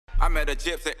met a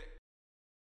gypsy.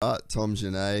 Tom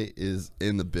Journet is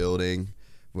in the building.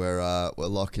 We're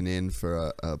locking in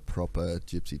for a proper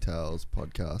Gypsy Tales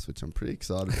podcast, which I'm pretty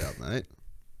excited about, mate.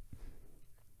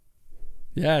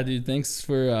 Yeah, dude. Thanks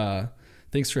for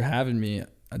having me.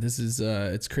 This is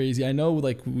it's crazy. I know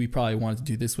like we probably wanted to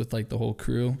do this with like the whole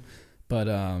crew, but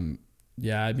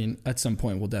yeah, I mean at some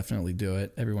point we'll definitely do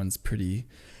it. Everyone's pretty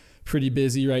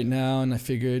busy right now, and I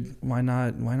figured why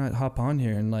not hop on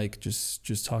here and like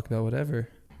just talk about whatever.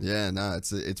 Yeah, no,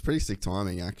 it's pretty sick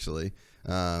timing actually.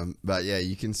 But yeah,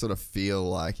 you can sort of feel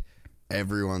like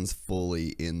everyone's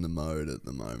fully in the mode at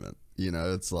the moment. You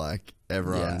know, it's like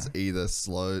everyone's either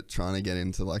trying to get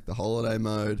into like the holiday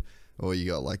mode, or you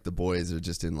got like the boys are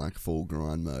just in like full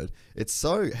grind mode. It's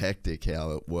so hectic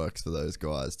how it works for those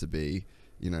guys to be,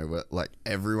 you know, like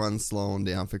everyone's slowing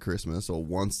down for Christmas or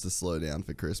wants to slow down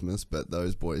for Christmas, but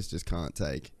those boys just can't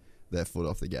take their foot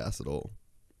off the gas at all.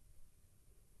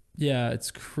 Yeah,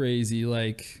 it's crazy.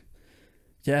 Like,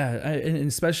 yeah, and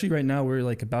especially right now we're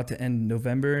like about to end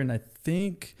November, and I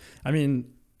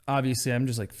mean, obviously I'm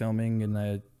just like filming and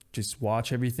I just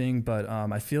watch everything, but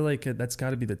I feel like that's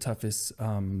got to be the toughest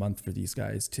month for these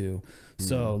guys too.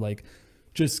 So like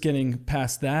just getting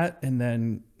past that, and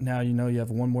then now you know you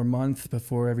have one more month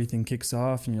before everything kicks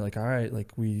off, and you're like, all right,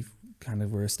 like we're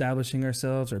establishing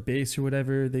ourselves, our base or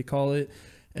whatever they call it,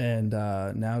 and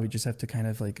now we just have to kind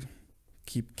of like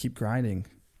keep grinding.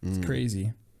 It's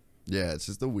crazy. Yeah, it's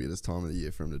just the weirdest time of the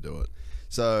year for him to do it.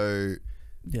 So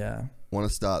yeah, want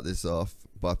to start this off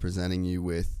by presenting you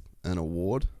with an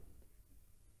award.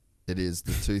 It is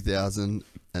the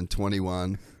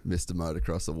 2021 Mr.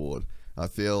 Motocross Award. I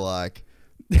feel like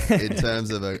in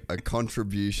terms of a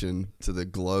contribution to the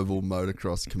global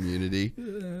motocross community,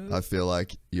 I feel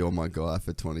like you're my guy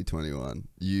for 2021.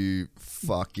 You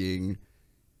fucking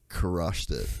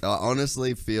crushed it. I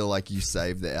honestly feel like you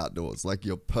saved the outdoors. Like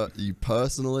you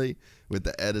personally, with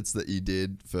the edits that you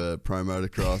did for Pro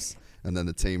Motocross and then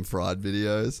the Team Fried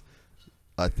videos,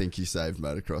 I think you saved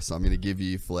motocross. So I'm going to give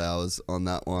you flowers on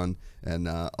that one, and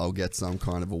I'll get some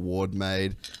kind of award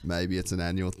made. Maybe it's an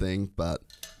annual thing, but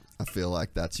I feel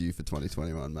like that's you for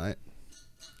 2021, mate.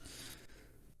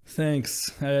 Thanks.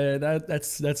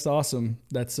 That's awesome.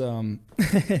 That's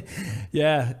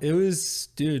yeah, it was,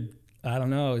 dude, I don't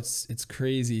know. It's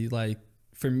crazy. Like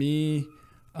for me,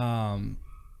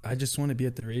 I just want to be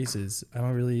at the races. I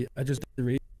just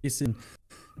the racing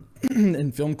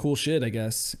and film cool shit, I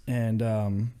guess.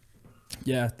 And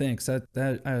yeah, thanks.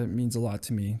 That means a lot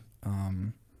to me.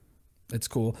 It's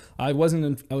cool. I was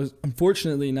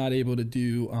unfortunately not able to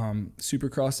do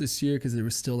Supercross this year because there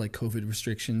was still like COVID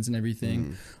restrictions and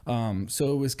everything.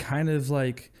 So it was kind of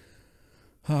like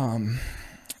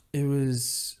it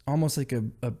was almost like a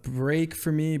break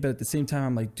for me, but at the same time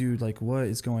I'm like, dude, like what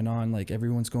is going on? Like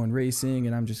everyone's going racing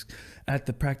and I'm just at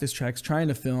the practice tracks trying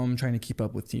to film, trying to keep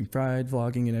up with Team Fried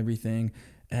vlogging and everything.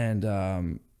 And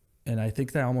I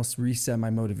think that almost reset my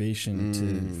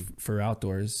motivation for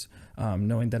outdoors,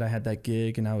 knowing that I had that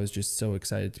gig and I was just so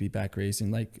excited to be back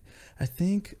racing. Like I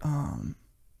think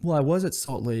well, I was at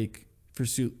Salt Lake for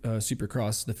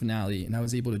Supercross, the finale, and I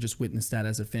was able to just witness that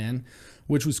as a fan,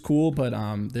 which was cool. But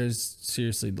there's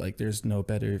seriously like there's no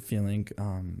better feeling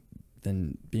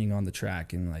than being on the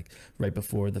track and like right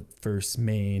before the first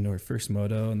main or first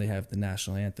moto, and they have the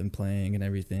national anthem playing and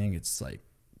everything. It's like,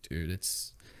 dude,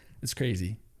 it's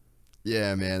crazy.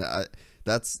 Yeah, man,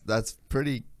 that's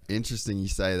pretty interesting you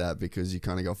say that, because you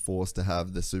kind of got forced to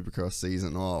have the Supercross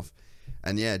season off,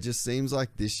 and yeah, it just seems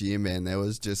like this year, man, there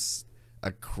was just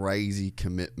a crazy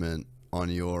commitment on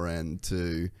your end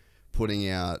to putting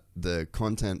out the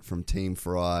content from Team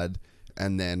Fried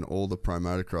and then all the Pro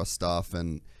Motocross stuff.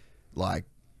 And like,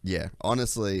 yeah,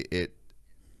 honestly,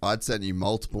 I'd sent you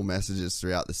multiple messages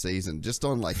throughout the season just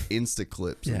on like Insta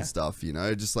clips and stuff, you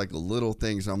know, just like little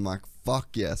things. I'm like, fuck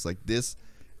yes, like this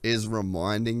is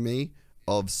reminding me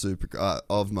of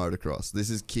motocross. This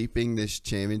is keeping this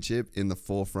championship in the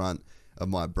forefront of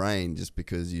my brain, just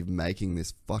because you're making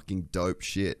this fucking dope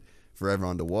shit for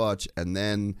everyone to watch. And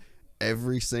then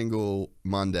every single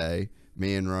Monday,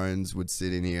 me and Rones would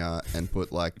sit in here and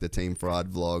put like the Team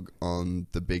Fried vlog on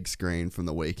the big screen from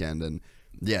the weekend. And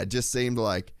yeah, it just seemed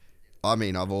like, I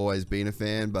mean, I've always been a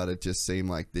fan, but it just seemed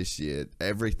like this year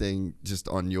everything just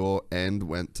on your end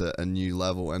went to a new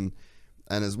level. And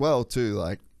as well too,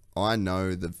 like I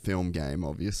know the film game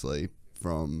obviously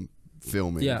from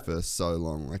filming for so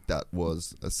long. Like that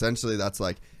was essentially, that's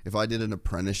like if I did an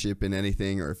apprenticeship in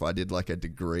anything, or if I did like a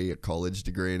college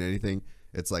degree in anything,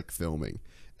 it's like filming.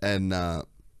 And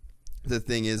the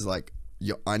thing is, like,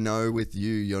 I know with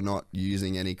you, you're not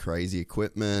using any crazy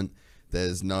equipment.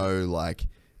 There's no like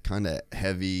kind of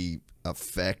heavy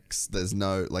effects. There's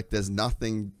no like, there's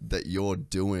nothing that you're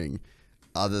doing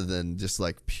other than just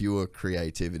like pure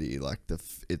creativity. Like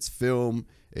it's film,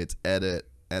 it's edit,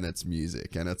 and it's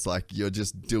music, and it's like you're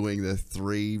just doing the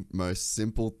three most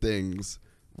simple things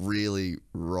really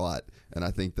right. And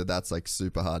I think that that's like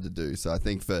super hard to do. So I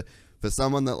think for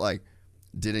someone that like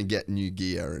didn't get new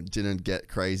gear and didn't get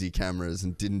crazy cameras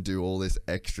and didn't do all this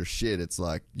extra shit, it's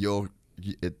like your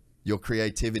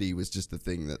creativity was just the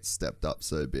thing that stepped up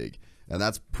so big, and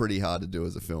that's pretty hard to do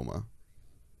as a filmer.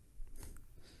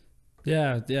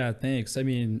 Yeah, thanks. I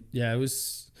mean, yeah, it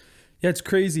was, yeah, it's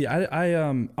crazy.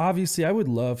 I obviously I would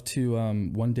love to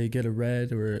one day get a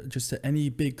Red or just any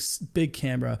big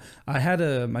camera. I had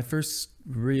my first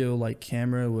real like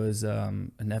camera was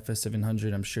an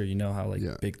FS700. I'm sure you know how like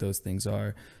big those things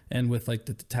are, and with like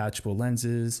the detachable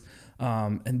lenses.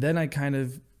 And then I kind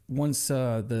of, once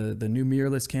the new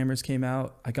mirrorless cameras came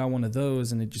out, I got one of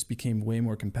those, and it just became way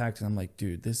more compact. And I'm like,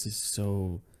 dude, this is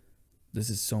so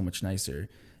much nicer.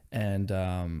 And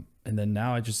then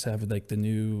now I just have like this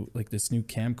new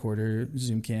camcorder,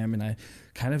 zoom cam, and I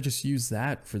kind of just use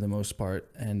that for the most part.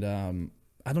 And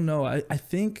I don't know, I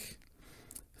think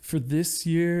for this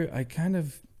year, I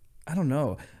don't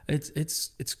know,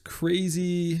 it's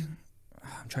crazy.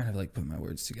 I'm trying to like put my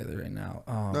words together right now.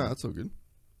 No, that's all good.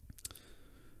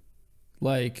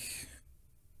 Like,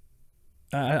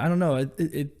 I don't know,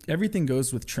 everything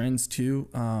goes with trends too.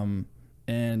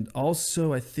 And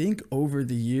also, I think over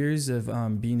the years of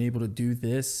being able to do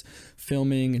this,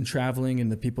 filming and traveling,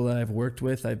 and the people that I've worked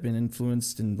with, I've been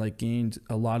influenced and like gained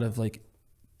a lot of like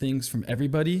things from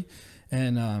everybody,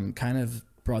 and kind of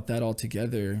brought that all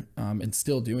together, and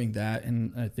still doing that.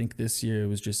 And I think this year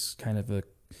was just kind of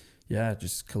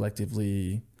just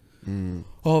collectively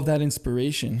all of that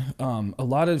inspiration. A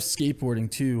lot of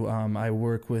skateboarding too. I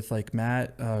work with like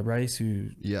Matt Rice,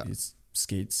 who he's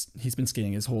been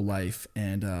skating his whole life,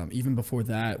 and even before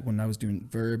that, when I was doing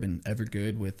Verb and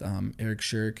Evergood with Eric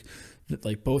Shirk,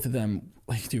 like both of them,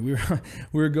 like, dude, we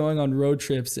were going on road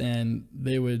trips, and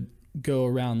they would go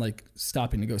around like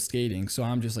stopping to go skating, so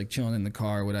I'm just like chilling in the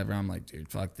car or whatever. I'm like, dude,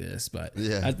 fuck this. But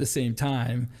at the same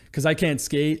time, because I can't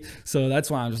skate, so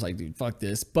that's why I'm just like, dude, fuck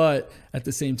this. But at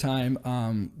the same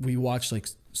time, we watch like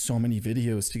so many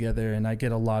videos together, and I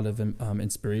get a lot of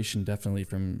inspiration definitely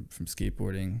from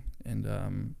skateboarding and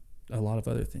a lot of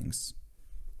other things.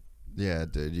 Yeah,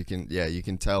 dude, you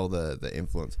can tell the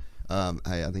influence.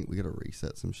 Hey, I think we gotta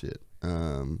reset some shit.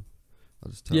 I'll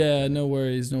just tell you. No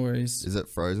worries. Is it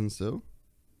frozen still?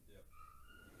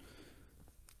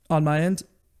 On my end?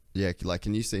 Yeah, like,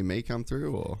 can you see me come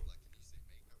through, or?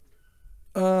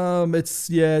 It's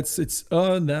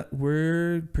that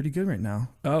we're pretty good right now.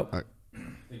 Oh. I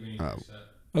think we need to reset.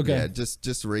 Okay. Yeah, just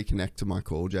reconnect to my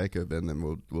call, Jacob, and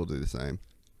then we'll do the same.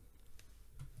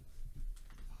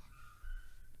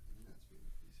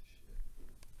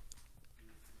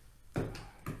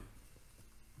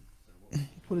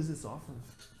 What is this off of?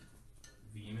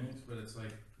 VMix, but it's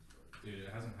like, dude, it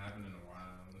hasn't happened in a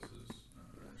while. This is not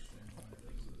interesting. Why it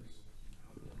does this.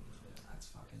 That's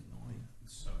fucking annoying.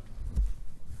 It's so.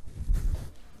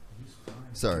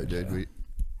 Sorry, dude.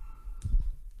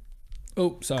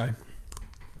 Oh, sorry.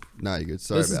 No, you're good.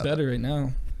 Sorry this about is better that. right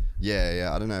now.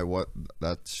 Yeah. I don't know what,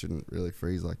 that shouldn't really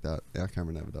freeze like that. Our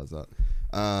camera never does that.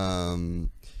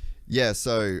 Yeah.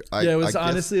 So it was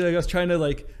honestly like I was trying to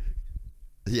like.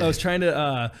 Yeah. I was trying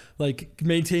to like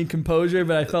maintain composure,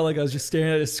 but I felt like I was just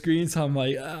staring at a screen, so I'm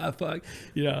like, fuck,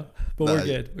 But we're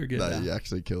good. We're good. No, now. You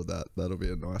actually killed that. That'll be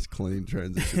a nice clean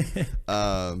transition.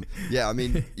 Yeah, I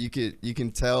mean, you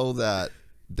can tell that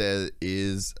there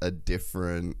is a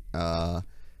different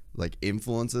like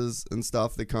influences and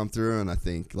stuff that come through, and I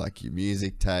think like your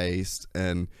music taste,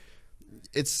 and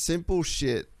it's simple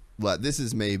shit. Like, this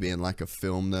is me being like a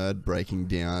film nerd breaking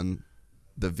down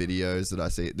the videos that I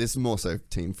see. This is more so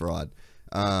Team Fried,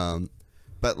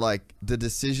 but like the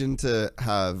decision to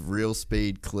have real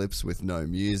speed clips with no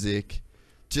music,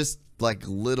 just like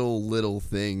little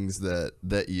things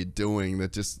that you're doing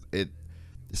that just it's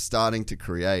starting to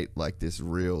create like this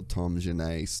real Tom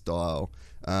Journet style,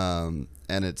 and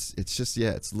it's just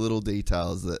it's little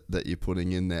details that you're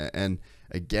putting in there, and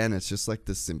again, it's just like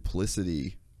the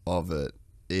simplicity of it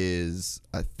is,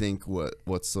 I think,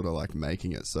 what's sort of like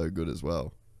making it so good as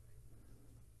well.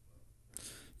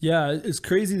 Yeah, it's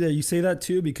crazy that you say that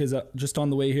too, because just on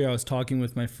the way here, I was talking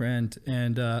with my friend,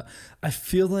 and I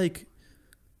feel like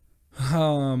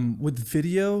with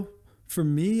video, for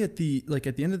me, at the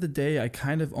end of the day, I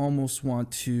kind of almost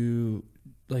want to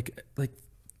like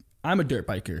I'm a dirt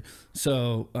biker.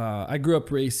 So I grew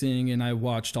up racing and I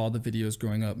watched all the videos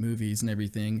growing up, movies and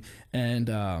everything.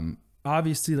 And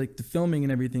obviously like the filming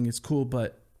and everything is cool,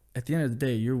 but at the end of the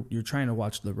day, you're trying to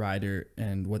watch the rider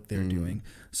and what they're doing.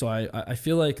 So I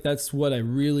feel like that's what I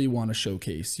really want to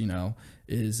showcase, you know,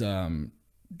 is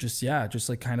just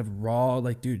like kind of raw,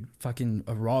 like, dude, fucking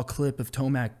a raw clip of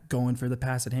Tomac going for the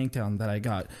pass at Hangtown that I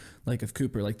got, like, of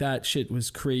Cooper. Like, that shit was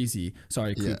crazy.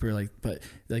 Sorry, Cooper, like, but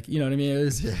like, you know what I mean?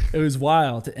 It was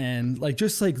wild. And like,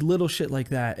 just like little shit like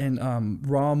that, and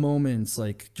raw moments,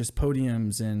 like just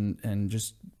podiums and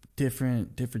just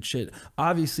different shit.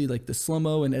 Obviously, like the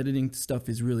slow-mo and editing stuff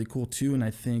is really cool too. And I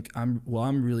think I'm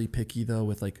really picky though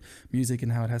with like music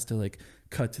and how it has to like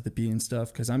cut to the beat and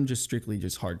stuff, because I'm just strictly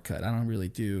just hard cut. I don't really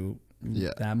do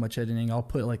that much editing. I'll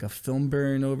put like a film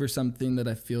burn over something that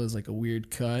I feel is like a weird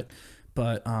cut,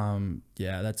 but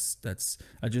yeah, that's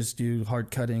I just do hard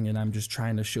cutting, and I'm just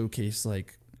trying to showcase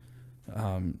like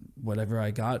whatever I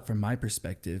got from my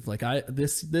perspective. Like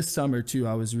this summer too,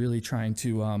 I was really trying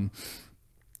to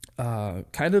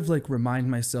kind of like remind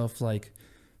myself, like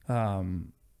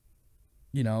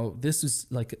you know, this is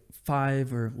like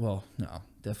 5 or, well, no,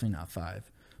 definitely not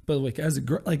 5, but like as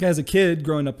a kid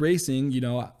growing up racing, you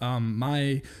know,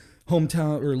 my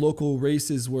hometown or local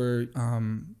races were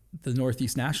the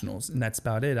Northeast Nationals, and that's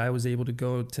about it. I was able to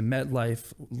go to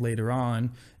MetLife later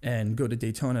on and go to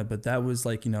Daytona, but that was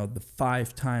like, you know, the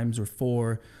 5 times or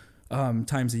 4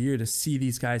 times a year to see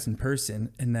these guys in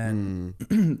person, and then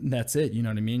that's it. You know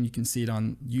what I mean? You can see it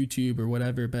on YouTube or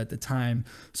whatever, but at the time,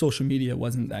 social media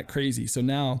wasn't that crazy. So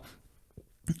now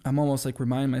I'm almost like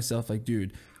reminding myself, like,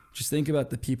 dude, just think about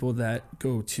the people that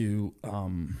go to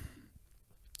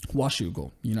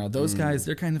Washougal. You know, those guys,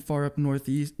 they're kind of far up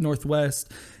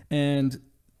northwest, and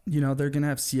you know, they're gonna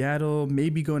have Seattle,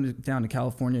 maybe going down to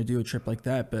California, do a trip like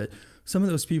that. But some of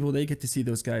those people, they get to see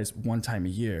those guys one time a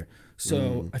year.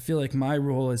 So I feel like my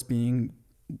role as being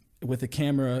with a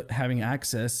camera, having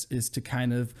access, is to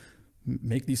kind of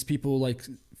make these people like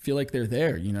feel like they're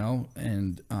there, you know,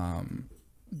 and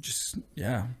just,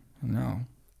 yeah, I don't know.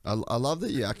 I love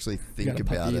that you actually think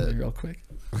about it real quick.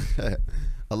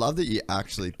 I love that you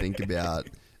actually think about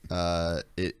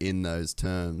it in those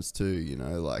terms too, you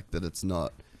know, like that it's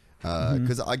not,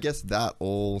 because I guess that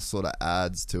all sort of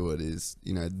adds to it, is,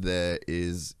 you know, there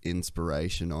is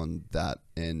inspiration on that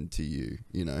end to you,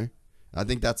 you know. I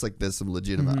think that's like, there's some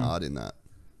legitimate art in that.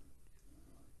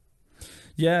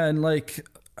 Yeah, and like,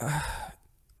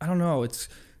 I don't know, it's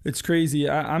crazy.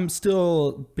 I'm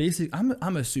still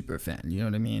I'm a super fan. You know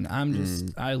what I mean? I'm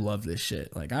just, I love this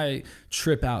shit. Like, I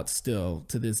trip out still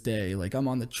to this day. Like, I'm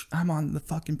on the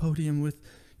fucking podium with,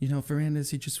 you know,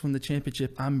 Ferrandis. He just won the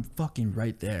championship. I'm fucking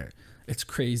right there. It's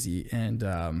crazy. And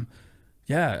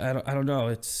yeah, I don't know.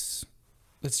 It's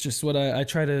just what I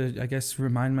try to, I guess,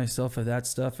 remind myself of that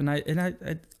stuff. And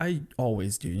I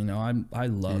always do, you know. I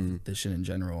love this shit in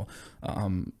general.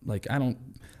 Like, I don't,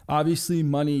 obviously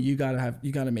money, you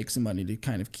gotta make some money to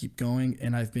kind of keep going.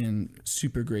 And I've been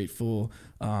super grateful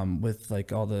with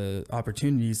like all the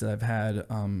opportunities that I've had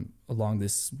along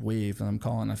this wave that I'm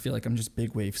calling. I feel like I'm just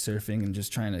big wave surfing and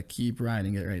just trying to keep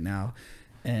riding it right now.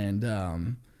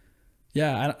 And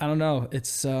yeah, I don't know.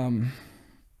 It's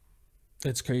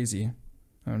crazy.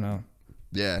 I don't know.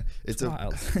 Yeah, it's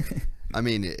wild. I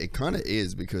mean, it kind of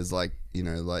is, because like, you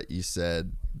know, like you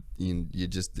said, you're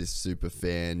just this super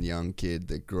fan young kid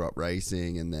that grew up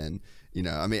racing, and then, you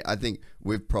know, I mean, I think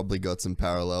we've probably got some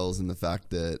parallels in the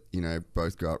fact that, you know,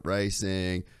 both grew up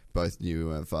racing, both knew we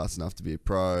weren't fast enough to be a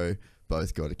pro,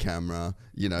 both got a camera,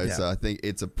 you know. So I think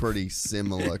it's a pretty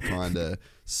similar kind of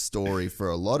story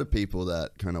for a lot of people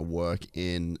that kind of work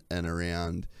in and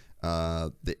around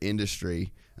the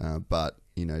industry, but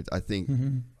you know, I think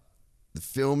the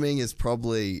filming is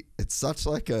probably, it's such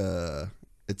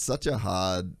a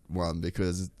hard one,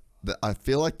 because I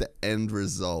feel like the end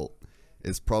result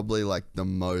is probably like the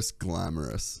most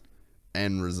glamorous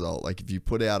end result. Like, if you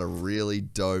put out a really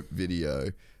dope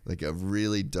video, like a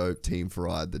really dope team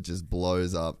ride that just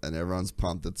blows up and everyone's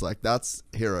pumped, it's like, that's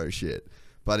hero shit.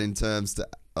 But in terms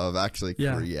of actually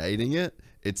creating it,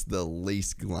 it's the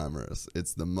least glamorous.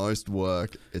 It's the most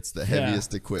work. It's the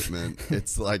heaviest equipment.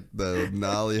 It's like the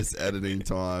gnarliest editing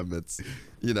time. It's,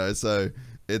 you know, so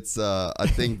it's, I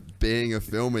think being a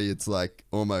filmer, it's like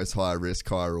almost high risk,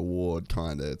 high reward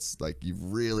kind of. It's like, you've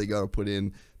really got to put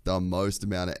in the most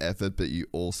amount of effort, but you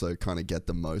also kind of get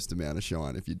the most amount of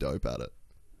shine if you're dope at it.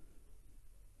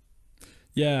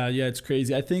 Yeah, it's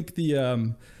crazy. I think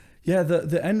the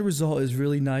end result is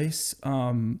really nice.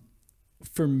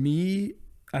 For me,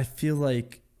 I feel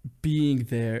like being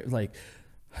there, like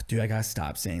dude, I gotta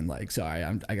stop saying like. Sorry,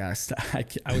 I gotta stop.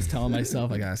 I was telling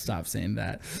myself I gotta stop saying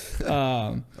that.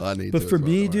 I need. But to for as well,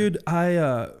 me, don't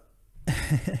worry.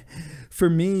 dude, for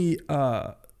me,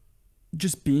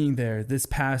 just being there this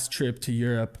past trip to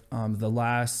Europe, the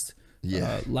last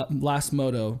last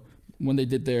moto when they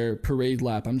did their parade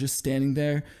lap, I'm just standing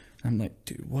there. I'm like,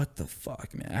 dude, what the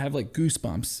fuck, man? I have like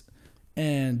goosebumps,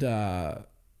 and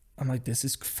I'm like, this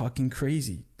is fucking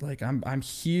crazy. Like I'm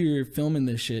here filming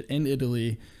this shit in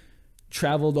Italy,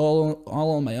 traveled all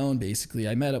on my own basically.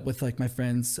 I met up with like my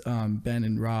friends Ben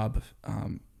and Rob,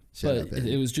 but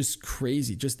it was just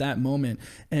crazy, just that moment,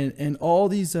 and all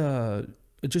these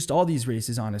just all these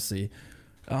races, honestly,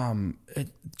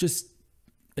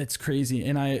 it's crazy.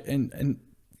 And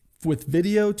with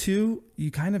video too,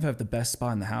 you kind of have the best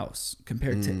spot in the house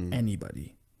compared to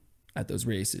anybody at those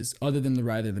races other than the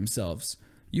rider themselves.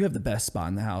 You have the best spot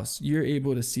in the house. You're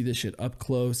able to see this shit up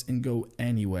close and go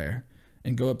anywhere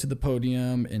and go up to the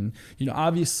podium. And, you know,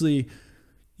 obviously,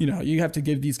 you know, you have to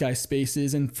give these guys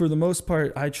spaces. And for the most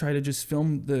part, I try to just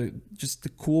film the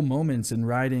cool moments in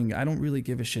riding. I don't really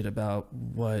give a shit about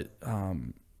what,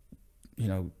 you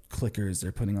know, clickers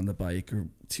they're putting on the bike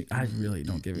I really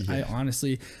don't give it. I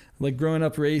honestly, like growing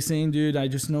up racing, dude, I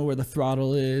just know where the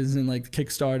throttle is and like the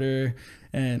Kickstarter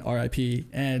and RIP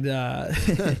and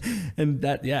and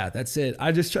that's it.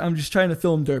 I'm just trying to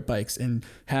film dirt bikes and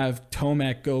have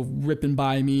Tomac go ripping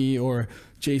by me or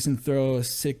Jason throw a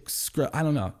sick scrub. I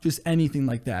don't know, just anything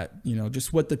like that, you know,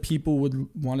 just what the people would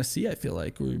want to see. I feel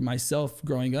like, or myself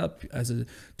growing up as a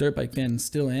dirt bike fan and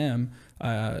still am,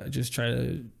 just try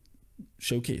to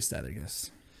showcase that, I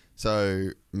guess. So,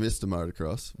 Mr.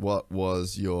 Motocross, what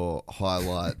was your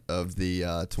highlight of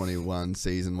the 21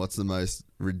 season? What's the most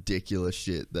ridiculous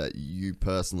shit that you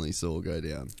personally saw go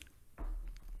down?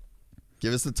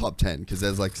 Give us the top 10, because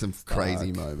there's like some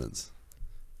crazy moments.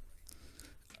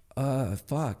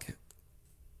 Fuck.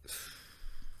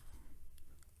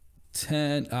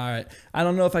 10. All right. I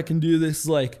don't know if I can do this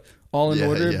like all in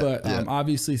order, but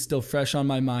obviously still fresh on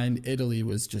my mind. Italy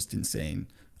was just insane.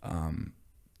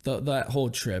 That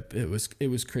whole trip, it was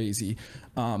crazy.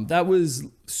 That was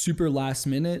super last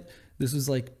minute. This was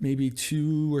like maybe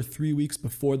 2 or 3 weeks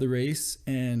before the race,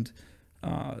 and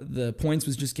the points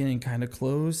was just getting kind of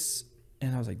close.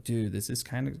 And I was like, dude, this is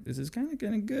kind of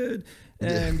getting good.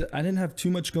 And I didn't have too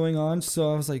much going on,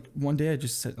 so I was like, one day I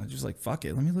just like, fuck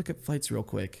it, let me look at flights real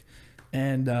quick.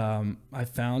 And I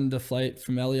found a flight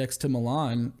from LAX to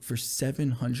Milan for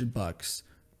 $700.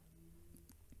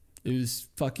 It was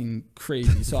fucking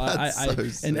crazy. So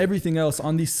and everything else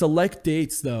on these select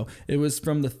dates though, it was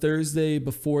from the Thursday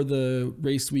before the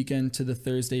race weekend to the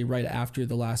Thursday right after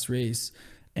the last race.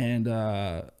 And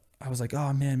I was like,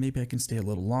 oh man, maybe I can stay a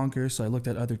little longer. So I looked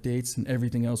at other dates and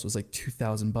everything else was like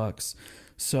 $2,000.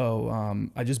 So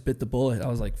I just bit the bullet. I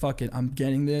was like, fuck it, I'm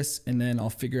getting this, and then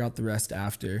I'll figure out the rest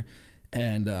after.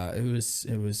 And it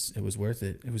was worth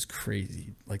it. It was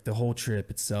crazy. Like the whole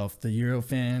trip itself, the Euro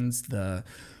fans, the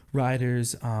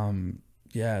riders,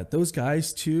 those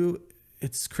guys too,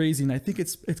 it's crazy. And I think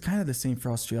it's kind of the same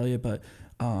for Australia, but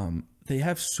they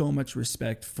have so much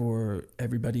respect for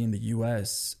everybody in the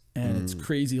US, and it's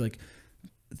crazy.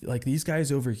 Like these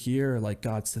guys over here are like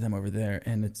gods to them over there,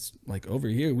 and it's like over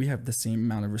here we have the same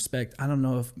amount of respect. I don't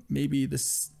know if maybe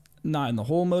this not in the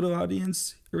whole moto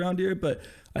audience around here, but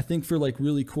I think for like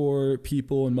really core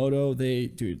people in moto,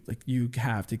 dude, like you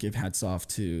have to give hats off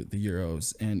to the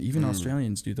Euros and even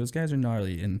Australians, dude. Those guys are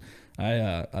gnarly, and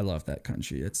I love that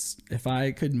country. It's, if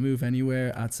I could move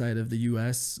anywhere outside of the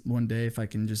US one day, if I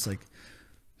can just like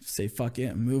say fuck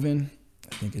it, I'm moving,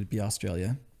 I think it'd be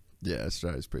Australia. Yeah,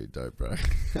 Australia's pretty dope, bro.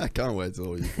 I can't wait till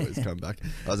all you boys come back.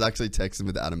 I was actually texting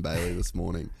with Adam Bailey this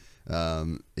morning.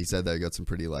 He said they got some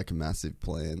pretty like massive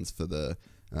plans for the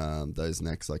those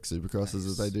next like supercrosses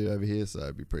that they do over here, so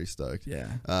I'd be pretty stoked.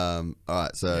 All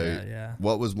right, so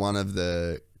what was one of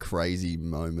the crazy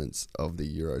moments of the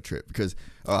Euro trip? Because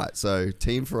all right, so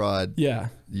Team for Ride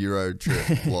Euro trip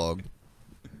vlog,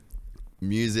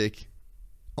 music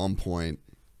on point,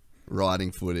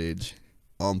 riding footage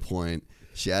on point.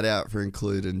 Shout out for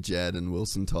including Jett and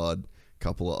Wilson Todd,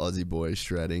 couple of Aussie boys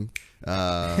shredding.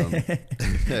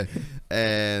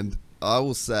 And I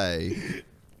will say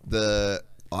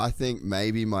I think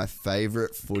maybe my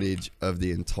favorite footage of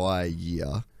the entire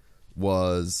year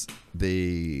was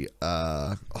the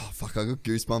I got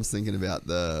goosebumps thinking about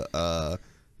the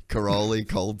Caroli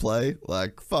Coldplay.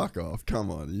 Like, fuck off, come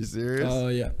on, are you serious? Oh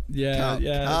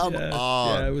come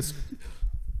on.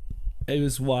 It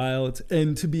was wild.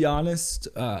 And to be honest,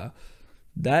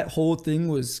 that whole thing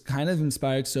was kind of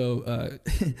inspired. So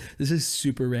this is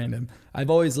super random. I've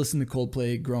always listened to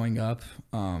Coldplay growing up.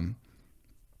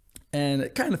 And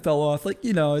it kind of fell off. Like,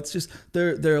 you know, it's just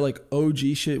their like OG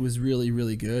shit was really,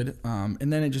 really good.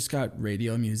 And then it just got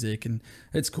radio music and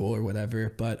it's cool or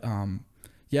whatever. But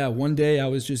yeah, one day I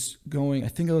was just going, I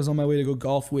think I was on my way to go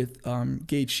golf with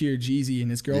Gate Shear, Jeezy,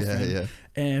 and his girlfriend. Yeah.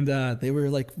 And they were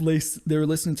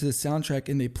listening to the soundtrack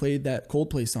and they played that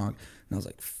Coldplay song. And I was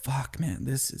like, fuck, man,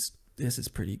 this is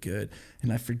pretty good.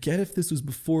 And I forget if this was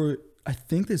before, I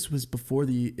think this was before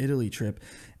the Italy trip.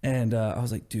 And I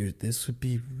was like, dude, this would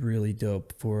be really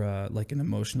dope for like an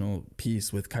emotional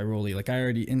piece with Kairoli. Like I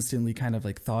already instantly kind of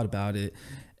like thought about it.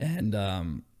 And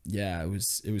yeah, it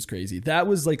was crazy. That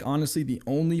was like honestly the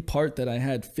only part that I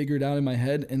had figured out in my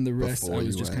head, and the rest I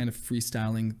was just kind of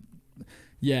freestyling.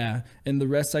 Yeah, and the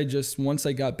rest I just, once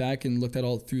I got back and looked at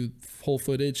all through whole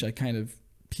footage, I kind of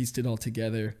pieced it all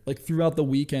together. Like throughout the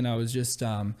weekend, I was just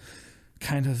kind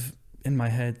of in my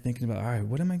head thinking about, all right,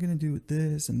 what am I gonna do with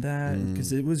this and that?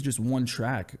 Because it was just one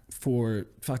track for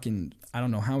fucking I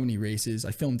don't know how many races.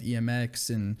 I filmed EMX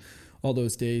and all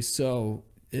those days, so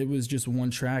it was just one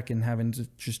track and having to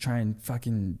just try and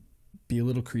fucking be a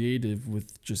little creative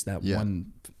with just that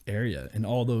one area and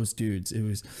all those dudes. It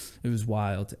was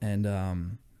wild.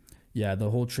 And yeah, the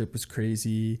whole trip was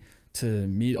crazy to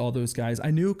meet all those guys.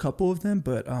 I knew a couple of them,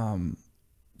 but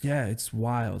yeah, it's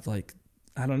wild. Like,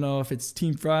 I don't know if it's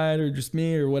Team Fried or just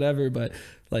me or whatever, but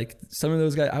like some of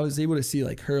those guys, I was able to see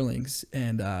like Hurlings.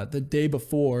 And the day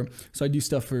before, so I do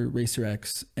stuff for Racer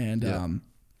X, and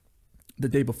the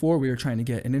day before we were trying to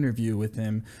get an interview with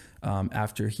him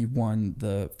after he won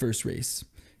the first race.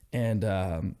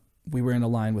 And we were in a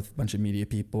line with a bunch of media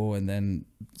people, and then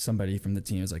somebody from the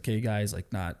team was like, hey guys,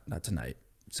 like not tonight.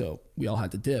 So we all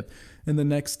had to dip. And the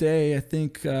next day, I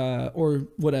think, or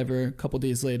whatever, a couple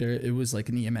days later, it was like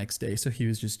an EMX day. So he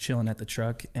was just chilling at the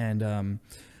truck, and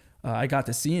I got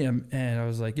to see him, and I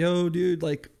was like, yo dude,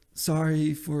 like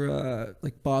sorry for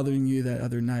like bothering you that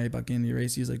other night about getting the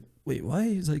race. He's like, wait, what?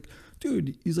 He's like,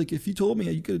 dude, he's like, if you told me,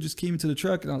 you could have just came to the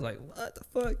truck. And I was like, what the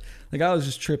fuck? Like I was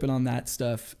just tripping on that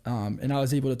stuff. And I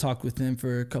was able to talk with him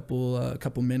for a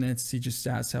couple minutes. He just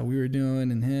asked how we were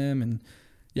doing and him. And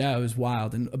yeah, it was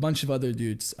wild. And a bunch of other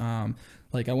dudes.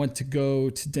 Like I went to go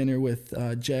to dinner with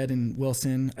Jett and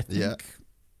Wilson, I think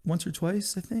once or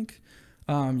twice, I think.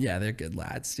 Yeah, they're good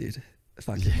lads, dude. I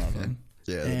fucking love them.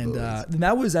 Yeah, and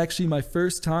that was actually my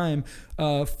first time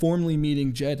formally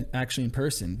meeting Jett actually in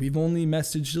person. We've only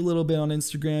messaged a little bit on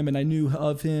Instagram, and I knew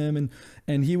of him,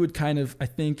 and he would kind of, I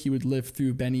think he would live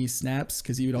through Benny's snaps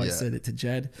because he would always send it to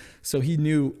Jett. So he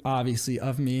knew obviously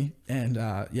of me, and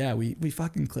yeah, we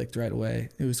fucking clicked right away.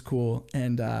 It was cool.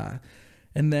 And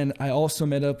then I also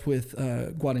met up with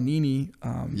Guadagnini,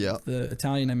 the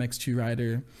Italian MX2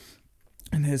 rider,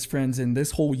 and his friends. And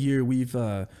this whole year we've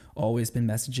always been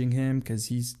messaging him because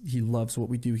he loves what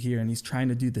we do here, and he's trying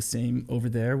to do the same over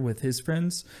there with his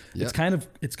friends. It's kind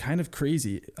of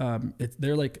crazy.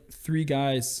 They're like 3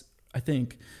 guys, I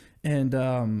think,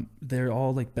 and they're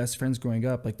all like best friends growing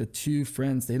up. Like the 2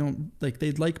 friends, they don't like,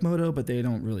 they like moto, but they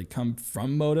don't really come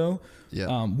from moto.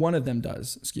 One of them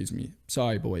does, excuse me,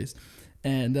 sorry boys.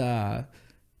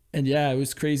 And yeah, it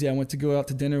was crazy. I went to go out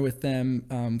to dinner with them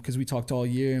because we talked all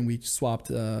year, and we swapped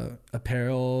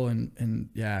apparel, and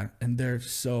yeah, and they're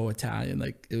so Italian.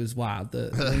 Like it was wild, the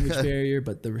language barrier,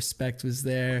 but the respect was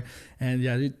there. And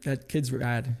yeah, that kid's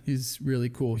rad. He's really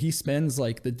cool. He spends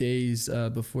like the days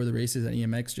before the races at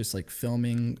EMX just like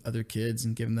filming other kids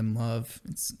and giving them love.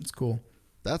 It's cool.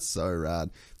 That's so rad.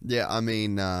 Yeah, I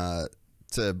mean,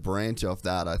 to branch off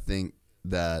that, I think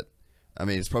that, I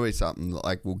mean, it's probably something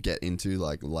like we'll get into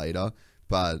like later,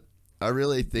 but I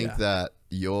really think that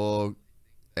you're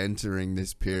entering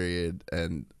this period,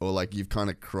 or like you've kind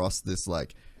of crossed this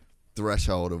like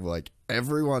threshold of like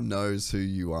everyone knows who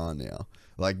you are now.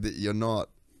 Like you're not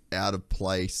out of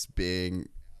place being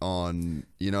on,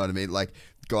 you know what I mean? Like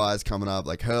guys coming up,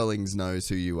 like Hurlings knows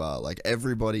who you are. Like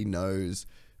everybody knows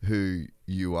who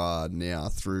you are now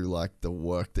through like the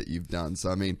work that you've done.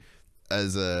 So I mean,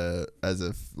 as a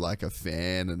like a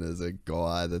fan and as a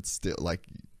guy that's still like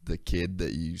the kid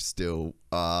that you still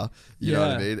are, you know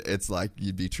what I mean? It's like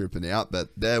you'd be tripping out, but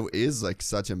there is like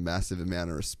such a massive amount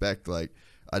of respect. Like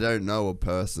I don't know a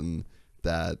person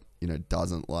that, you know,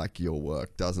 doesn't like your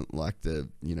work, doesn't like the,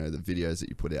 you know, the videos that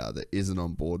you put out, that isn't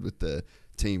on board with the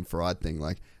Team Fried thing.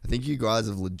 Like I think you guys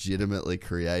have legitimately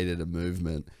created a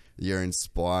movement. You're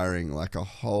inspiring like a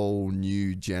whole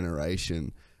new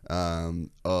generation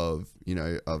of, you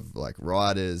know, of like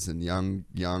riders and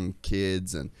young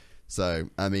kids. And So,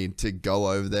 I mean, to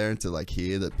go over there and to like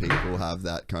hear that people have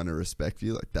that kind of respect for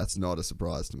you, like that's not a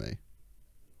surprise to me.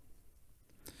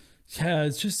 Yeah,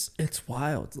 it's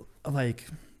wild. Like,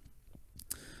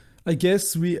 I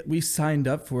guess we signed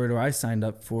up for it, or I signed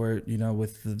up for it,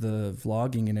 with the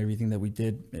vlogging and everything that we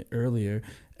did earlier.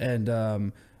 And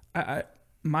I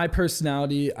my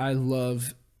personality, I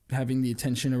love having the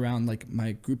attention around like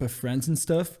my group of friends and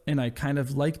stuff, and I kind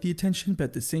of like the attention, but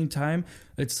at the same time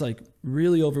it's like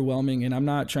really overwhelming. And I'm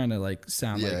not trying to like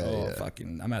sound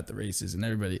fucking I'm at the races and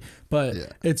everybody, but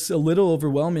it's a little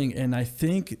overwhelming. And I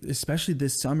think especially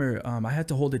this summer, I had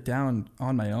to hold it down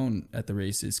on my own at the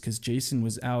races because Jason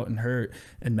was out and hurt,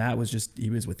 and Matt he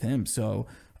was with him, so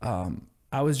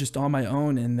I was just on my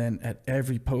own. And then at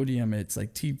every podium it's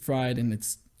like Team Fried, and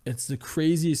it's the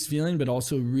craziest feeling, but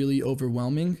also really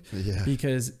overwhelming,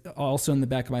 because also in the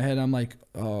back of my head, I'm like,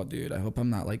 oh dude, I hope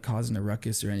I'm not like causing a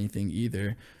ruckus or anything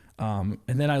either. And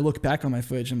then I look back on my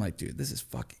footage, I'm like, dude, this is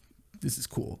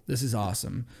cool. This is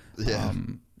awesome. Yeah.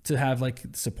 To have like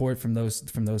support from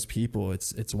those people,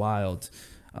 it's wild.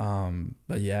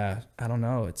 But yeah, I don't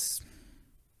know.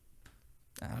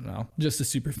 Just a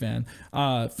super fan.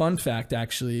 Fun fact,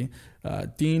 actually,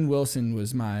 Dean Wilson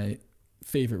was my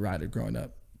favorite rider growing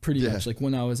up. Pretty much, like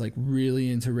when I was like really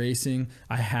into racing,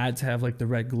 I had to have like the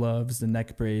red gloves, the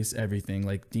neck brace, everything.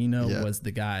 Like Dino was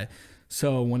the guy.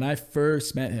 So when I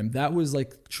first met him, that was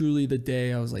like truly the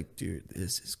day I was like, dude,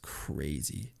 this is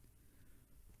crazy.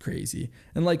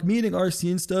 And like meeting RC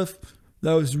and stuff,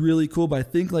 that was really cool. But I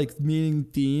think like meeting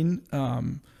Dean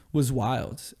was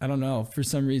wild. I don't know, for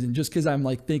some reason, just because I'm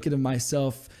like thinking of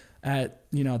myself at,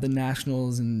 the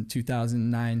Nationals in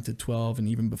 2009 to 12 and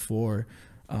even before.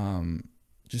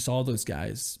 Just all those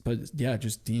guys, but yeah,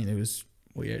 just Dean. It was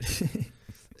weird.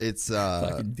 It's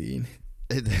fucking Dean.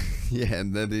 And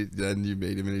then you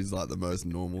meet him and he's like the most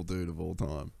normal dude of all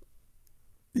time.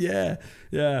 Yeah.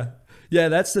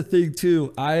 That's the thing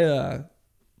too. I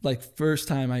like first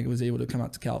time I was able to come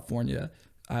out to California,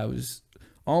 I was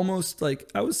almost like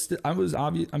I'm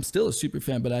still a super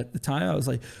fan, but at the time I was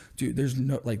like, dude, there's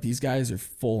no like these guys are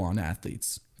full on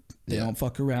athletes. They don't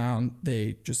fuck around.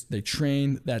 They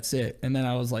train. That's it. And then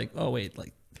I was like, oh wait,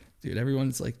 like, dude,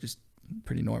 everyone's like just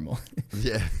pretty normal.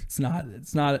 Yeah. It's not,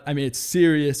 I mean, it's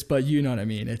serious, but you know what I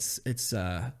mean? It's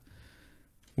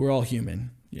we're all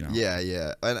human,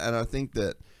 Yeah. And I think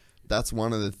that's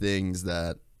one of the things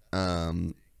that,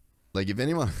 like if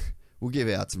anyone, we'll give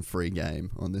out some free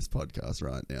game on this podcast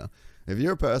right now. If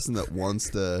you're a person that wants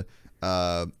to,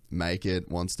 make it,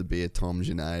 wants to be a Tom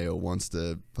Journet or wants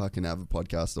to fucking have a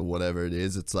podcast or whatever it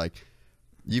is, it's like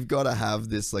you've got to have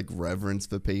this like reverence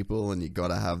for people, and you've got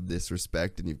to have this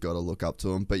respect, and you've got to look up to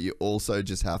them, but you also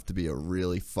just have to be a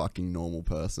really fucking normal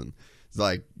person. It's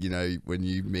like, when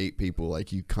you meet people,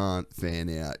 like you can't fan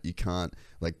out, you can't,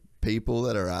 like people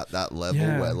that are at that level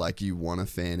where like you want to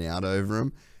fan out over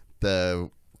them,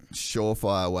 the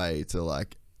surefire way to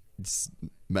like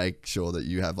make sure that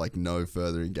you have like no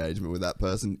further engagement with that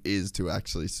person is to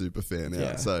actually super fan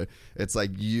out. So it's like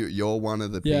you're one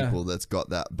of the people that's got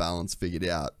that balance figured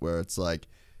out, where it's like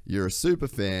you're a super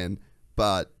fan,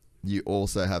 but you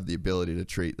also have the ability to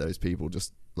treat those people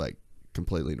just like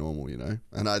completely normal,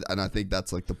 and I think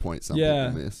that's like the point some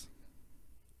people miss.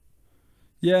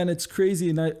 Yeah, and it's crazy,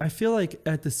 and I feel like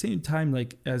at the same time,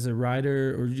 like as a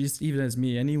rider or just even as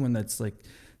me, anyone that's like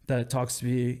that talks to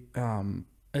me,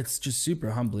 it's just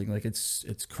super humbling. Like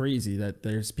it's crazy that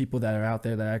there's people that are out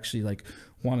there that actually like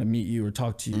want to meet you or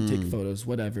talk to you, take photos,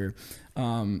 whatever.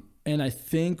 And I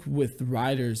think with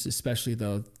riders, especially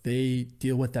though, they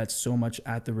deal with that so much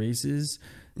at the races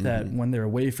that when they're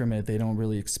away from it, they don't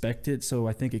really expect it. So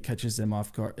I think it catches them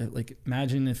off guard. Like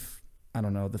imagine if, I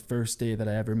don't know, the first day that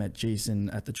I ever met Jason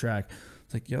at the track,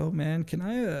 it's like, yo man, can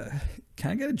I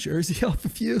get a jersey off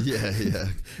of you? Yeah.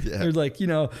 Or like,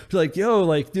 like, yo,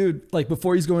 like, dude, like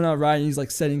before he's going out riding, he's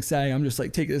like setting sag, I'm just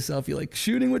like taking a selfie, like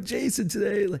shooting with Jason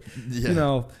today. Like,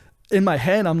 in my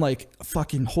head, I'm like,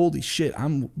 fucking holy shit,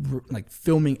 I'm like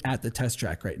filming at the test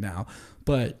track right now.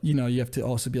 But, you have to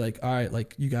also be like, all right,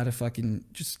 like you got to fucking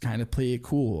just kind of play it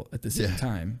cool at the same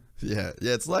time. Yeah.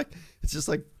 It's just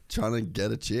like trying to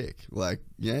get a chick. Like,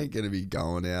 you ain't going to be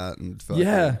going out and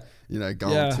fucking,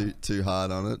 going too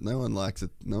hard on it. No one likes it.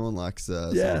 No one likes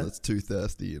someone that's too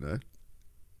thirsty,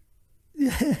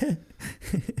 Yeah,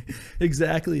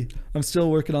 exactly. I'm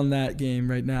still working on that game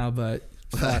right now, but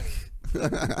fuck.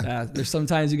 There's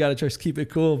sometimes you got to just keep it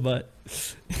cool, but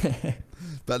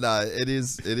but no, it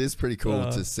is pretty cool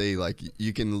to see. Like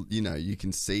you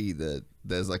can see that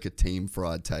there's like a team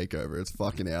fried takeover. It's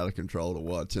fucking out of control to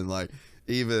watch. And like,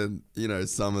 even, you know,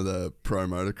 some of the pro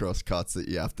motocross cuts that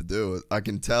you have to do, I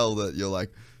can tell that you're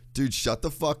like, dude, shut the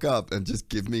fuck up and just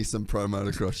give me some pro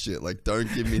motocross shit. Like,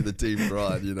 don't give me the team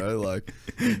fried, you know? Like,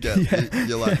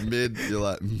 you're like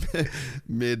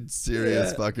mid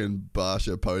serious fucking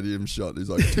Barsha podium shot. He's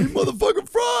like, team motherfucking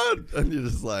fried, and you're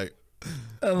just like,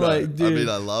 I'm like, dude, I mean,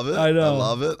 I love it. I know. I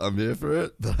love it. I'm here for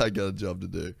it, but I got a job to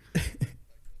do.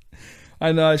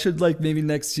 I know. I should like maybe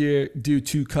next year do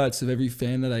 2 cuts of every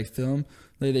fan that I film.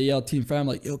 Like they yell team fried. I'm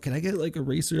like, yo, can I get like a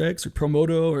Racer X or Pro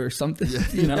Moto or something? Yeah.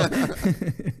 You know.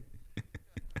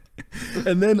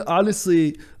 And then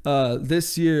honestly,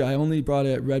 this year I only brought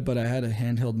it red, but I had a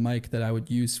handheld mic that I would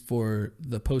use for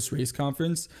the post race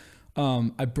conference.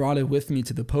 I brought it with me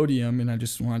to the podium, and I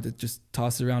just wanted to just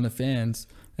toss it around to fans.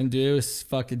 And dude, it was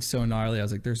fucking so gnarly. I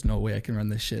was like, there's no way I can run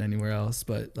this shit anywhere else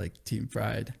but like Team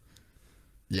Fried.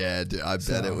 Yeah, dude, I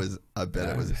bet it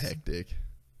was hectic.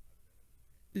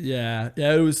 Yeah,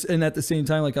 it was. And at the same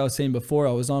time, like I was saying before,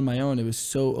 I was on my own. It was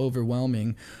so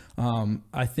overwhelming.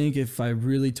 I think if I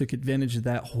really took advantage of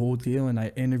that whole deal and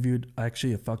I interviewed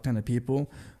actually a fuck ton of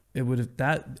people, it would have,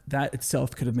 that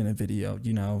itself could have been a video,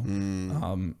 you know?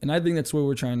 And I think that's what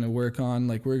we're trying to work on.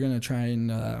 Like we're going to try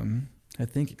and, I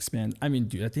think expand. I mean,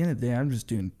 dude, at the end of the day, I'm just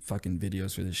doing fucking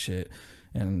videos for this shit.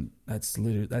 And that's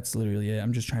literally it.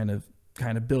 I'm just trying to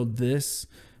kind of build this,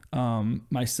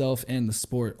 myself and the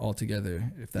sport all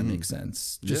together, if that makes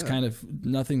sense. Just kind of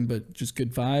nothing but just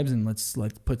good vibes, and let's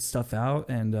like put stuff out,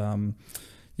 and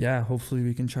yeah, hopefully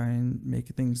we can try and make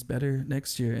things better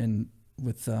next year. And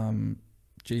with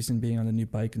Jason being on the new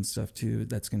bike and stuff too,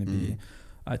 that's going to be,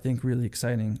 I think, really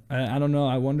exciting. I don't know.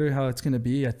 I wonder how it's going to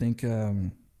be. I think,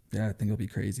 yeah, I think it'll be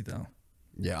crazy though.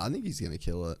 Yeah, I think he's going to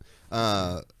kill it.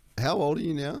 How old are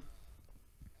you now?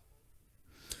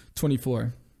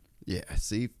 24. Yeah,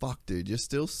 see, fuck, dude, you're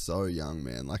still so young,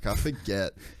 man. Like, I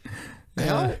forget.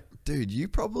 Dude, you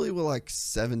probably were like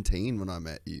 17 when I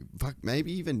met you. Fuck,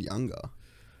 maybe even younger.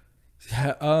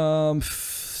 Yeah,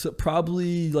 so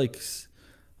probably like,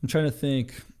 I'm trying to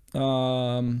think.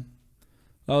 I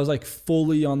was like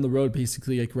fully on the road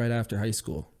basically like right after high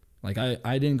school. Like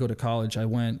I didn't go to college. I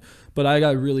went, but I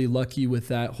got really lucky with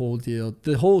that whole deal.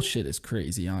 The whole shit is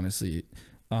crazy, honestly.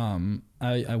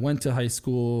 I went to high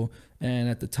school, and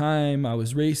at the time I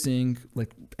was racing,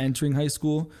 like entering high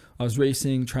school, I was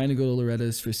racing, trying to go to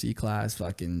Loretta's for C class,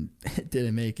 fucking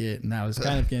didn't make it. And I was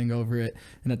kind of getting over it.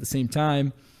 And at the same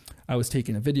time, I was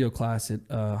taking a video class at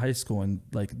high school, and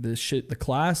like the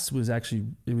class was actually,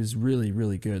 it was really,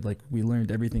 really good. Like we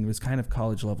learned everything. It was kind of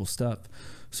college level stuff.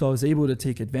 So I was able to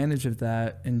take advantage of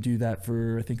that and do that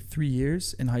for, I think, 3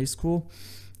 years in high school.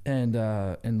 And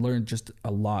learned just a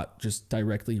lot, just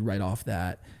directly right off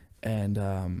that. And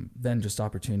then just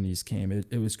opportunities came.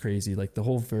 It was crazy. Like the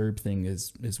whole Verb thing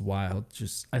is wild.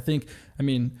 Just, I think, I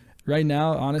mean, right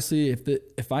now, honestly,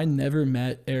 if I never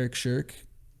met Eric Shirk,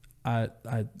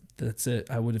 that's it.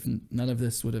 None of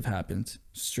this would have happened,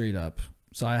 straight up.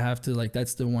 So I have to, like,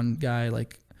 that's the one guy,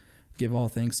 like, give all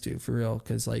thanks to, for real.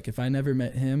 Cause like, if I never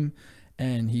met him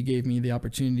and he gave me the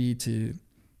opportunity to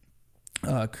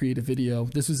create a video.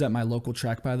 This was at my local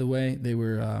track, by the way. They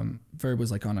were Verb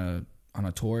was like on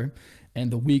a tour, and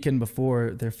the weekend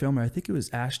before their filmer, I think it was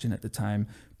Ashton at the time,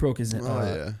 broke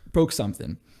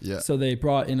something. Yeah. So they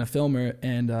brought in a filmer,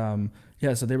 and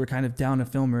yeah, so they were kind of down a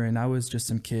filmer, and I was just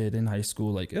some kid in high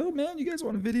school, like, oh man, you guys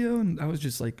want a video? And I was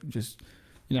just like,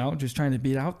 you know, just trying to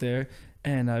be out there,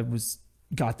 and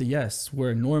got the yes,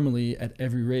 where normally at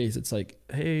every race it's like,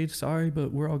 hey, sorry,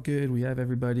 but we're all good, we have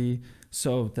everybody.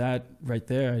 So that right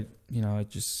there, I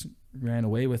just ran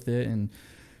away with it and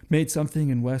made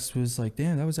something, and Wes was like,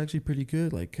 damn, that was actually pretty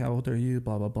good, like, how old are you,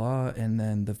 blah blah blah. And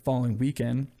then the following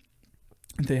weekend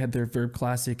they had their Verb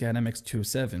Classic at MX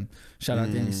 207. Shout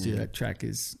out Danny Steele, that track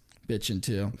is bitching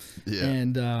too. Yeah.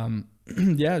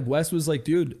 And yeah, Wes was like,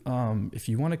 dude, if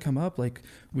you want to come up, like,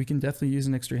 we can definitely use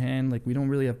an extra hand. Like, we don't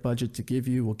really have budget to give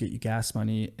you. We'll get you gas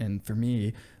money. And for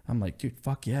me, I'm like, dude,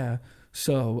 fuck yeah.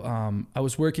 So I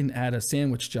was working at a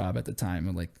sandwich job at the time,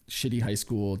 a like shitty high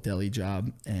school deli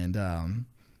job. And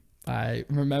I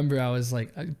remember I was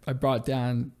like, I brought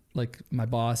down like my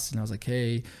boss, and I was like,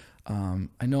 hey,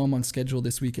 I know I'm on schedule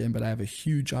this weekend, but I have a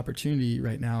huge opportunity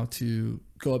right now to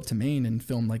go up to Maine and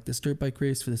film like this dirt bike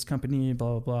race for this company,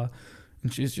 blah, blah, blah.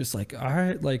 And she's just like, all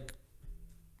right, like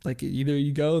either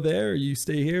you go there or you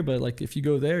stay here, but like if you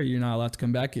go there, you're not allowed to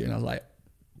come back here. And I was like,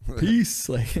 peace.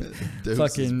 Like Deuces,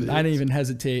 fucking, I bitch. didn't even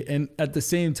hesitate. And at the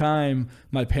same time,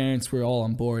 my parents were all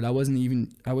on board. I wasn't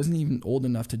even old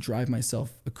enough to drive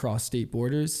myself across state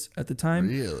borders at the time.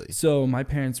 Really? So my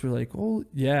parents were like, "Oh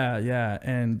yeah, yeah,"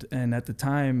 and at the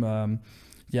time,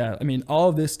 yeah, I mean, all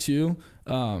of this too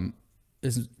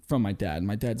is from my dad.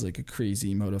 My dad's like a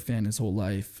crazy moto fan his whole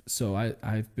life, so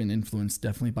I've been influenced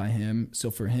definitely by him.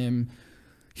 So for him,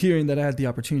 hearing that I had the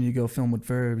opportunity to go film with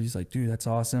Verb, he's like, "Dude, that's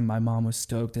awesome." My mom was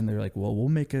stoked, and they're like, "Well, we'll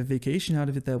make a vacation out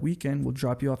of it that weekend. We'll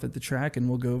drop you off at the track, and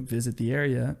we'll go visit the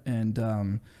area." And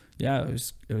yeah,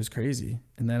 it was crazy.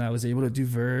 And then I was able to do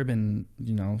Verb, and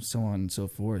you know, so on and so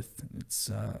forth. It's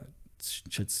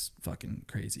shit's fucking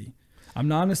crazy. I'm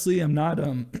not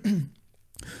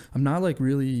I'm not like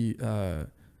really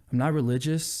I'm not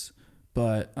religious,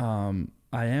 but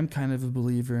I am kind of a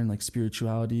believer in like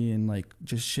spirituality and like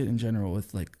just shit in general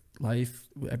with like life,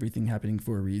 everything happening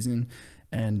for a reason.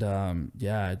 And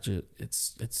yeah,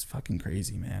 it's fucking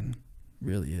crazy, man. It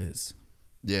really is.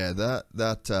 Yeah,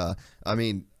 that I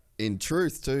mean, in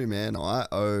truth too, man, I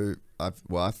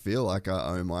feel like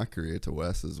I owe my career to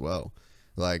Wes as well.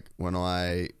 Like when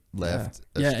I left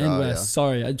Australia. Yeah, and Wes.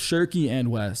 Sorry, Shirky and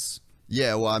Wes.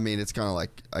 Yeah, well, I mean, it's kind of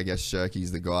like, I guess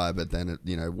Shirky's the guy, but then,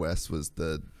 you know, Wes was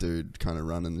the dude kind of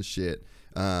running the shit.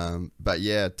 But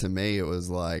yeah, to me, it was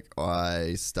like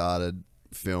I started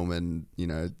filming, you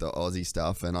know, the Aussie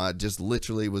stuff, and I just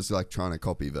literally was like trying to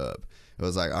copy Verb. It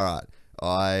was like, all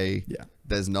right,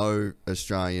 there's no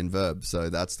Australian Verb, so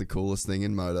that's the coolest thing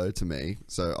in moto to me,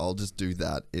 so I'll just do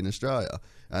that in Australia.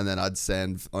 And then I'd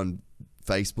send on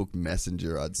Facebook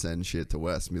Messenger, I'd send shit to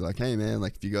Wes and be like, "Hey man,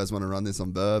 like if you guys want to run this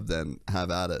on Verb, then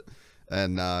have at it."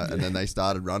 And then they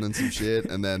started running some shit,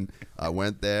 and then I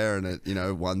went there, and it, you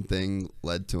know, one thing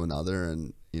led to another,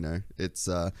 and you know, it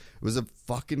was a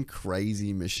fucking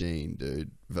crazy machine, dude.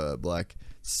 Verb, like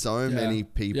so many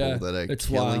people that are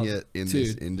killing it in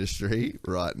this industry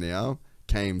right now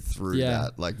came through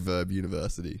that, like Verb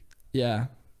University. Yeah,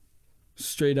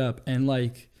 straight up. And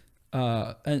like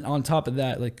and on top of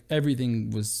that, like everything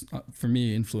was for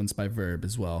me influenced by Verb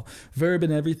as well. Verb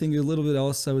and everything, a little bit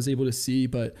else I was able to see,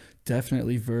 but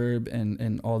definitely Verb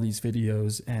and all these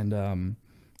videos. And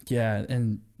yeah,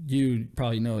 and you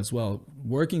probably know as well,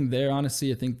 working there, honestly,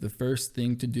 I think the first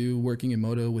thing to do working in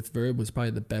moto with Verb was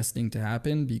probably the best thing to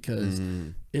happen, because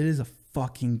it is a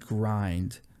fucking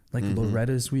grind. Like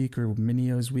Loretta's week or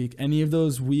Minio's week, any of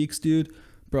those weeks, dude,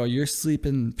 bro, you're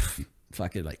sleeping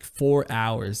fucking like 4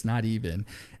 hours, not even,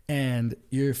 and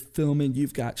you're filming,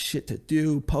 you've got shit to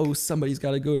do, post, somebody's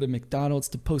got to go to McDonald's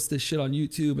to post this shit on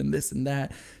YouTube and this and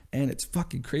that, and it's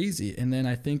fucking crazy. And then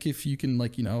I think if you can,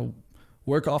 like, you know,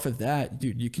 work off of that,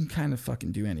 dude, you can kind of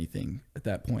fucking do anything at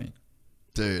that point.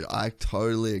 Dude, I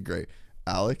totally agree.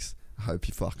 Alex, I hope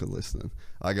you fucking listening.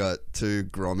 I got 2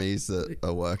 Grommies that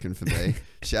are working for me.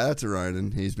 Shout out to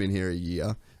Ronan, he's been here a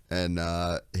year, and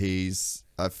I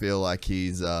feel like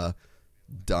he's I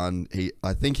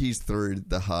think he's through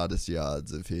the hardest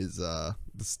yards of his the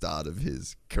start of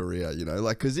his career, you know,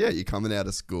 like, because you're coming out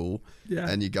of school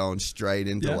and you're going straight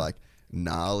into like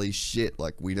gnarly shit.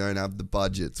 Like, we don't have the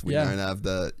budgets, we don't have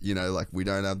the, you know, like, we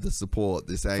don't have the support.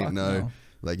 This ain't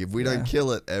like, if we don't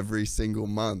kill it every single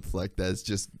month, like, there's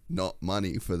just not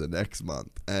money for the next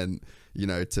month. And you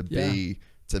know, to be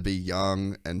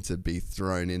young and to be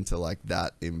thrown into like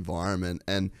that environment.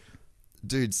 And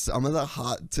dude,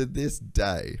 to this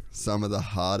day, some of the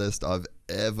hardest I've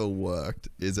ever worked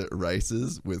is at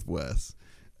races with Wes.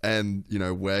 And, you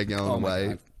know, we're going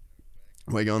away.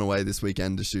 We're going away this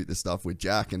weekend to shoot the stuff with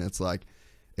Jack. And it's like,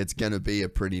 it's going to be a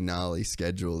pretty gnarly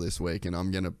schedule this week. And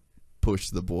I'm going to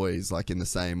push the boys like in the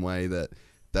same way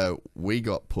that we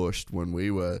got pushed when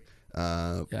we were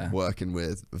working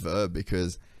with Verb,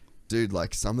 because dude,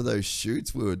 like some of those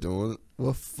shoots we were doing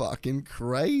were fucking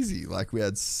crazy. Like, we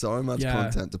had so much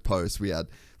content to post. We had,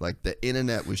 like, the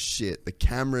internet was shit. The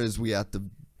cameras we had to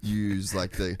use,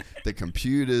 like the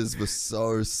computers were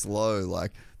so slow.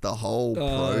 Like, the whole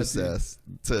process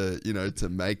to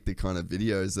make the kind of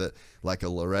videos that, like, a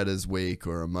Loretta's week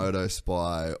or a Moto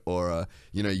Spy or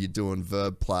you know, you're doing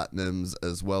Verb Platinums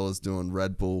as well as doing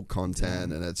Red Bull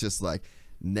content, and it's just like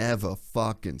never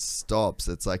fucking stops.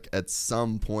 It's like at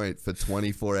some point for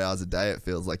 24 hours a day, it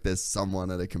feels like there's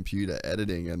someone at a computer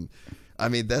editing. And I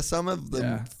mean, they're some of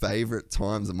the favorite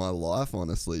times of my life,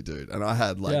 honestly, dude. And I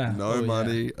had like no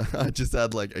money. I just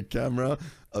had like a camera,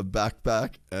 a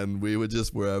backpack, and we were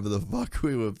just wherever the fuck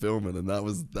we were filming, and that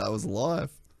was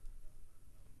life.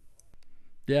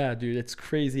 Yeah, dude, it's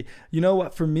crazy. You know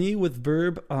what? For me with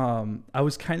Verb, I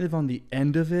was kind of on the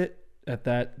end of it at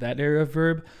that era of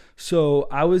Verb. So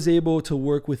I was able to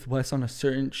work with Wes on a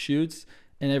certain shoots,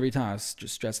 And every time I was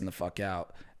just stressing the fuck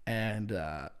out. And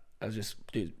I was just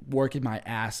working my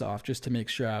ass off just to make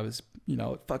sure I was,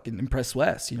 fucking impress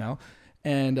Wes,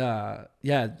 And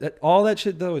all that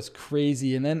shit though is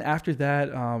crazy. And then after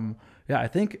that, I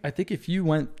think if you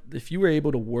were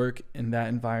able to work in that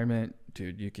environment,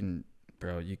 dude, you can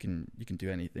do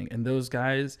anything. And those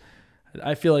guys,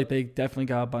 I feel like they definitely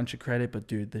got a bunch of credit, but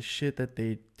dude, the shit that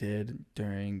they did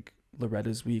during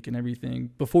Loretta's week and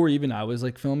everything, before even I was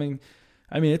like filming,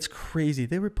 I mean, it's crazy.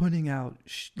 They were putting out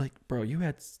you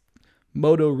had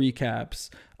moto recaps,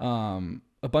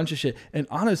 a bunch of shit. And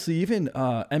honestly, even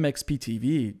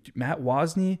MXPTV, Matt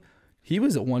Wozni, he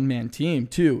was a one-man team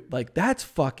too. Like, that's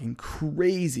fucking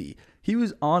crazy. He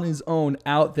was on his own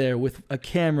out there with a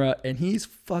camera, and he's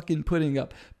fucking putting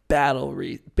up battle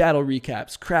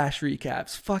recaps, crash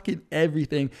recaps, fucking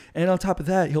everything. And on top of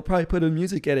that, he'll probably put a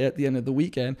music edit at the end of the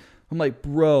weekend. I'm like,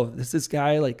 bro, does this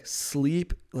guy like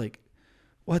sleep? Like,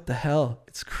 what the hell?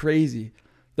 It's crazy.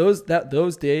 Those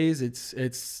days,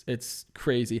 it's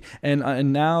crazy.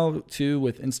 And now too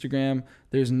with Instagram,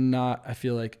 there's not, I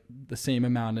feel like, the same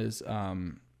amount as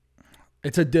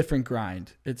it's a different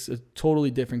grind. It's a totally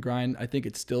different grind. I think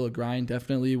it's still a grind,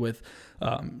 definitely, with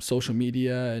social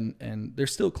media, and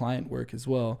there's still client work as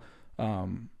well.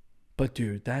 But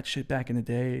dude, that shit back in the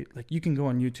day, like, you can go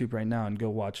on YouTube right now and go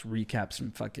watch recaps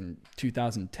from fucking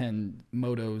 2010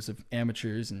 motos of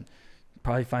amateurs and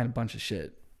probably find a bunch of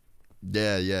shit.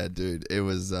 Yeah, dude. It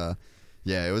was it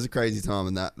was a crazy time,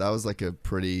 and that was like a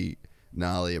pretty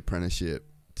gnarly apprenticeship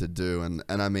to do. And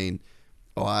I mean,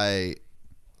 I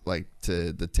like,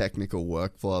 to the technical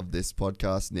workflow of this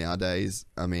podcast nowadays,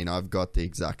 I mean, I've got the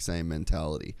exact same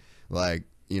mentality. Like,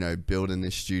 building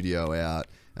this studio out,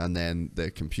 and then the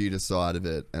computer side of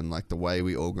it, and like the way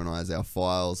we organize our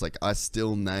files. Like, I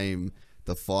still name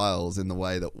the files in the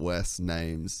way that Wes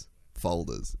names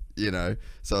folders,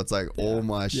 so it's like all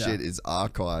my shit is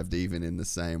archived even in the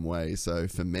same way. So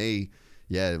for me,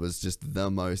 it was just the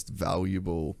most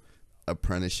valuable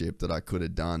apprenticeship that I could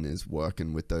have done, is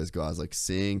working with those guys. Like,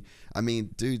 seeing, I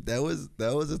mean, dude, there was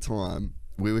a time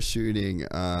we were shooting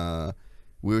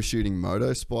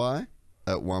Moto Spy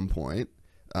at one point.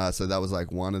 So that was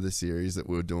like one of the series that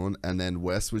we were doing, and then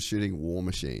Wes was shooting War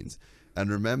Machines. And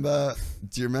do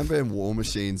you remember in War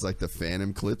Machines, like the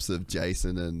Phantom clips of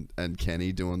Jason and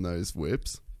Kenny doing those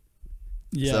whips?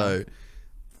 Yeah. So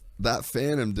that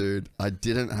Phantom, dude, I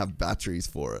didn't have batteries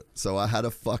for it. So I had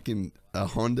a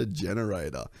Honda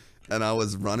generator, and I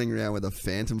was running around with a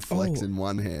Phantom Flex in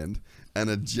one hand and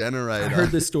a generator. I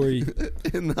heard this story.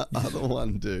 In the other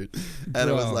one, dude. And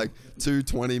it was like 2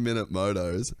 20-minute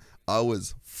motos. I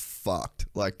was fucked.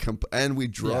 Like, and we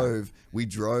drove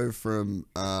from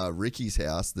Ricky's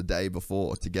house the day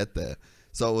before to get there.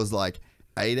 So it was like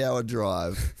 8-hour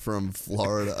drive from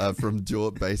Florida,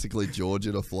 basically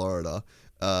Georgia to Florida.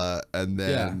 And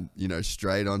then,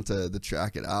 straight onto the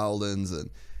track at Alden's, and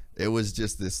it was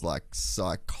just this like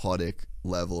psychotic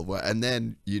level of work. And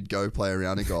then you'd go play a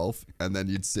round of golf, and then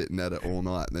you'd sit and edit all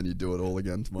night, and then you'd do it all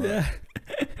again tomorrow. Yeah.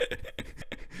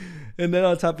 And then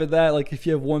on top of that, like, if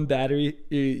you have one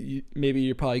battery, maybe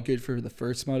you're probably good for the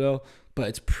first moto, but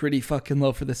it's pretty fucking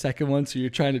low for the second one. So you're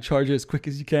trying to charge it as quick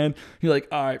as you can. You're like,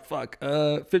 all right, fuck,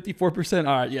 54%.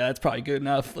 All right, yeah, that's probably good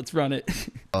enough. Let's run it.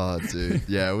 Oh, dude,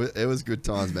 yeah, it was good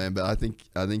times, man. But I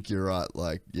think you're right.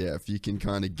 Like, yeah, if you can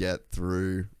kind of get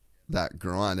through that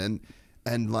grind,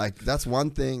 and like, that's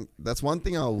one thing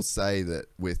I will say, that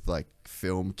with like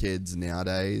film kids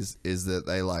nowadays, is that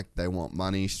they want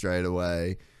money straight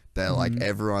away. They're like,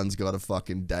 everyone's got a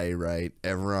fucking day rate.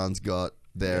 Everyone's got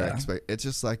their It's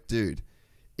just like, dude,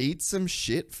 eat some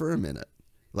shit for a minute.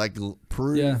 Like,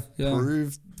 prove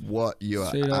what you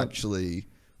are actually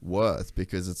worth,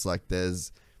 because it's like,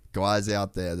 there's guys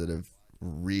out there that have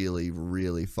really,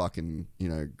 really fucking,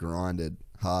 grinded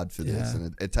hard for this,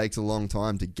 and it takes a long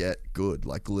time to get good,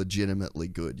 like legitimately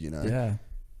good, Yeah.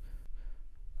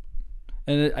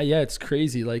 And it's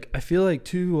crazy. Like, I feel like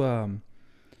too,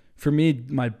 for me,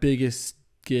 my biggest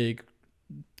gig,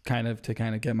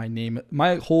 to get my name,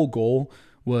 my whole goal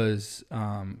was,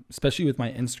 especially with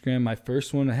my Instagram, my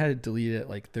first one, I had to delete it at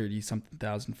like 30-something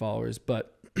thousand followers,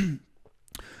 but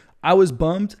I was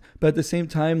bummed. But at the same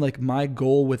time, like, my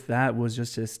goal with that was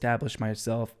just to establish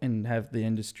myself and have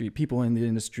people in the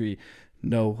industry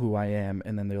know who I am.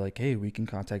 And then they're like, hey, we can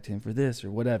contact him for this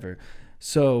or whatever.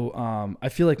 So I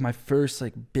feel like my first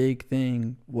like big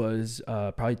thing was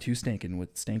probably Two Stankin'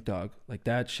 with Stank Dog. Like,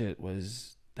 that shit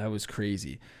was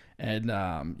crazy. And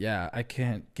I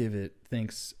can't give it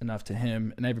thanks enough to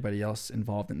him and everybody else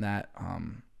involved in that.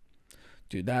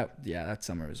 dude, that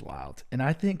summer was wild. And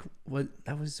I think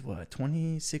that was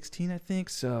 2016, I think.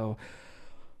 So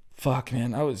fuck,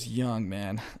 man, I was young,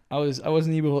 man. I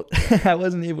wasn't able I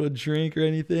wasn't able to drink or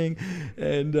anything.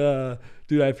 And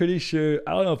dude, I'm pretty sure,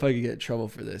 I don't know if I could get in trouble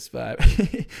for this, but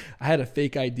I had a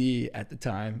fake ID at the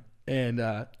time. And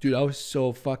dude, I was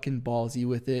so fucking ballsy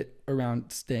with it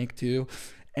around Stank too.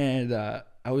 And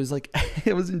I was like,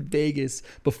 I was in Vegas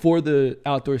before the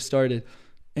outdoor started.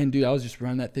 And dude, I was just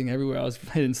running that thing everywhere. I was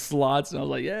playing slots and I was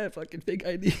like, yeah, fucking fake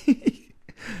ID.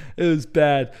 It was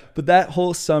bad. But that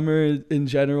whole summer in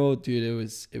general, dude,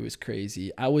 it was crazy.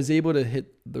 I was able to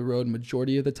hit the road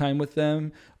majority of the time with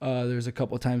them. There's a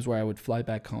couple of times where I would fly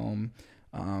back home.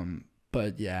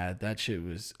 But yeah, that shit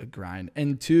was a grind.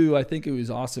 And two, I think it was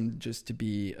awesome just to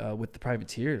be with the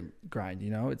privateer grind. You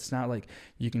know, it's not like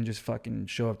you can just fucking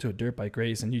show up to a dirt bike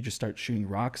race and you just start shooting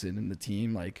rocks in the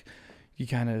team. Like, you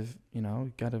kind of, you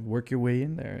know, got to work your way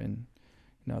in there. And,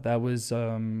 you know, that was,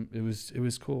 it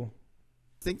was cool.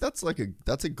 I think that's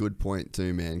a good point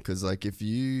too, man. Because like if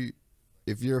you're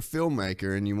a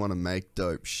filmmaker and you want to make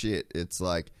dope shit, it's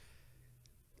like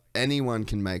anyone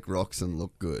can make rocks and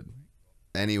look good.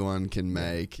 Anyone can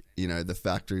make, you know, the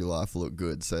factory life look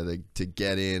good. So to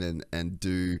get in and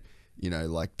do, you know,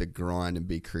 like the grind and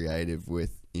be creative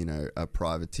with, you know, a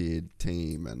privateered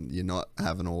team, and you're not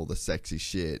having all the sexy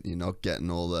shit, you're not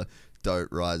getting all the dope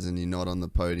rides, and you're not on the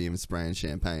podium spraying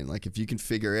champagne. Like if you can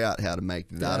figure out how to make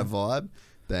that a vibe,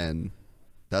 then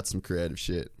that's some creative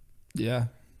shit. Yeah,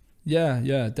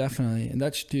 definitely. And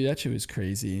that shit was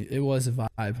crazy. It was a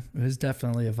vibe. It was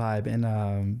definitely a vibe.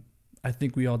 And I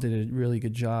think we all did a really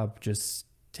good job just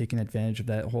taking advantage of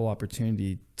that whole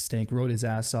opportunity. Stank rode his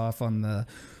ass off on the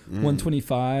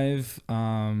 125.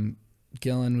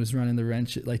 Gillen was running the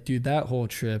wrench. Like, dude, that whole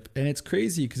trip. And it's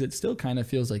crazy because it still kind of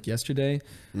feels like yesterday.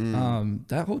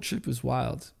 That whole trip was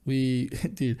wild.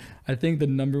 Dude, I think the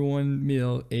number one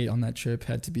meal ate on that trip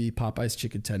had to be Popeye's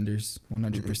chicken tenders,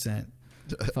 100%.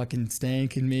 Fucking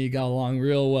Stank and me got along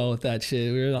real well with that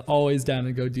shit. We were always down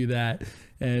to go do that.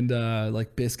 And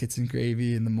like biscuits and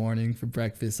gravy in the morning for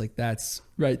breakfast. Like, that's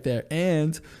right there.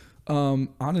 And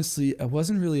honestly, I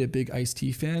wasn't really a big iced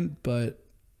tea fan, but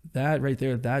that right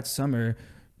there, that summer,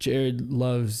 Jared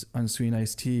loves unsweetened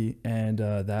iced tea, and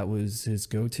that was his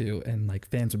go-to, and like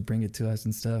fans would bring it to us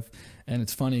and stuff. And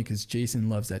it's funny because Jason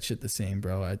loves that shit the same,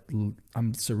 bro.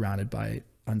 I'm surrounded by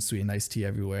unsweetened iced tea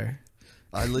everywhere.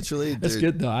 I literally That's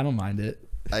good though. I don't mind it.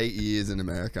 8 years in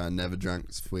America, I never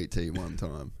drank sweet tea one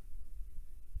time.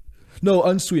 No,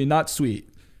 unsweetened, not sweet.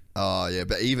 Oh yeah,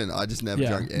 but even I just never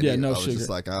drank any. No I was sugar. just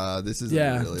like, this isn't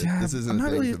really. This isn't. I'm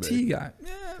not really a for tea me. guy.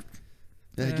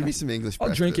 Yeah, give me some English I'll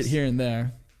breakfast. drink it here and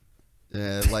there.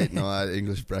 Yeah, late night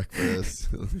English breakfast.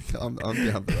 I'm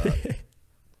down for that.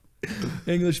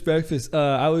 English breakfast.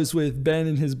 I was with Ben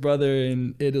and his brother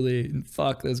in Italy, and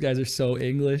fuck, those guys are so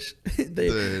English.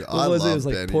 Dude, what was it? It was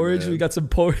like Benny, porridge. man. We got some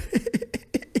porridge.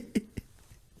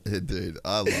 Yeah, dude,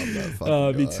 I love that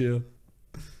fucking guy. Me too.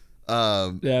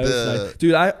 Yeah, it was nice.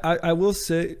 Dude, I will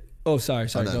say. Oh, sorry.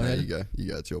 No, Go ahead. You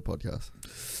go. It's your podcast.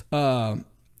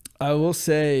 I will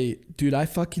say, dude, I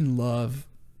fucking love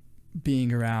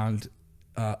being around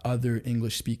other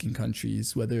English-speaking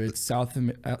countries, whether it's South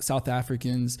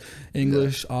Africans,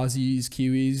 English, Aussies,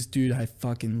 Kiwis. Dude, I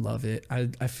fucking love it. I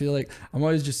feel like I'm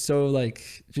always just so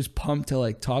like just pumped to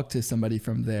like talk to somebody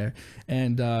from there,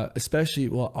 and especially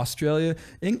Australia.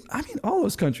 I mean, all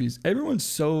those countries. Everyone's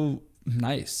so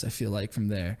nice. I feel like from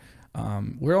there.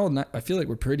 We're all. I feel like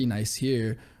we're pretty nice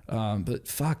here. But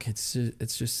fuck, it's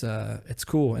just it's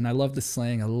cool, and I love the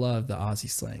slang. I love the Aussie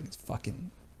slang. It's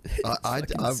fucking,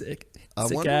 sick. I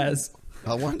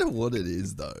wonder what it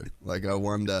is though. Like, I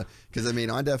wonder, because I mean,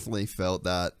 I definitely felt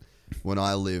that when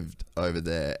I lived over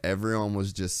there, everyone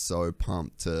was just so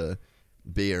pumped to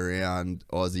be around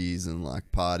Aussies and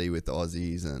like party with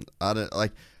Aussies, and I don't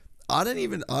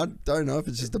know if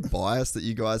it's just a bias that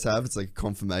you guys have. It's like a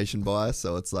confirmation bias.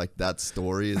 So it's like that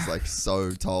story is like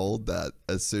so told that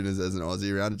as soon as there's an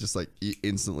Aussie around, it just like you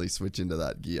instantly switch into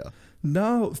that gear.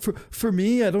 No, for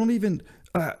me, I don't even,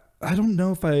 I don't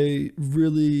know if I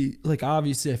really, like,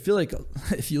 obviously I feel like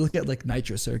if you look at like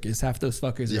Nitro Circus, half those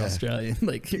fuckers are Australian.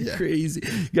 Like, you're crazy.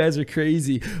 You guys are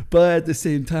crazy. But at the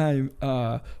same time,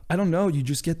 I don't know. You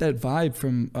just get that vibe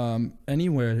from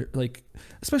anywhere. Like,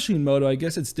 especially in moto, I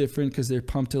guess it's different because they're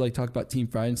pumped to like talk about Team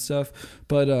Pride and stuff.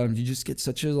 But you just get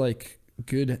such a like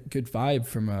good vibe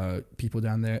from people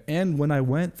down there. And when I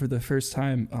went for the first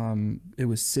time, it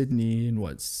was Sydney in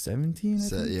what, 17?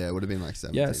 Yeah, it would have been like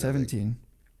 17. Yeah, 17.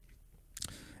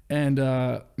 And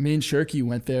me and Shirky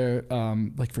went there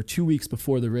like for 2 weeks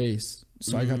before the race.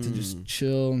 So I got to just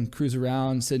chill and cruise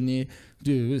around Sydney.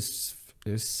 Dude, it was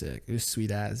sick. It was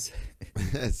sweet as.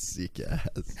 Sick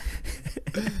ass.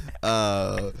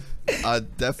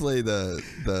 Definitely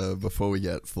the before we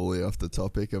get fully off the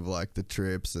topic of like the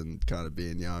trips and kind of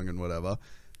being young and whatever.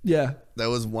 Yeah. There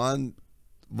was one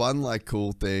like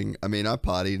cool thing. I mean, I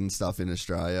partied and stuff in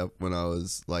Australia when I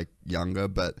was like younger,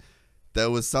 but there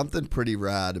was something pretty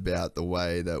rad about the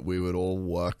way that we would all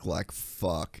work like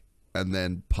fuck and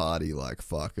then party like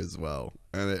fuck as well.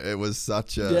 And it was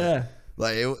such a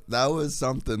that was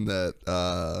something that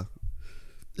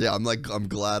I'm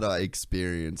glad I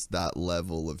experienced that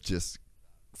level of just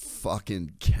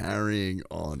fucking carrying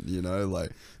on, you know,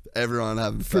 like everyone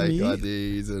having fake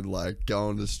IDs and like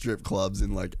going to strip clubs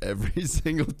in like every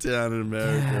single town in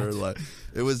America. Like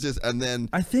it was just, and then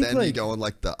I think then like, you go on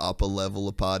like the upper level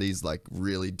of parties, like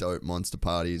really dope Monster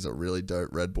parties or really dope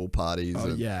Red Bull parties. Oh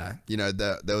and, yeah. You know,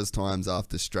 there was times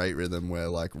after Straight Rhythm where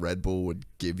like Red Bull would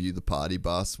give you the party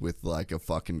bus with like a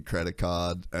fucking credit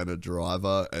card and a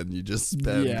driver, and you just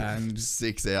spend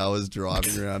 6 hours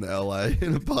driving around LA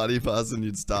in a party bus, and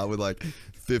you'd start with like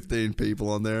 15 people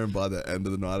on there, and by the end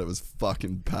of the night it was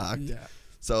fucking packed. Yeah.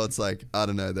 So it's like, I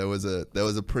don't know, there was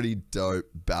a pretty dope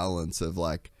balance of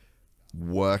like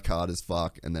work hard as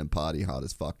fuck and then party hard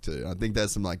as fuck too. I think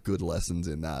there's some like good lessons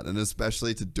in that, and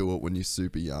especially to do it when you're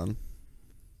super young.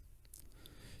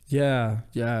 Yeah,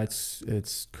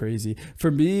 it's crazy. For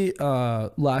me,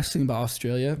 last thing about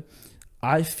Australia,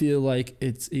 I feel like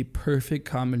it's a perfect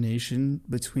combination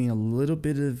between a little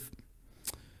bit of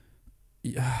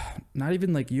not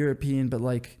even like European, but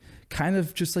like kind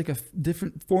of just like a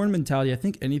different foreign mentality. I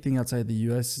think anything outside the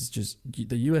US is just,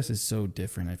 the US is so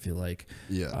different, I feel like.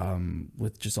 Yeah.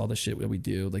 With just all the shit that we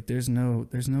do. Like there's no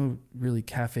really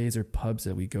cafes or pubs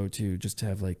that we go to just to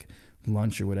have like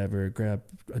lunch or whatever, grab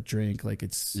a drink. Like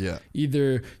it's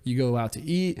either you go out to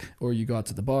eat or you go out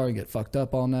to the bar and get fucked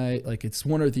up all night. Like it's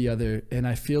one or the other. And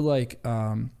I feel like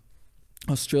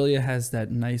Australia has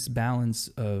that nice balance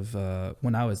of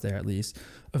when I was there, at least,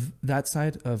 of that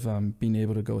side of being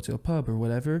able to go to a pub or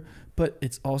whatever, but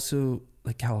it's also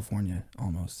like California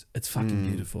almost. It's fucking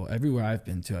beautiful. Everywhere I've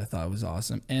been to I thought it was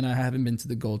awesome, and I haven't been to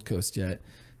the Gold Coast yet,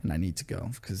 and I need to go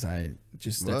because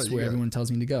that's where everyone tells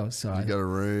me to go. So you got a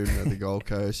room at the Gold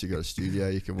Coast, you got a studio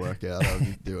you can work out of,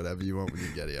 you can do whatever you want when you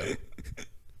get here.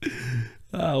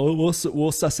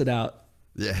 We'll suss it out.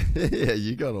 Yeah. Yeah,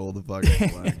 you got all the fucking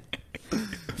plan.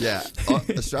 Yeah,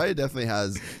 Australia definitely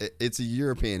has, it's a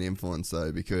European influence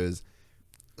though, because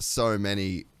so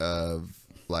many of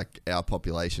like our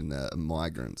population are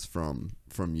migrants from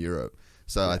Europe.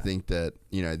 So I think that,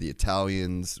 you know, the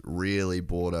Italians really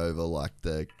brought over like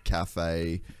the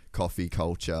cafe coffee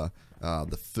culture,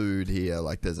 the food here,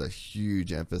 like there's a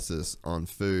huge emphasis on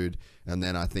food. And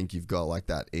then I think you've got like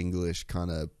that English kind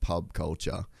of pub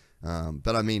culture.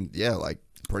 But I mean, yeah, like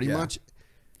pretty much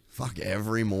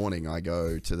every morning I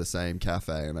go to the same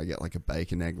cafe and I get like a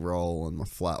bacon egg roll and my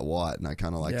flat white, and I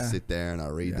kind of like sit there and I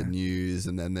read the news,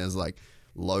 and then there's like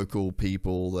local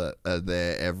people that are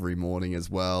there every morning as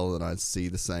well, and I see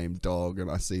the same dog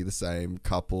and I see the same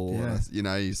couple, and you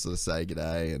know, you sort of say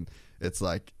g'day, and it's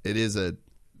like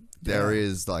there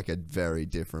is like a very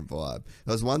different vibe.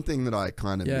 That was one thing that I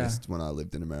kind of missed when I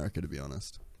lived in America, to be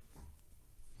honest.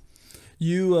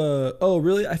 You oh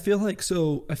really? I feel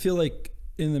like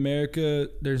in America,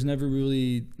 there's never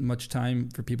really much time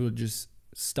for people to just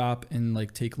stop and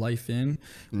like take life in.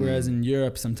 Whereas in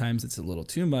Europe, sometimes it's a little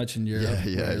too much in Europe.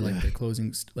 Like the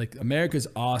closing, like America's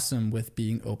awesome with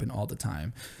being open all the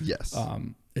time. Yes.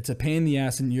 It's a pain in the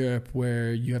ass in Europe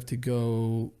where you have to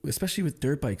go, especially with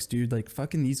dirt bikes, dude. Like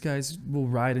fucking these guys will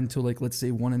ride until like, let's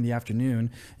say 1 PM, and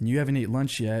you haven't ate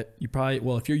lunch yet. You probably,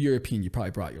 well, if you're European, you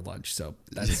probably brought your lunch, so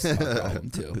that's a problem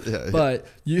too. But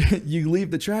you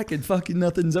leave the track and fucking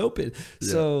nothing's open.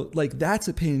 So like that's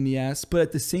a pain in the ass. But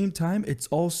at the same time, it's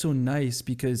also nice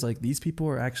because like these people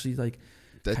are actually like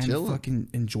kind of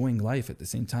fucking enjoying life at the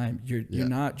same time. You're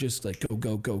not just like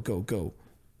go.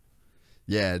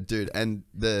 Yeah, dude. And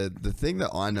the thing that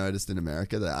I noticed in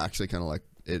America that actually kind of like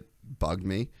it bugged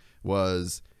me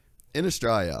was in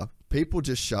Australia, people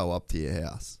just show up to your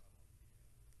house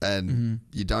and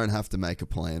you don't have to make a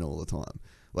plan all the time.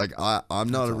 Like I'm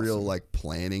not a real like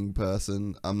planning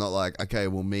person. I'm not like, okay,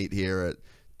 we'll meet here at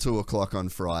 2:00 on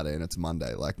Friday and it's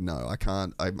Monday. Like, no, I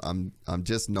can't. I'm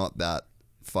just not that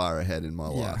far ahead in my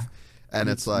life. And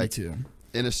it's like,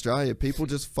 in Australia, people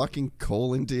just fucking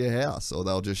call into your house, or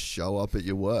they'll just show up at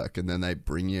your work and then they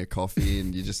bring you a coffee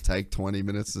and you just take 20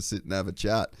 minutes to sit and have a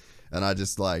chat. And I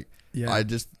just like, I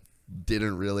just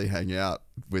didn't really hang out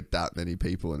with that many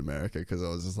people in America because I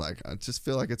was just like, I just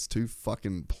feel like it's too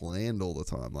fucking planned all the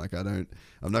time. Like I'm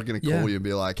not going to call you and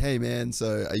be like, hey man,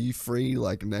 so are you free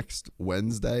like next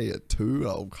Wednesday at 2?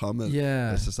 I'll come. And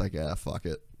it's just like, yeah, fuck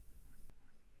it.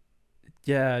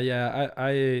 Yeah.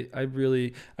 I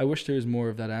really, I wish there was more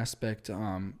of that aspect.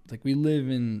 Like we live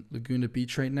in Laguna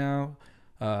Beach right now.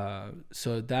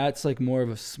 So that's like more of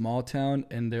a small town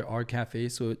and there are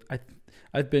cafes. So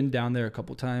I've been down there a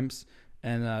couple times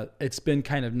and, it's been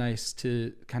kind of nice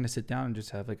to kind of sit down and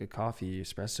just have like a coffee,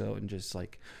 espresso, and just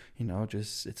like, you know,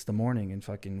 just, it's the morning and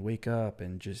fucking wake up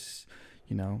and just,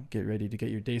 you know, get ready to get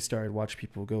your day started, watch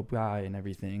people go by and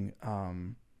everything.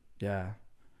 Yeah,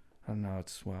 I don't know.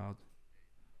 It's wild.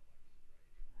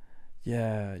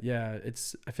 Yeah,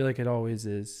 I feel like it always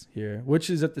is here, which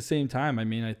is at the same time, I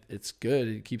mean, it's good.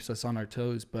 It keeps us on our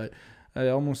toes, but I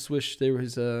almost wish there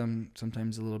was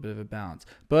sometimes a little bit of a balance.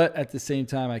 But at the same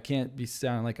time, I can't be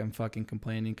sounding like I'm fucking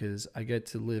complaining because I get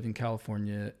to live in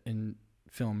California and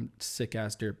film sick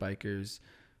ass dirt bikers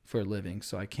for a living,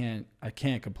 so I can't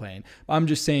complain. I'm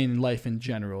just saying life in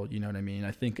general, you know what I mean?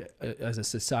 I think as a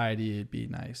society it'd be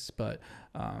nice, but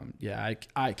yeah,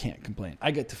 I can't complain.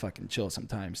 I get to fucking chill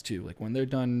sometimes too. Like when they're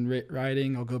done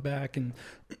riding, I'll go back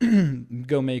and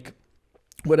go make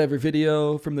whatever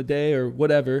video from the day or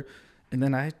whatever, and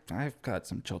then I've got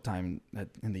some chill time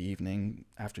in the evening,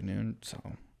 afternoon, so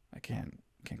I can't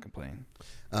complain.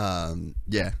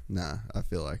 Yeah, nah, I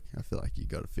feel like you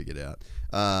got it figured out.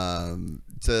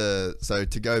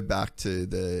 To go back to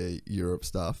the Europe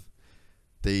stuff,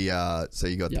 so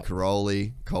you got the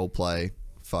Caroli, Coldplay,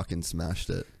 fucking smashed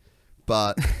it,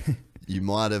 but you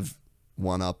might have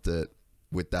one-upped it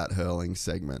with that hurling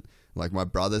segment. Like my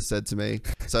brother said to me,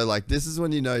 so like this is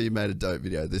when you know you made a dope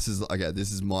video. This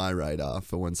is my radar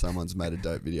for when someone's made a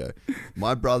dope video.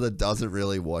 My brother doesn't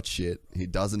really watch shit. He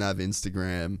doesn't have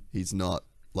Instagram. He's not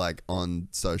like on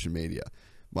social media.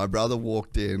 My brother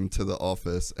walked into the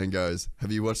office and goes,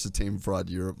 "Have you watched the Team Fried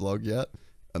Europe vlog yet?"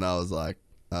 And I was like,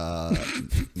 nah,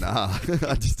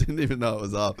 I just didn't even know it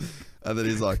was up. And then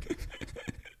he's like,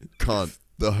 "Cunt.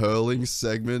 The hurling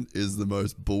segment is the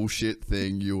most bullshit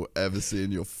thing you'll ever see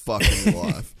in your fucking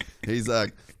life." He's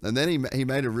like, and then he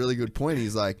made a really good point.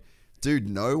 He's like, dude,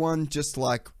 no one just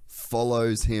like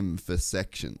follows him for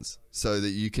sections so that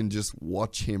you can just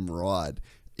watch him ride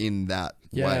in that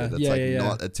way. That's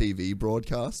not a TV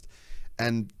broadcast.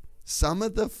 And some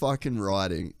of the fucking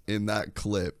riding in that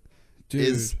clip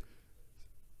is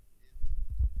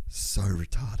so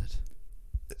retarded.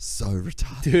 So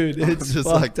retarded. Dude, it's just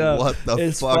fucked like, up. What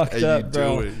the fuck are you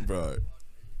doing, bro?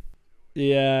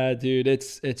 Yeah, dude,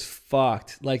 it's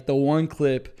fucked. Like the one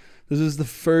clip, this was the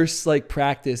first like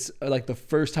practice, like the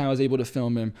first time I was able to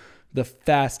film him, the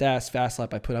fast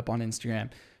lap I put up on Instagram.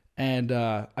 And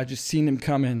I just seen him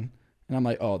coming and I'm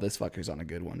like, oh, this fucker's on a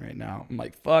good one right now. I'm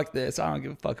like, fuck this. I don't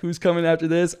give a fuck who's coming after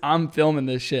this. I'm filming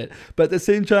this shit. But at the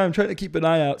same time, I'm trying to keep an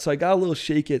eye out. So I got a little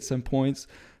shaky at some points.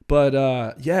 But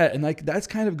yeah, and like that's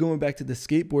kind of going back to the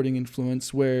skateboarding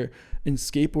influence, where in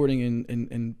skateboarding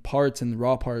and parts and the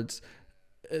raw parts,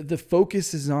 the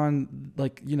focus is on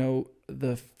like, you know,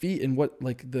 the feet and what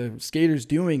like the skater's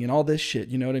doing and all this shit.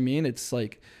 You know what I mean? It's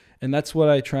like, and that's what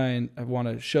I want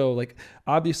to show. Like,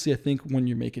 obviously, I think when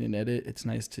you're making an edit, it's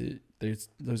nice to, there's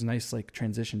those nice like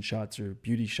transition shots or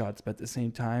beauty shots, but at the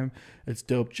same time, it's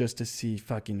dope just to see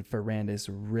fucking Ferrandis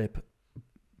rip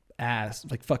ass,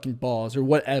 like fucking balls or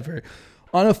whatever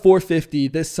on a 450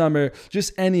 this summer,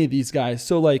 just any of these guys.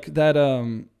 So like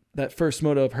that first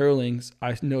moto of hurlings,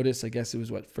 I noticed, I guess it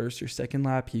was what, first or second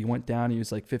lap, he went down, he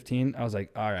was like 15. I was like,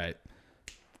 all right,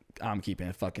 I'm keeping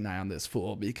a fucking eye on this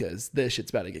fool because this shit's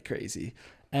about to get crazy.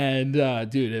 And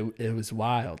dude, it was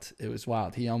wild. It was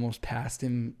wild. He almost passed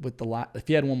him with the lap. If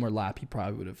he had one more lap, he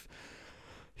probably would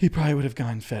have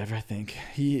gone Fev. I think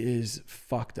he is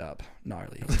fucked up,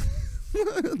 gnarly.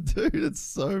 Dude, it's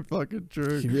so fucking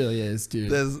true. He really is,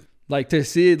 dude. There's like, to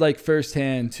see it like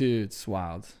firsthand too, it's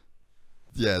wild.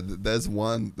 Yeah, there's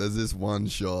this one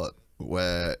shot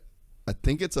where I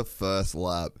think it's a first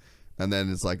lap, and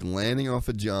then it's like landing off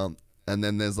a jump, and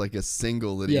then there's like a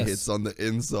single that he hits on the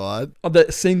inside. Oh, the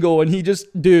single, and he just,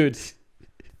 dude.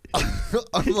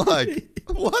 I'm like,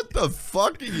 what the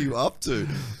fuck are you up to?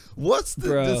 What's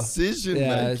the decision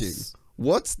making?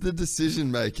 What's the decision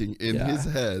making in his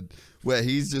head where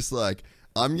he's just like,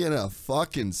 I'm gonna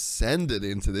fucking send it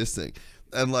into this thing?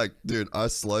 And like, dude, I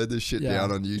slowed this shit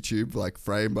down on YouTube, like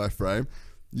frame by frame.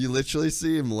 You literally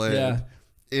see him land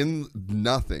in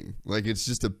nothing. Like, it's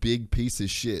just a big piece of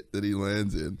shit that he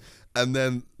lands in. And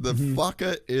then the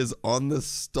fucker is on the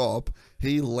stop.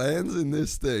 He lands in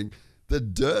this thing. the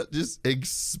dirt just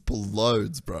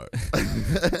explodes, bro.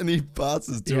 And he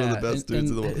passes two of the best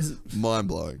dudes in the world. Mind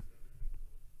blowing.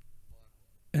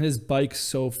 And his bike's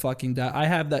so fucking down. I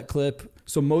have that clip.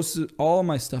 So all of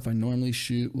my stuff I normally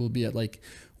shoot will be at like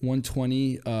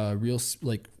 120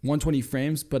 like 120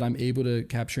 frames, but I'm able to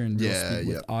capture in real speed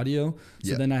with audio.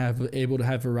 So then I have able to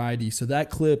have variety. So that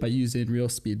clip I use in real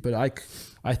speed, but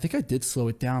I think I did slow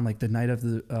it down. Like the night of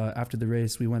the after the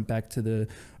race, we went back to the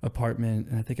apartment,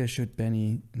 and I think I showed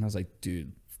Benny, and I was like,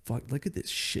 dude, fuck, look at this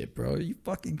shit, bro. Are you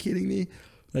fucking kidding me?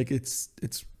 Like it's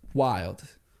wild.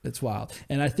 It's wild.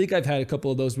 And I think I've had a couple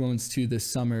of those moments too this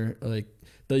summer, like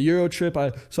the Euro trip.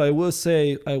 So I will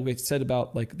say, I said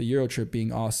about like the Euro trip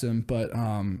being awesome, but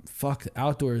fuck, the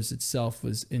outdoors itself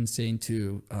was insane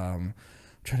too. I'm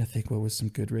trying to think what was some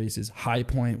good races. High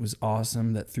Point was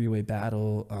awesome. That 3-way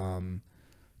battle.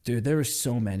 Dude, there were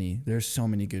so many. There's so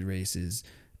many good races.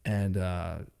 And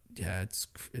yeah,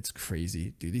 it's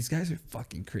crazy, dude. These guys are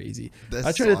fucking crazy.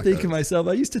 I try to think of myself.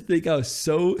 I used to think I was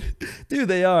so, dude.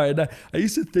 They are, and I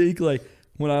used to think like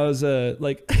when I was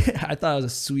like, I thought I was a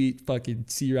sweet fucking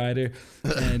sea rider,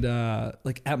 and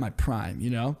like at my prime, you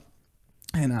know,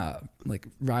 and like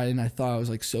riding, I thought I was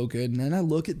like so good, and then I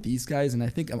look at these guys, and I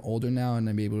think I'm older now, and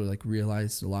I'm able to like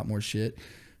realize a lot more shit.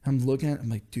 I'm looking at it, I'm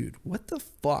like, dude, what the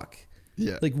fuck?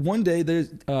 Yeah. Like one day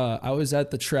I was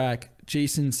at the track.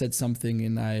 Jason said something,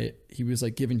 and he was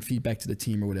like giving feedback to the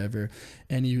team or whatever,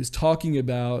 and he was talking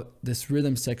about this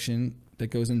rhythm section that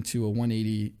goes into a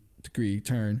 180-degree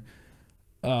turn.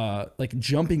 Like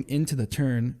jumping into the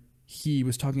turn, he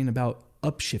was talking about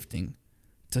upshifting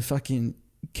to fucking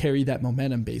carry that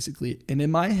momentum basically. And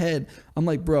in my head, I'm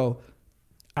like, bro,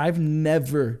 I've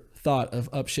never thought of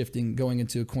upshifting going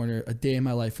into a corner a day in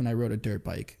my life when I rode a dirt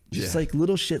bike. Just like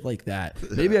little shit like that.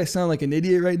 Maybe I sound like an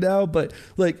idiot right now, but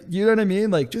like, you know what I mean?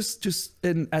 Like just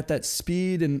at that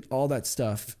speed and all that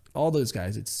stuff, all those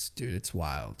guys, it's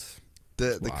wild.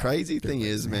 The crazy thing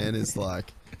is, man, is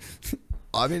like,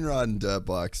 I've been riding dirt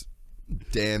bikes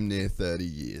damn near 30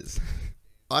 years.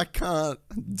 I can't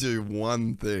do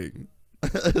one thing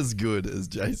as good as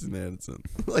Jason Anderson.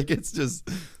 Like, it's just,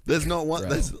 there's not one,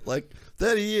 there's like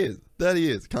 30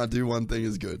 years, can't do one thing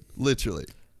as good, literally.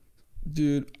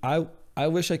 Dude, I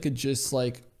wish I could just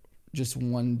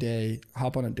one day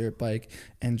hop on a dirt bike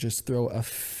and just throw a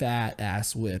fat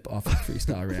ass whip off a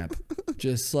freestyle ramp.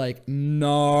 Just like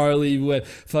gnarly whip,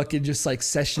 fucking just like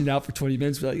session out for 20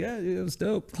 minutes. Be like, yeah, it was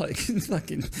dope. Like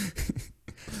fucking,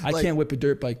 I can't whip a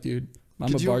dirt bike, dude.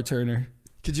 I'm a bar turner.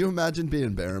 Could you imagine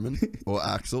being Berriman or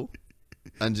Axel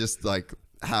and just like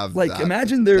have like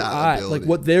imagine their eye, like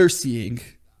what they're seeing.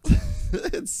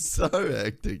 It's so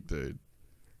hectic, dude.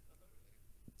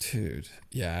 Dude,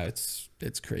 yeah, it's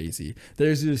crazy.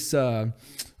 There's this dirt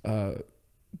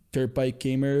bike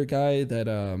gamer guy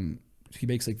that he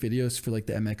makes like videos for like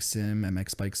the MX Sim,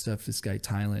 MX bike stuff. This guy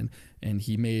Thailand, and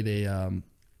he made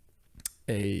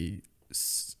a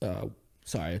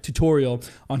tutorial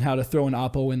on how to throw an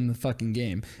oppo in the fucking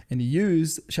game. And he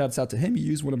used, shouts out to him, he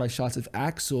used one of my shots of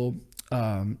Axel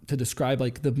to describe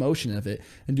like the motion of it.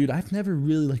 And dude, I've never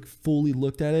really like fully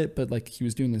looked at it, but like he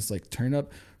was doing this like turn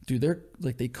up. Dude, they're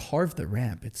like, they carved the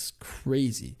ramp. It's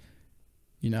crazy.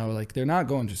 You know, like they're not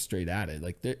going just straight at it.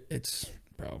 Like it's,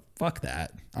 bro, fuck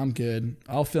that. I'm good.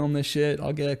 I'll film this shit.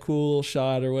 I'll get a cool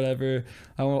shot or whatever.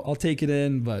 I'll take it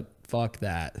in, but fuck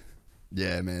that.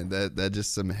 Yeah, man, they're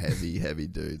just some heavy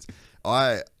dudes.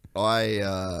 I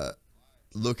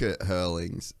look at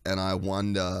hurlings and I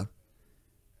wonder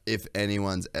if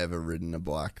anyone's ever ridden a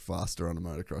bike faster on a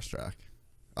motocross track.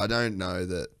 I don't know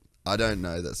that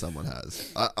someone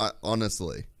has. I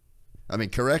honestly, I mean,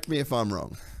 correct me if I'm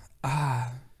wrong.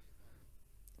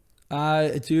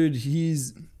 Dude,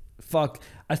 he's fuck.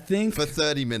 I think for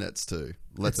 30 minutes too.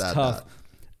 Let's add tough.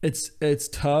 that. It's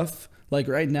tough. Like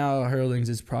right now, Hurlings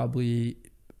is probably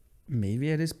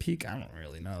maybe at his peak. I don't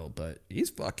really know, but he's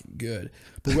fucking good.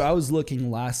 But I was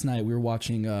looking last night. We were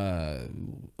watching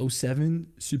 07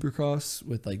 Supercross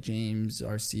with like James,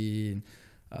 RC,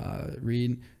 and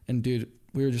Reed. And dude,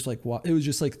 we were just like, it was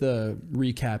just like the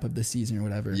recap of the season or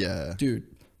whatever. Yeah,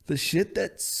 dude, the shit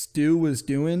that Stu was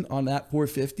doing on that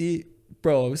 450,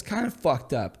 bro, it was kind of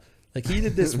fucked up. Like he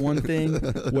did this one thing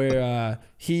where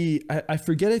I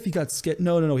forget if he got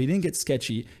no, he didn't get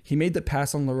sketchy. He made the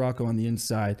pass on Larocco on the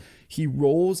inside. He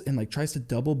rolls and like tries to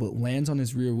double, but lands on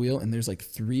his rear wheel. And there's like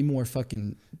 3 more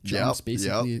fucking jumps.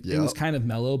 Basically, it was kind of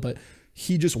mellow, but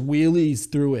he just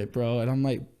wheelies through it, bro. And I'm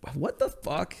like, what the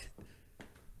fuck?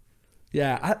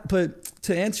 Yeah, but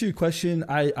to answer your question,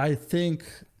 I think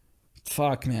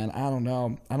Fuck, man. I don't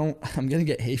know. I'm going to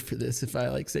get hate for this if I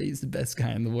like say he's the best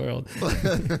guy in the world.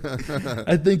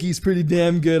 I think he's pretty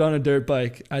damn good on a dirt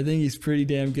bike. I think he's pretty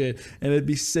damn good. And it'd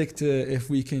be sick to, if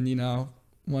we can, you know,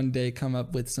 one day come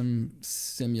up with some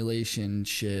simulation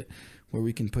shit where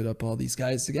we can put up all these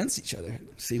guys against each other.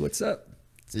 See what's up.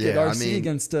 Let's get RC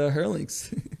against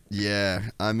Hurlings. Yeah.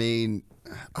 I mean,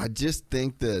 I just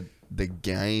think that the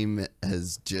game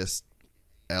has just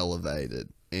elevated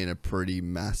in a pretty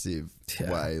massive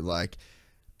way. Like,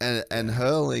 and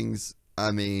Hurlings,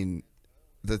 I mean,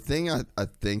 the thing I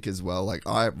think as well, like,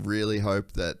 I really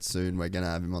hope that soon we're going to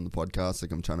have him on the podcast.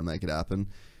 Like, I'm trying to make it happen.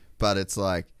 But it's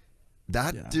like,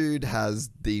 that dude has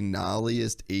the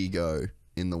gnarliest ego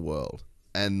in the world.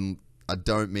 And I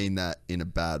don't mean that in a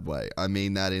bad way. I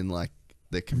mean that in, like,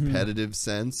 the competitive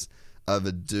sense of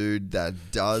a dude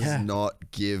that does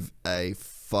not give a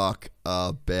fuck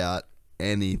about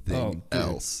anything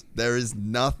else. There is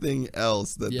nothing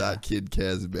else that that kid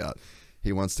cares about.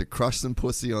 He wants to crush some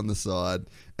pussy on the side,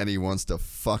 and he wants to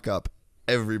fuck up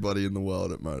everybody in the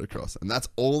world at motocross, and that's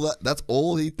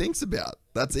all he thinks about.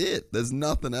 That's it. There's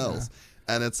nothing else.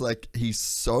 And it's like, he's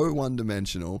so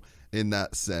one-dimensional in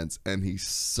that sense, and he's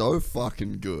so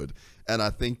fucking good. And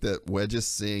I think that we're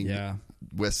just seeing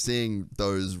we're seeing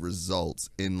those results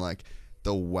in, like,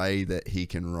 the way that he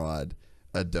can ride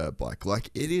a dirt bike. Like,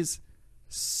 it is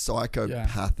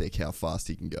psychopathic how fast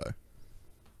he can go.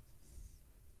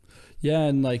 Yeah,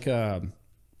 and like at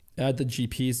the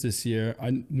GPs this year,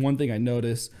 one thing I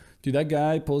noticed, dude, that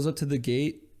guy pulls up to the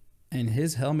gate and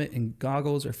his helmet and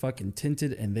goggles are fucking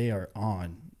tinted and they are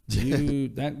on.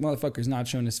 Dude, that motherfucker's not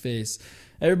showing his face.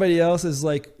 Everybody else is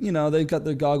like, you know, they've got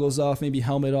their goggles off, maybe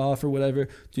helmet off or whatever.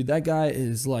 Dude, that guy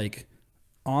is like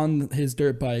on his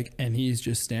dirt bike and he's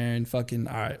just staring, fucking,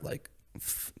 all right, like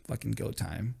fucking go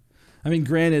time. I mean,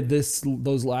 granted,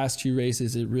 those last two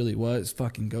races, it really was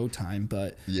fucking go time,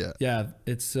 but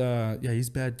it's he's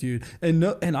a bad dude.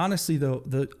 And honestly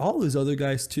though, all those other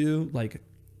guys too, like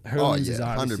Hurlings is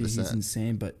obviously 100%. He's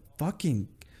insane, but fucking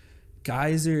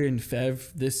Geyser and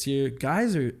Fev this year,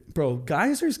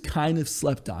 Geyser's kind of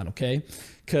slept on, okay?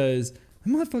 Because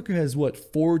the motherfucker has what,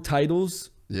 4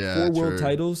 titles? Yeah, 4 world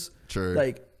titles. True.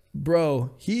 Like, bro,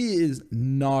 he is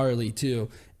gnarly too.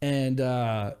 And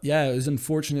it was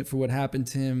unfortunate for what happened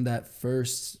to him that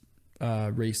first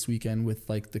race weekend with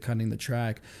like the cutting the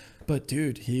track. But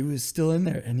dude, he was still in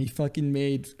there and he fucking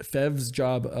made Fev's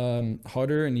job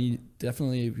harder, and he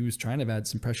was trying to add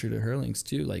some pressure to Hurlings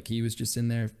too. Like, he was just in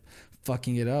there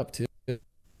fucking it up too.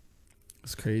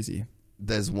 It's crazy.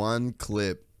 There's one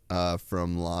clip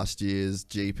from last year's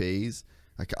GPs.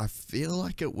 Like, I feel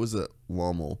like it was at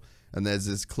Lommel, and there's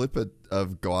this clip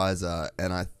of Geyser,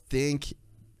 and I think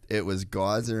it was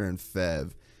Geyser and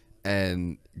Fev,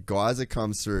 and Geyser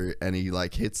comes through and he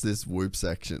like hits this whoop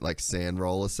section, like sand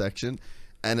roller section,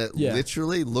 and it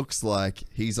literally looks like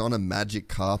he's on a magic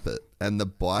carpet and the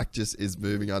bike just is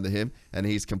moving under him and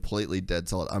he's completely dead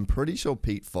solid. I'm pretty sure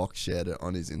Pete Fox shared it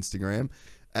on his Instagram,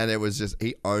 and it was just,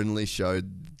 he only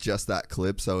showed just that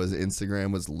clip, so his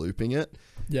Instagram was looping it.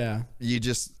 Yeah.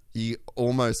 You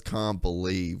almost can't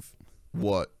believe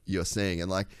what you're seeing.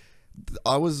 And like,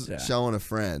 I was showing a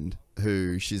friend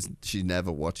who she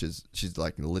never watches, she's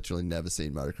like literally never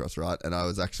seen motocross, right? And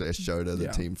I showed her the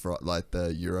team like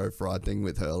the Euro Fried thing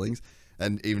with Hurlings,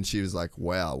 and even she was like,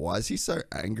 wow, why is he so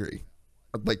angry?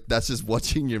 Like, that's just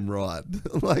watching him ride.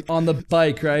 Like, on the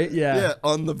bike, right? Yeah,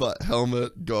 on the bike,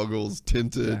 helmet, goggles,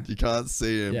 tinted, you can't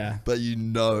see him, but you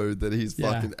know that he's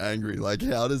fucking angry. Like,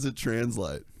 how does it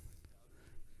translate?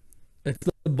 It's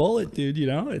the bullet, dude, you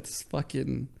know? It's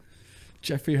fucking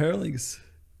Jeffrey Hurlings.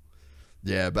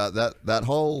 Yeah, but that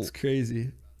whole, it's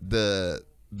crazy. The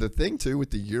thing too with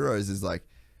the Euros is like,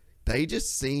 they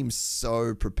just seem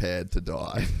so prepared to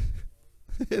die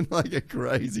in like a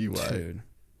crazy way.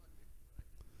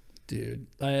 Dude,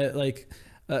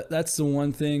 that's the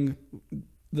one thing.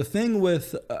 The thing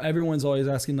with everyone's always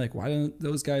asking, like, why don't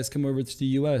those guys come over to the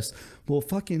U.S.? Well,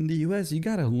 fucking the U.S., you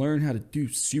got to learn how to do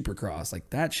supercross.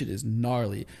 Like, that shit is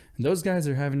gnarly. And those guys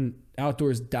are having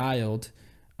outdoors dialed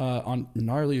on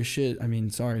gnarlier shit. I mean,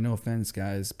 sorry, no offense,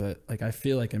 guys, but like, I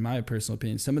feel like, in my personal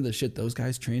opinion, some of the shit those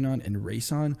guys train on and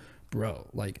race on, bro,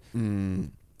 like,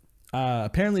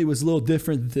 apparently it was a little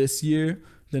different this year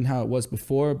than how it was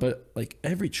before, but like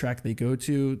every track they go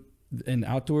to in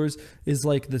outdoors is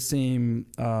like the same,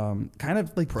 kind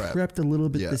of like prepped a little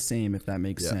bit the same, if that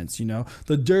makes sense. You know,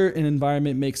 the dirt and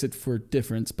environment makes it for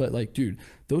difference, but like, dude,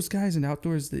 those guys in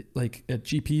outdoors that like at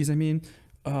GPs, I mean,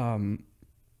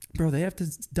 bro, they have to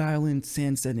dial in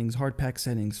sand settings, hard pack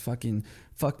settings, fucking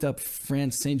fucked up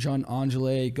France Saint Jean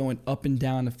Angele going up and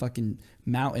down a fucking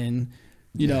mountain.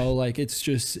 You know, like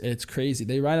it's crazy.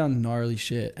 They ride on gnarly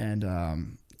shit. And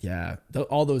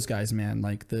all those guys, man,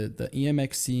 like the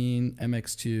EMX scene,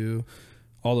 MX2,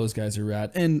 all those guys are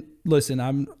rad. And listen,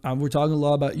 we're talking a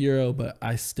lot about Euro, but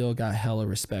I still got hella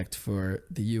respect for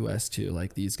the US too.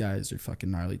 Like these guys are fucking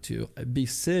gnarly too. It'd be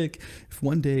sick if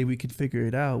one day we could figure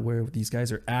it out where these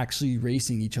guys are actually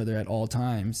racing each other at all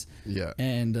times. Yeah.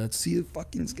 And see who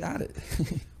fucking's got it.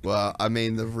 Well, I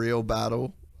mean, the real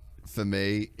battle for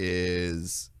me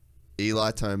is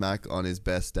Eli Tomac on his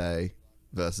best day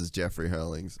versus Jeffrey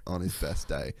Hurlings on his best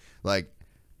day. Like,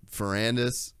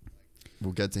 Ferrandis,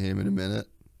 we'll get to him in a minute.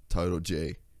 Total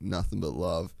G. Nothing but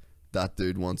love. That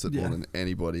dude wants it more than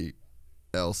anybody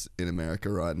else in America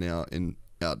right now in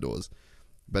outdoors.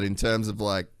 But in terms of,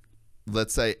 like,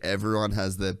 let's say everyone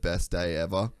has their best day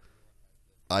ever,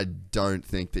 I don't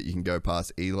think that you can go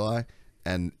past Eli.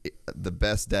 And the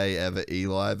best day ever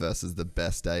Eli versus the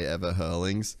best day ever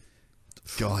Hurlings.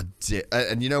 God damn.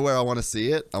 And you know where I want to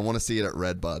see it? I want to see it at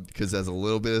Redbud because there's a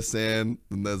little bit of sand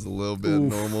and there's a little bit of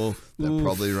normal. They're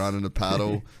probably running a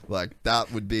paddle. Like, that's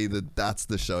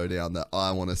the showdown that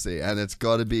I want to see. And it's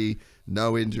got to be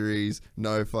no injuries,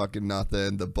 no fucking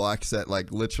nothing. The bike set,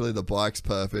 like, literally the bike's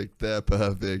perfect. They're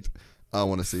perfect. I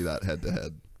want to see that head to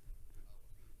head.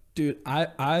 Dude, I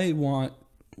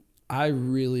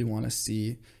really want to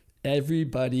see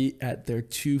everybody at their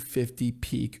 250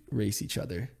 peak race each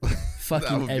other.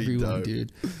 Fucking everyone,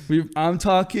 dude. I'm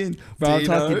talking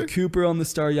Cooper on the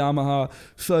Star Yamaha,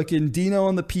 fucking Dino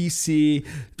on the PC,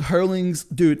 Hurlings,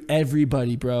 dude,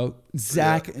 everybody, bro.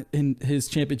 Zach in his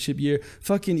championship year,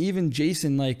 fucking even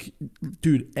Jason, like,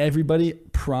 dude, everybody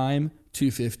prime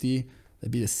 250.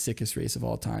 That'd be the sickest race of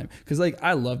all time. Because, like,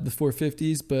 I love the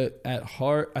 450s, but at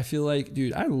heart, I feel like,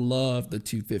 dude, I love the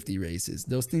 250 races.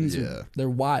 Those things, they're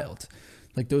wild.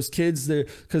 Like, those kids,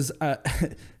 because I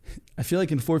feel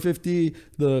like in 450,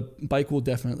 the bike will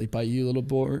definitely bite you a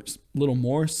little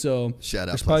more. So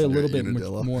there's probably a little bit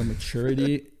more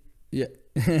maturity. Yeah.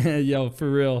 Yo,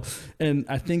 for real. And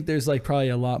I think there's, like, probably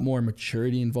a lot more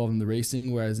maturity involved in the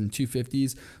racing, whereas in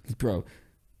 250s, bro,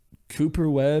 Cooper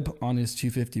Webb on his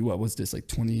 250, what was this, like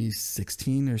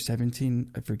 2016 or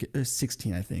 17? I forget.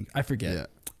 16, I think. I forget. Yeah.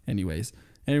 Anyway,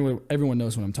 everyone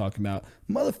knows what I'm talking about.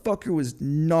 Motherfucker was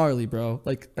gnarly, bro.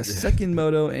 Like a second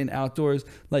moto in outdoors.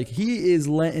 Like, he is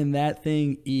letting that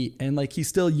thing eat. And, like, he's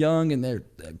still young and the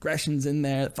aggression's in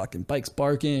there. Fucking bike's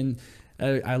barking.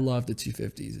 I love the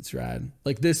 250s. It's rad.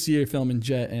 Like, this year filming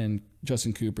Jett and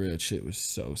Justin Cooper, that shit was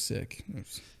so sick.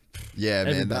 Yeah,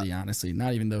 man. Everybody, honestly.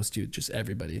 Not even those two, just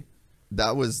everybody.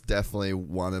 That was definitely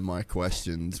one of my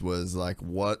questions was, like,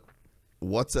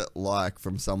 what's it like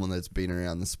from someone that's been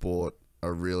around the sport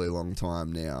a really long time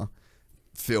now,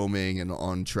 filming and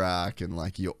on track, and,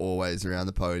 like, you're always around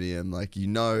the podium, like, you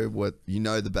know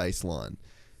the baseline.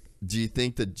 Do you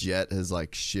think that Jett has,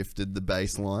 like, shifted the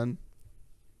baseline?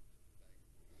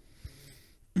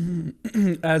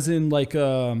 As in, like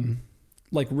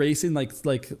racing, like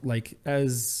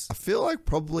as I feel like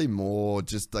probably more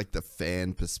just like the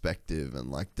fan perspective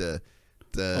and like there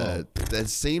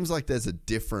seems like there's a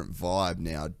different vibe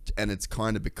now, and it's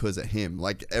kind of because of him.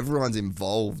 Like, everyone's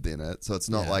involved in it, so it's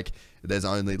not like there's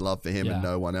only love for him and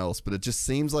no one else, but it just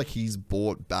seems like he's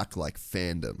brought back, like,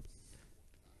 fandom.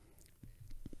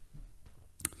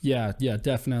 Yeah,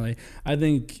 definitely. I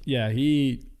think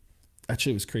that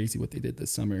shit was crazy what they did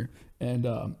this summer. And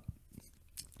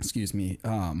excuse me,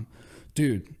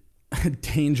 dude,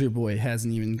 Danger Boy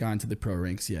hasn't even gone to the pro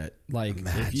ranks yet. Like,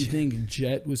 if you think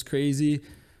Jett was crazy,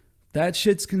 that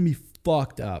shit's gonna be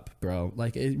fucked up, bro.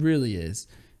 Like, it really is.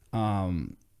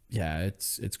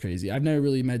 It's crazy. I've never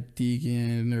really met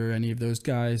Deegan or any of those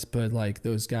guys, but, like,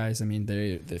 those guys, I mean,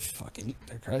 they're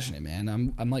crushing it,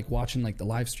 man. I'm like watching, like, the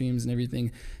live streams and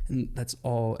everything, and that's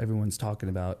all everyone's talking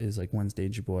about is, like, one's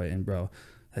Danger Boy. And, bro,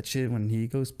 that shit, when he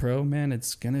goes pro, man,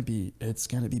 it's gonna be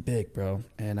big, bro.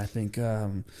 And I think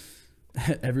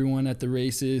everyone at the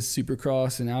races,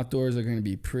 Supercross and outdoors, are gonna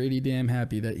be pretty damn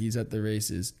happy that he's at the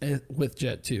races with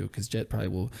Jett too, because Jett probably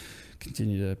will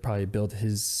continue to build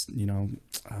his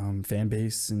fan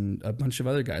base and a bunch of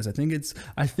other guys. I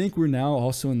think we're now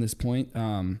also in this point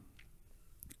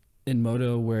in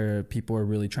moto where people are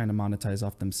really trying to monetize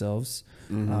off themselves,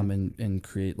 and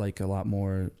create, like, a lot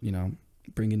more,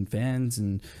 bring in fans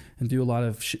and do a lot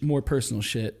of more personal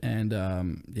shit. And I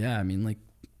mean, like,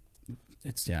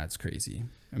 it's crazy.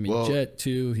 I mean, Jett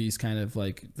too, he's kind of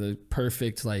like the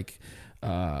perfect, like,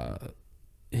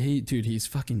 he's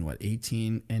fucking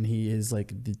 18, and he is,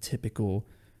 like, the typical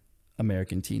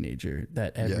American teenager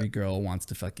that every girl wants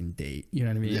to fucking date. You know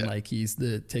what I mean? Yeah. Like he's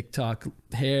the TikTok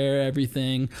hair,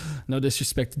 everything. No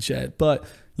disrespect to Jett, but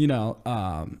you know,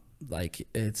 like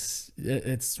it's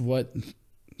what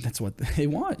that's what they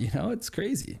want. You know, it's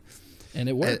crazy, and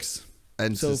it works.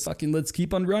 And so fucking let's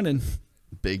keep on running.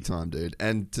 Big time, dude.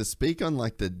 And to speak on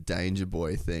like the Danger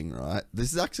Boy thing, right?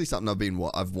 This is actually something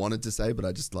I've wanted to say, but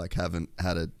I just like haven't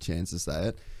had a chance to say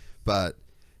it. But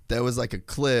there was like a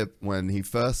clip when he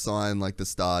first signed like the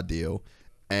Star deal,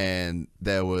 and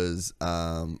there was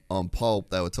on Pulp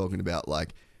they were talking about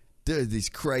like, dude, these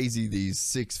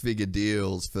 6-figure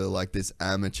deals for like this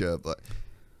amateur. But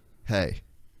hey,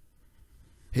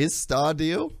 his Star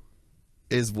deal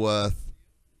is worth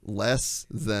less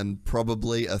than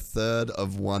probably a third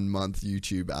of 1 month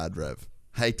YouTube ad rev.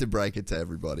 Hate to break it to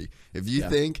everybody. If you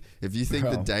think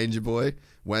the Danger Boy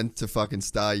went to fucking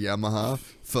Star Yamaha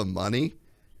for money,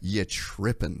 you're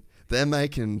tripping. They're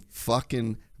making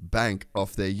fucking bank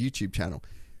off their YouTube channel,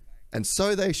 and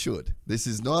so they should. This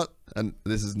is not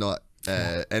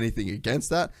anything against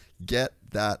that. Get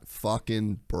that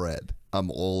fucking bread.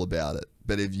 I'm all about it.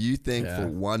 But if you think for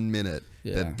 1 minute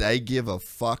that they give a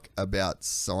fuck about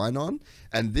sign-on,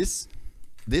 and this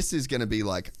is going to be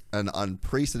like an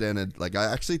unprecedented, like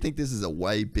I actually think this is a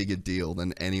way bigger deal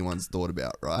than anyone's thought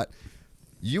about, right?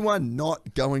 You are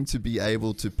not going to be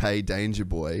able to pay Danger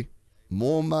Boy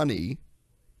more money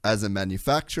as a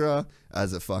manufacturer,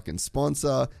 as a fucking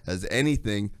sponsor, as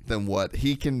anything than what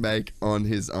he can make on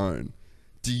his own.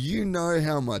 Do you know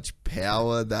how much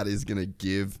power that is going to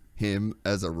give him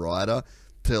as a rider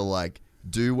to like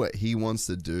do what he wants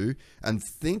to do? And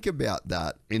think about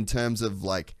that in terms of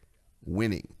like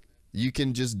winning. You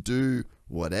can just do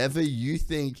whatever you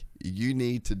think you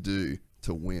need to do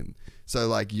to win. So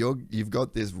like you've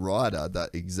got this rider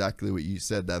that exactly what you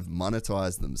said, they've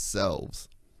monetized themselves,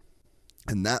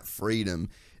 and that freedom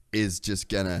is just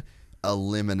gonna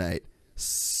eliminate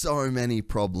so many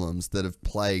problems that have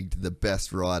plagued the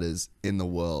best riders in the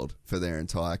world for their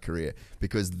entire career,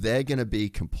 because they're going to be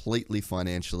completely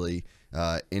financially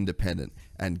independent.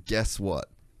 And guess what?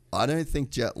 I don't think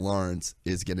Jett Lawrence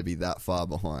is going to be that far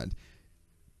behind.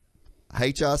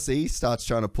 HRC starts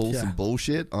trying to pull some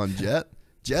bullshit on Jett.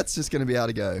 Jett's just going to be able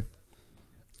to go,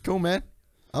 cool, man.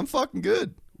 I'm fucking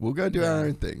good. We'll go do our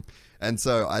own thing. And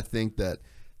so I think that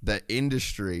the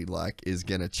industry like is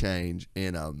gonna change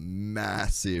in a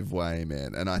massive way,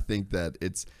 man. And I think that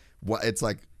it's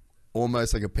like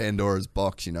almost like a Pandora's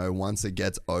box, you know. Once it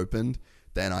gets opened,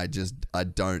 then I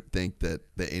don't think that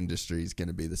the industry is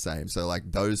gonna be the same. So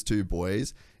like those two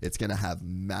boys, it's gonna have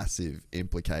massive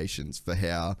implications for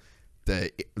how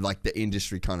the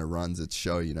industry kind of runs its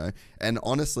show, you know. And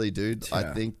honestly, dude,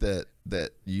 I think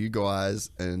that you guys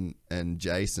and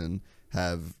Jason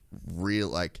have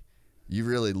you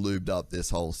really lubed up this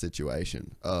whole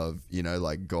situation of, you know,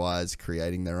 like guys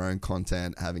creating their own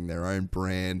content, having their own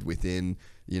brand within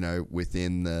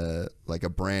the, like a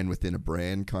brand within a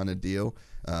brand kind of deal.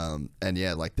 And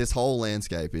yeah, like this whole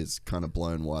landscape is kind of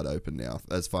blown wide open now,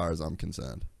 as far as I'm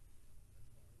concerned.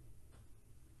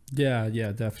 Yeah,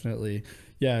 definitely.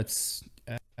 Yeah, it's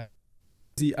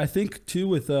I think too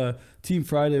with Team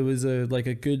Friday was a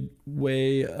good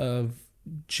way of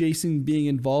Jason being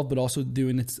involved, but also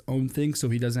doing its own thing, so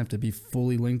he doesn't have to be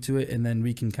fully linked to it, and then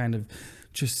we can kind of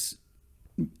just,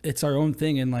 it's our own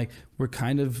thing, and like we're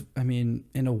kind of, I mean,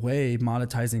 in a way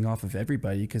monetizing off of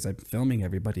everybody, because I'm filming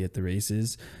everybody at the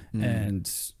races. And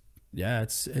yeah,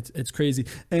 it's crazy.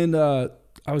 And I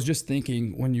was just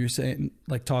thinking when you're saying,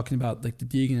 like, talking about like the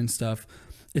Deegan and stuff,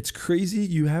 it's crazy.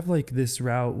 You have like this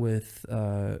route with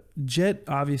Jett,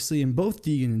 obviously, and both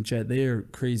Deegan and Jett, they are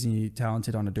crazy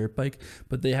talented on a dirt bike,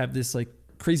 but they have this like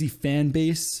crazy fan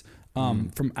base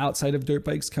from outside of dirt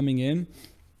bikes coming in.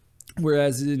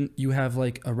 Whereas you have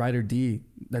like a Rider D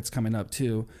that's coming up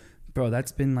too. Bro,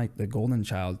 that's been like the golden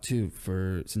child too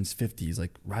since 50s,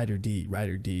 like Rider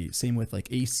D. Same with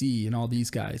like AC and all these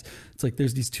guys. It's like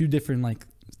there's these two different like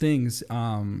things.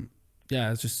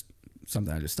 Yeah, it's just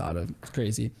something I just thought of. It's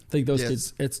crazy. I think those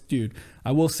kids, dude,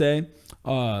 I will say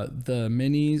the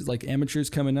minis, like amateurs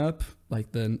coming up,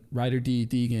 like the Rider D,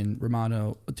 Deegan,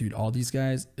 Romano, dude, all these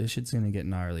guys, this shit's gonna get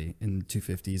gnarly in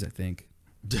 250s, I think.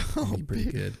 Be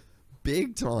pretty good.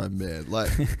 Big time, man. Like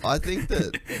I think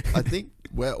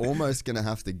we're almost gonna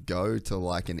have to go to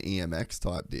like an EMX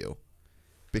type deal,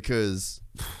 because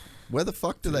where the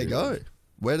fuck do they go?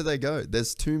 Where do they go?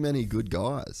 There's too many good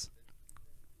guys.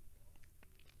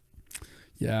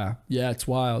 Yeah, it's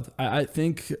wild. I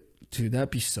think Dude, that'd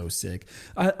be so sick.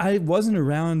 I wasn't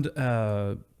around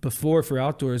before for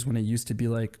outdoors when it used to be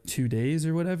like 2 days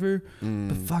or whatever.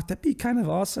 But fuck, that'd be kind of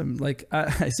awesome. Like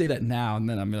I say that now and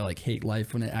then I'm gonna like hate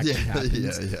life when it actually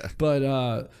happens. Yeah.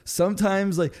 But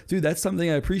sometimes like, dude, that's something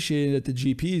I appreciated at the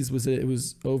GPs was that it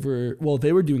was over. Well,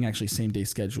 they were doing actually same day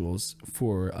schedules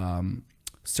for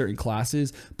certain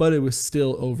classes, but it was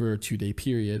still over a 2-day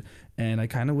period. And I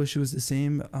kind of wish it was the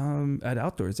same at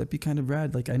outdoors. That'd be kind of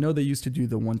rad. Like I know they used to do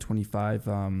the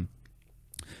 125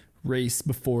 race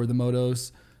before the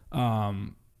motos,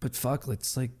 but fuck,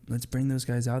 let's bring those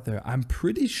guys out there. I'm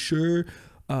pretty sure.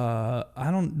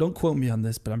 Don't quote me on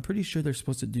this, but I'm pretty sure they're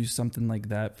supposed to do something like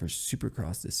that for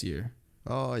Supercross this year.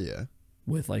 Oh yeah,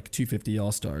 with like 250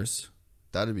 All Stars.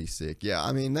 That'd be sick. Yeah,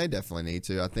 I mean they definitely need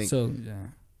to. I think. So yeah.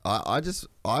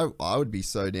 I would be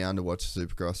so down to watch a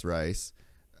Supercross race.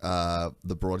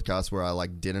 The broadcast where I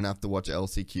like didn't have to watch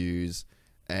LCQs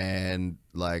and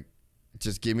like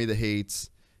just give me the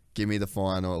heats, give me the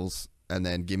finals, and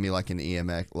then give me like an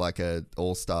EMX, like a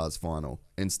All Stars final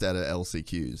instead of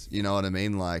LCQs. You know what I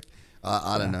mean? Like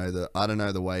I don't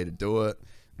know the way to do it,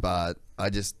 but I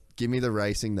just give me the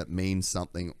racing that means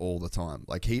something all the time.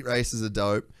 Like heat races are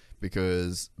dope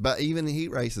but even heat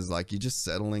races, like you're just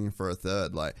settling for a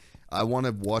third. Like I want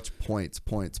to watch points.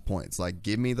 Like,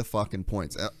 give me the fucking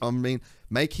points. I mean,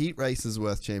 make heat races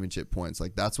worth championship points.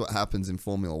 Like, that's what happens in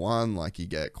Formula One. Like, you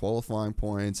get qualifying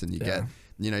points and you get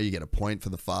a point for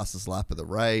the fastest lap of the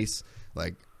race.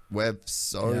 Like, we're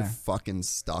so fucking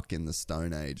stuck in the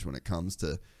Stone Age when it comes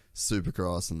to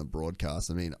Supercross and the broadcast.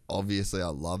 I mean, obviously, I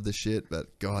love the shit,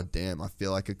 but goddamn, I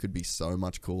feel like it could be so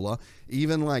much cooler.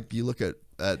 Even, like, you look at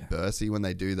GYPSY when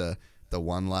they do the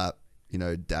one lap, you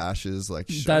know, dashes, like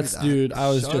dude, I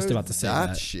was just about to say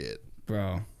that shit,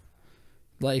 bro.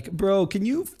 Like, bro, can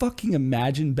you fucking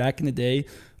imagine back in the day,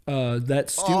 that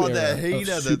Stu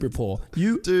era of Super Pole?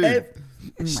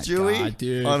 Stewie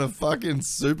dude. On a fucking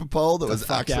Super Pole that was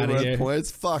actually worth points.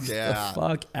 Fuck out. The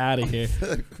fuck out of here.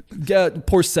 Get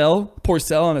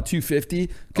Porcel on a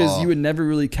 250 because you would never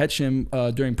really catch him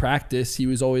during practice. He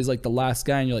was always like the last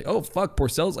guy, and you're like, oh fuck,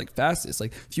 Porcel's like fastest.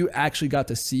 Like if you actually got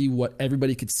to see what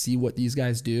everybody could see what these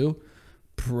guys do,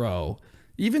 bro.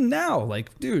 Even now,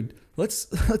 like, dude, let's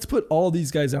put all these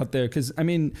guys out there because I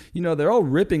mean, you know, they're all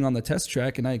ripping on the test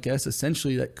track, and I guess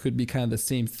essentially that could be kind of the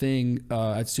same thing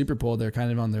at Super Bowl. They're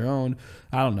kind of on their own.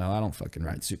 I don't know. I don't fucking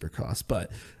ride Supercross, but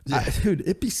dude,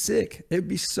 it'd be sick. It'd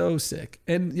be so sick,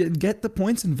 and get the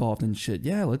points involved and shit.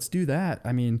 Yeah, let's do that.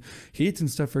 I mean, heats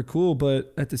and stuff are cool,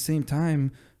 but at the same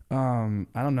time, I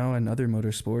don't know. In other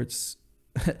motorsports.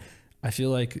 I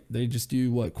feel like they just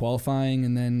do qualifying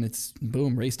and then it's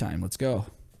boom, race time. Let's go.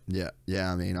 Yeah.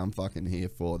 I mean, I'm fucking here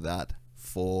for that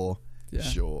for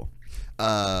sure.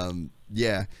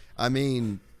 Yeah. I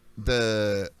mean,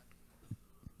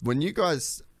 when you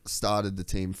guys started the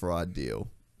Team for Ideal,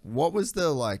 what was the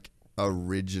like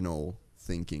original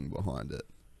thinking behind it?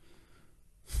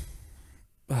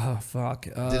 Oh fuck!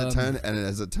 Did it turn? And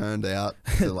has it turned out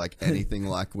to like anything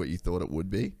like what you thought it would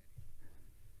be?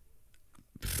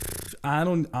 I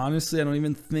don't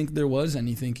even think there was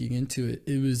any thinking into it.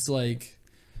 It was like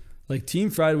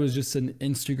Team Fried was just an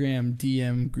Instagram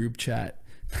DM group chat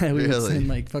that we would send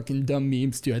like fucking dumb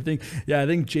memes to. I think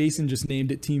Jason just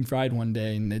named it Team Fried one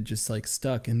day and it just like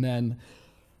stuck. And then,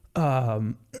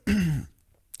 yeah,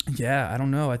 I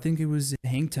don't know. I think it was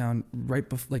Hangtown right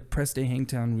before like press day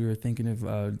Hangtown. We were thinking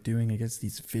of doing, I guess,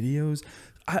 these videos.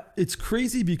 It's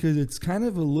crazy because it's kind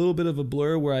of a little bit of a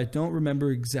blur where I don't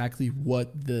remember exactly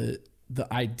what the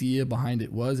idea behind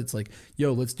it was. It's like,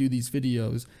 yo, let's do these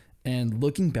videos. And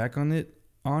looking back on it,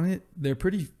 they're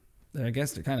pretty, I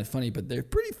guess they're kind of funny, but they're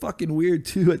pretty fucking weird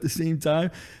too at the same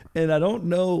time. And I don't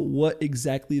know what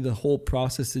exactly the whole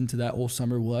process into that whole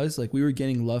summer was. Like we were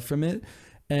getting love from it.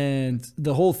 And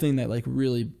the whole thing that like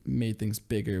really made things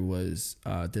bigger was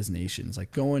destinations,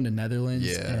 like going to Netherlands.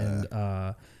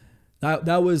 Yeah. And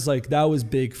that was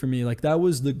big for me. Like that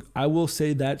was I will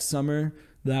say that summer,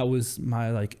 that was my,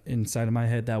 like inside of my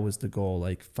head, that was the goal.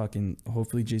 Like fucking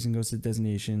hopefully Jason goes to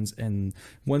destinations. And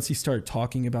once he started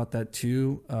talking about that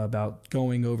too, about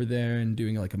going over there and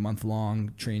doing like a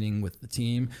month-long training with the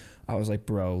team, I was like,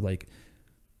 bro, like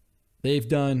they've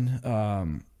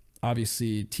done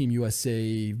obviously Team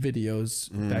USA videos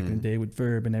back in the day with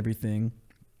Verb and everything,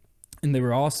 and they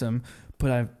were awesome.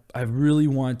 But I really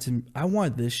want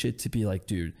this shit to be like,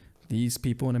 dude, these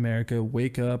people in America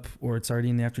wake up or it's already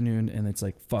in the afternoon and it's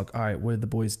like, fuck, all right, what did the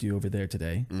boys do over there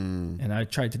today? And I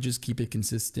tried to just keep it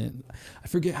consistent. I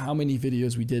forget how many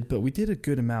videos we did, but we did a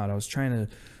good amount. I was trying to,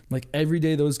 like, every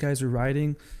day those guys were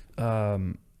riding,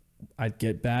 I'd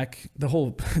get back. The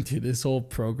whole dude, this whole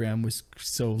program was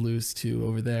so loose too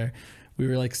over there. We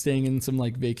were like staying in some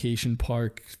like vacation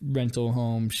park rental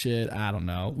home shit. I don't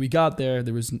know. We got there.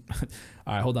 There was,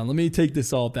 all right, hold on. Let me take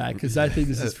this all back because I think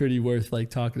this is pretty worth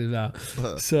like talking about.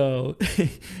 So,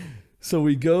 so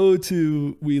we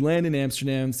land in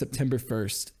Amsterdam September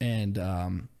 1st, and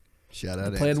shout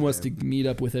out. The plan was to meet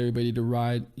up with everybody to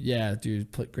ride. Yeah,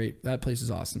 dude, great. That place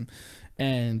is awesome.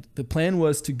 And the plan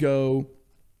was to go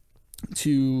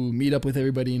to meet up with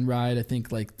everybody and ride, I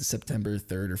think like September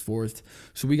 3rd or 4th.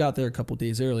 So we got there a couple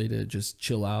days early to just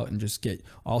chill out and just get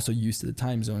also used to the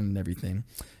time zone and everything.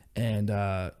 And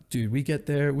dude, we get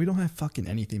there, we don't have fucking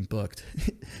anything booked.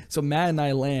 So Matt and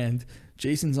I land.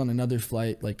 Jason's on another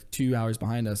flight like 2 hours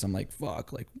behind us. I'm like,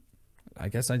 fuck, like I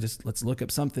guess let's look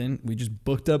up something. We just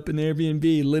booked up an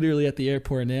Airbnb literally at the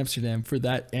airport in Amsterdam for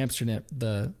that Amsterdam,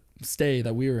 the stay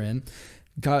that we were in.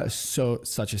 Got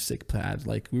such a sick pad.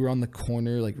 Like we were on the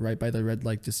corner, like right by the red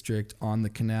light district on the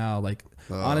canal. Like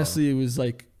honestly, it was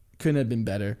like couldn't have been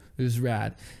better. It was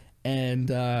rad. And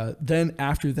then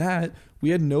after that, we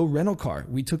had no rental car.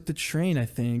 We took the train, I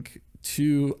think,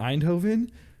 to Eindhoven.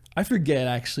 I forget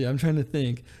actually. I'm trying to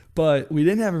think, but we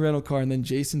didn't have a rental car. And then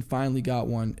Jason finally got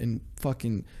one, and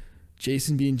fucking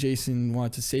Jason being Jason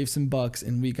wanted to save some bucks,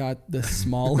 and we got the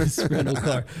smallest rental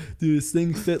car. Dude, this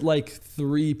thing fit like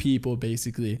 3 people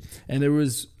basically, and there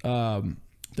was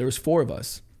 4 of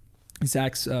us.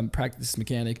 Zach's practice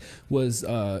mechanic was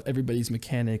everybody's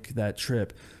mechanic that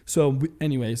trip. So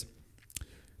anyways,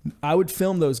 I would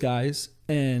film those guys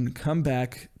and come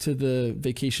back to the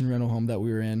vacation rental home that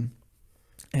we were in,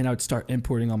 and I would start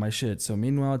importing all my shit. So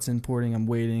meanwhile it's importing, I'm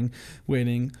waiting,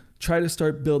 try to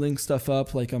start building stuff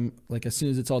up. Like as soon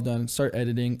as it's all done, start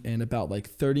editing. And about like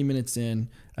 30 minutes in,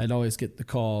 I'd always get the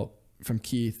call from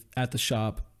Keith at the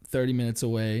shop 30 minutes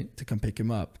away to come pick him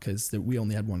up because we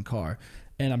only had 1 car.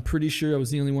 And I'm pretty sure I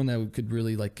was the only one that could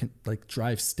really like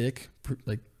drive stick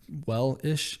like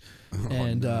well-ish.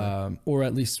 And, no. Or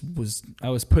at least I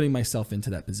was putting myself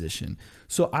into that position.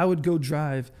 So I would go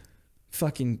drive,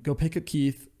 fucking go pick up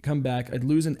Keith, come back, I'd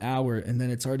lose an hour, and then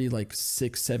it's already like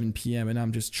 7 p.m. and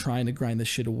I'm just trying to grind this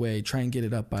shit away, try and get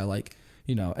it up by like,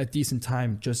 you know, a decent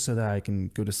time just so that I can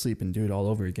go to sleep and do it all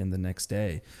over again the next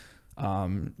day.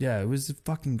 Yeah, it was a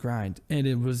fucking grind. And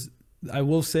it was, I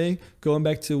will say, going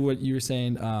back to what you were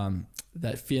saying,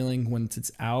 that feeling once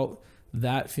it's out,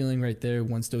 that feeling right there,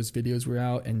 once those videos were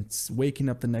out, and waking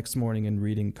up the next morning and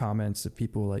reading comments of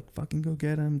people like, fucking go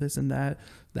get him, this and that,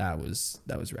 that was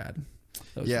rad.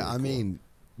 That was yeah, really I cool. mean,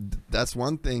 that's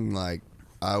one thing. Like,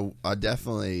 I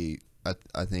definitely,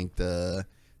 I think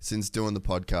since doing the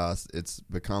podcast, it's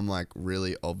become like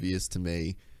really obvious to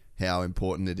me how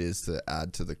important it is to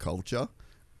add to the culture,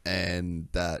 and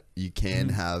that you can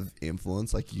have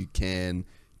influence. Like you can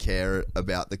care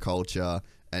about the culture,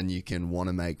 and you can want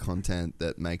to make content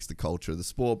that makes the culture of the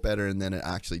sport better, and then it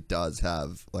actually does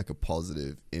have like a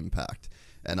positive impact.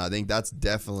 And I think that's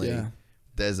definitely,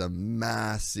 there's a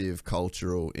massive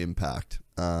cultural impact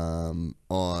on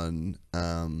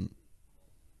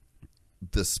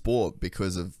the sport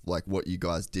because of like what you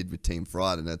guys did with Team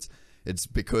Fright, and it's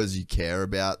because you care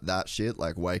about that shit,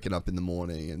 like waking up in the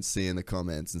morning and seeing the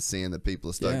comments and seeing that people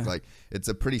are stoked. Like it's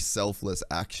a pretty selfless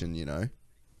action, you know.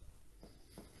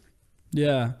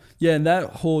 Yeah, and that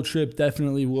whole trip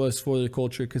definitely was for the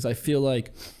culture, because I feel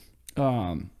like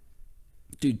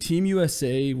dude, Team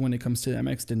USA when it comes to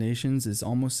MX Donations is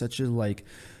almost such a like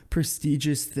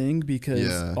prestigious thing,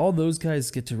 because all those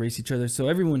guys get to race each other, so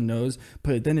everyone knows.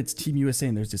 But then it's Team USA,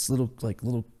 and there's this little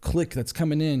clique that's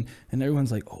coming in, and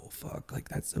everyone's like, oh fuck, like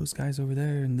that's those guys over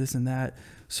there and this and that.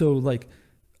 So like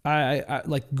I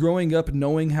like growing up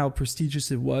knowing how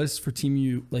prestigious it was for Team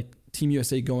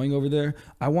USA going over there,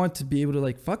 I want to be able to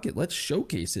like, fuck it, let's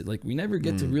showcase it. Like we never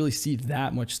get to really see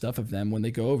that much stuff of them when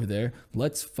they go over there.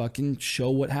 Let's fucking show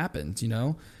what happens, you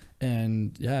know?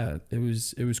 And yeah, it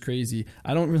was crazy.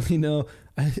 I don't really know.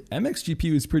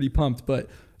 MXGP was pretty pumped, but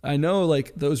I know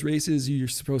like those races, you're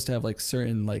supposed to have like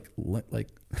certain like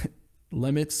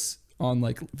limits on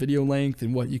like video length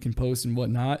and what you can post and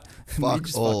what not. Fuck we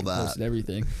just all fucking that. Posted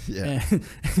everything. Yeah.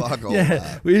 Fuck all yeah,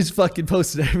 that. we just fucking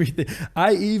posted everything.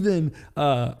 I even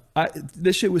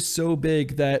this shit was so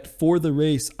big that for the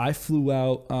race I flew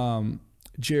out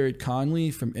Jared Conley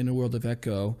from Inner World of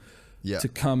Echo to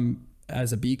come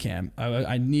as a B cam.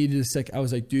 I needed a sec. I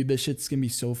was like, dude, this shit's gonna be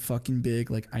so fucking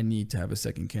big. Like I need to have a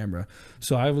second camera.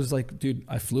 So I was like, dude,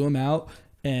 I flew him out,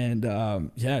 and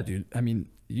yeah, dude. I mean,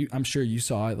 I'm sure you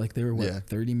saw it. Like they were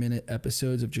 30-minute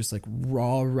episodes of just like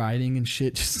raw riding and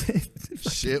shit. Just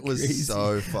shit was crazy.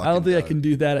 so fucking. I don't think dope. I can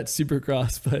do that at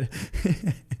Supercross, but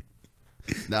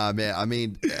Nah, man. I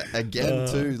mean, again,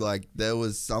 too, like there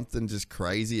was something just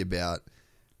crazy about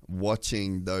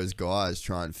watching those guys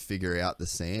try and figure out the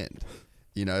sand.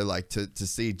 You know, like to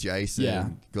see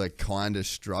Jason like kind of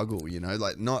struggle. You know,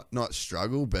 like not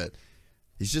struggle, but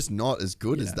he's just not as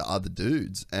good as the other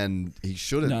dudes, and he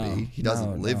shouldn't be. He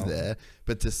doesn't live there.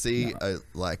 But to see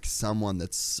like someone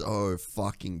that's so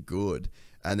fucking good.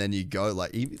 And then you go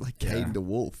like even like Caden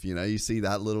DeWolf, you know, you see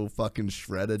that little fucking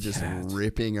shredder just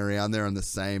ripping around there on the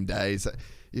same day. So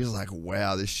you're just like,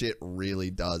 wow, this shit really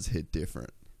does hit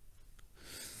different.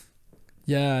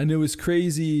 Yeah, and it was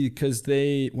crazy because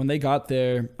when they got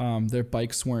there, their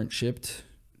bikes weren't shipped.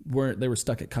 They were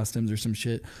stuck at customs or some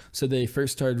shit. So they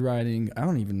first started riding, I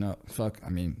don't even know. Fuck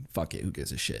it, who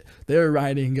gives a shit? They were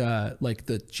riding like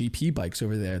the GP bikes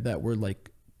over there that were like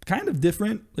kind of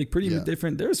different, like pretty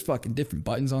different. There's fucking different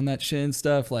buttons on that shit and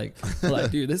stuff. Like,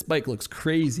 dude, this bike looks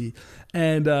crazy.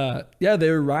 And they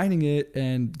were riding it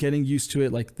and getting used to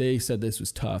it. Like they said this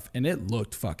was tough, and it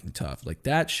looked fucking tough. Like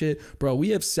that shit, bro. We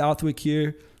have Southwick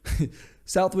here.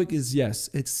 Southwick is, yes,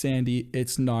 it's sandy,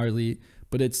 it's gnarly,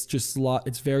 but it's just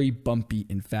it's very bumpy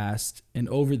and fast. And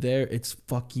over there, it's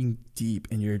fucking deep,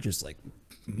 and you're just like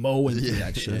mowing through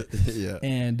that shit.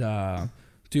 And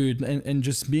dude, and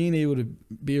just being able to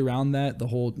be around that the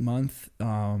whole month,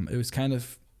 it was kind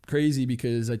of crazy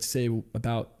because I'd say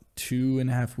about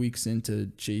 2.5 weeks into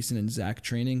Jason and Zach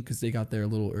training, because they got there a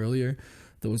little earlier,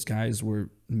 those guys were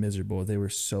miserable. They were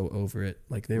so over it.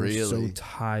 Like they were so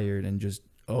tired and just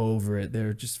over it. They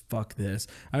were just, fuck this.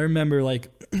 I remember like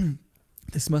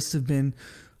this must have been,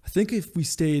 I think if we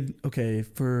stayed,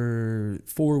 for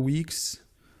 4 weeks,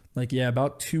 like,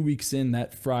 about 2 weeks in,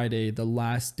 that Friday, the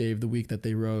last day of the week that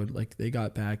they rode, like they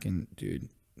got back and dude,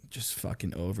 just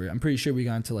fucking over it. I'm pretty sure we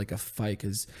got into like a fight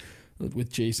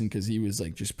with Jason, cause he was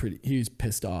like he was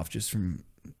pissed off just from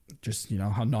you know,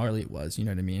 how gnarly it was, you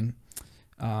know what I mean?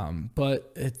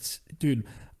 But it's, dude,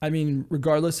 I mean,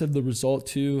 regardless of the result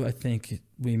too, I think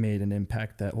we made an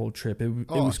impact that whole trip. It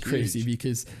was crazy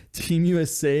because Team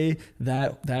USA,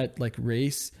 that like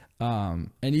race,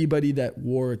 anybody that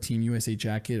wore a Team USA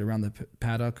jacket around the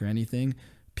paddock or anything,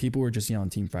 people were just yelling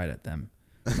Team Pride at them.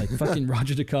 Like fucking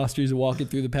Roger DeCoster is walking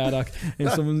through the paddock and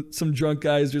some drunk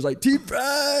guys just like Team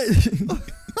Pride.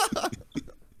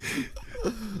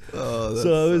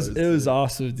 So it was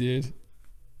awesome, dude.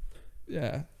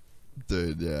 Yeah.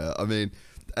 Dude, yeah. I mean,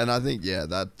 and I think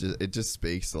it just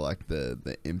speaks to like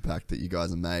the impact that you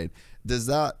guys have made. Does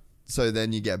that, so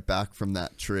then you get back from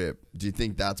that trip, do you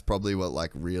think that's probably what like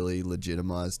really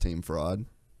legitimized Team Pride?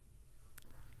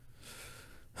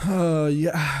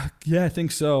 Yeah, I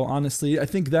think so. Honestly, I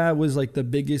think that was like the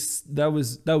biggest. That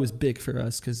was big for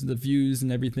us because the views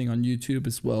and everything on YouTube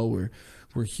as well were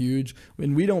huge.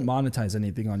 And we don't monetize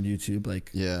anything on YouTube,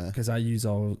 like because I use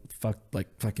all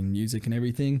fucking music and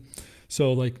everything.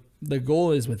 So like the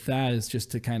goal is with that is just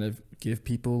to kind of give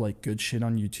people like good shit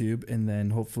on YouTube, and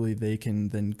then hopefully they can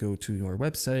then go to our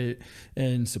website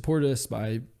and support us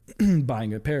by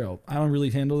buying apparel. I don't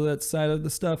really handle that side of the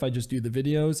stuff. I just do the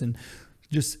videos and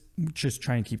just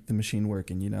try and keep the machine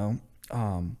working, you know?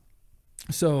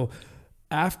 So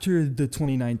after the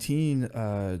 2019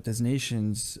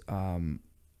 designations,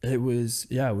 it was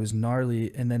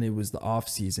gnarly. And then it was the off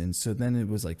season. So then it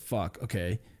was like, fuck,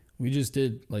 okay, we just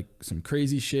did like some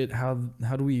crazy shit. How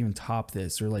do we even top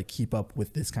this or like keep up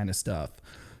with this kind of stuff?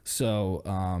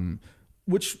 So,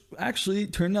 which actually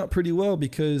turned out pretty well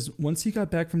because once he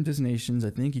got back from designations, I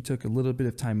think he took a little bit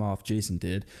of time off. Jason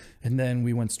did. And then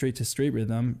we went straight to straight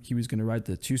rhythm. He was going to ride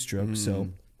the 2-stroke. So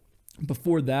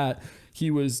before that, he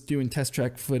was doing test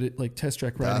track riding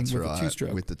with the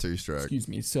 2-stroke. With the 2-stroke. Excuse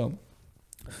me. So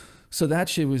that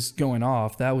shit was going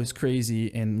off. That was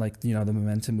crazy. And like, you know, the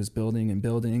momentum was building.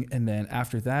 And then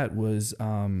after that was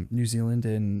New Zealand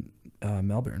and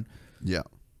Melbourne. Yeah.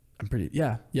 I'm pretty,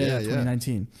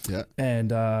 2019. Yeah.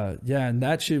 And and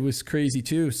that shit was crazy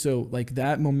too. So like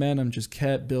that momentum just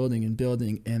kept building.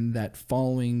 And that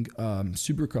following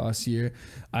Supercross year,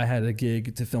 I had a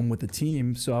gig to film with the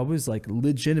team. So I was like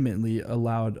legitimately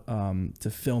allowed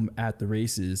to film at the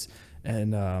races.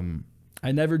 And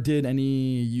I never did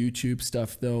any YouTube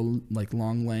stuff though, like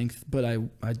long length, but I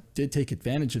did take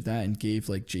advantage of that and gave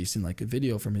like Jason like a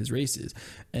video from his races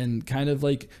and kind of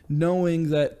like knowing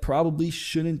that probably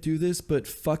shouldn't do this, but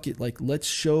fuck it. Like, let's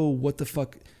show what the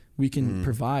fuck we can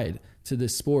provide to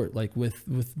this sport. Like with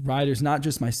riders, not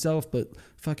just myself, but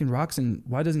fucking Roxon.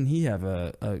 Why doesn't he have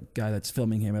a guy that's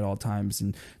filming him at all times?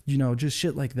 And, you know, just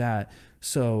shit like that.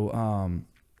 So,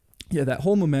 that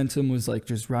whole momentum was like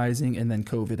just rising, and then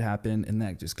COVID happened, and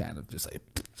that just kind of just like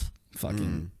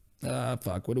fucking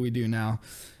fuck, what do we do now?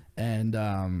 And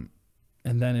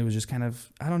and then it was just kind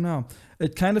of, I don't know.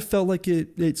 It kind of felt like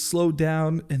it slowed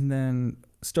down, and then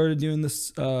started doing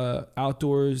this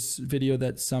outdoors video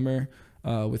that summer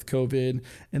with COVID,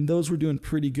 and those were doing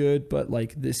pretty good. But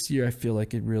like this year, I feel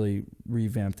like it really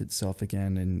revamped itself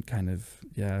again and kind of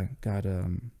got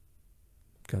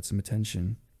some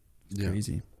attention. Yeah.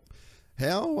 Crazy.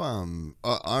 How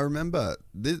I remember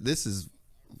this is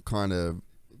kind of,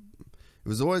 it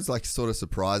was always like sort of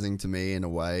surprising to me in a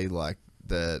way, like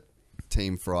that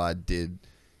Team Fried did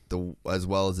as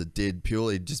well as it did,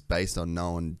 purely just based on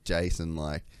knowing Jason.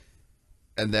 Like,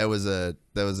 and there was a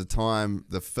time,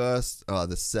 the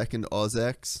second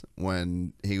OzX,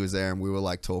 when he was there and we were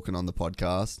like talking on the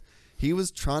podcast, he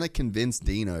was trying to convince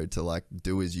Dino to like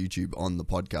do his YouTube on the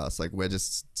podcast. Like, we're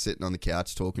just sitting on the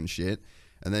couch talking shit,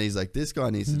 and then he's like, this guy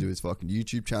needs to do his fucking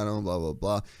YouTube channel, blah blah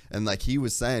blah. And like he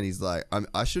was saying, he's like,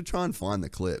 I should try and find the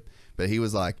clip, but he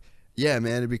was like, yeah,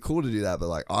 man, it'd be cool to do that, but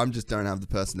like, just don't have the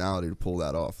personality to pull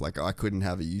that off. Like, I couldn't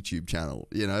have a YouTube channel,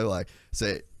 you know? Like,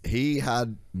 so he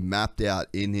had mapped out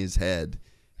in his head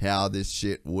how this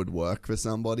shit would work for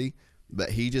somebody,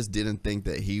 but he just didn't think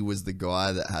that he was the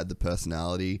guy that had the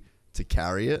personality to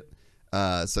carry it.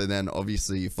 So then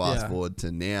obviously you fast forward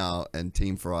to now, and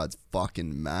Team Fried's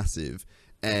fucking massive.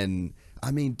 And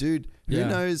I mean, dude, who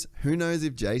knows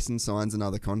if Jason signs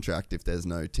another contract if there's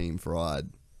no Team Fried,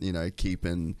 you know,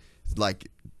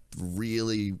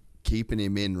 really keeping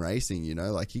him in racing, you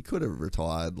know? Like, he could have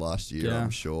retired last year, I'm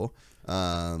sure. But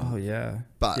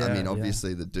I mean,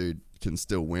 obviously the dude can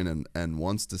still win and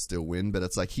wants to still win, but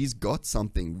it's like he's got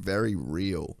something very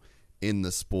real in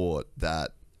the sport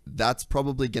that's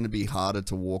probably going to be harder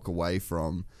to walk away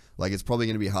from. Like, it's probably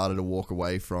going to be harder to walk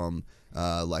away from,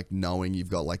 like, knowing you've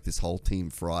got like this whole Team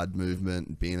Fried movement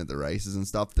and being at the races and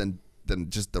stuff than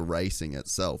just the racing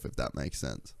itself, if that makes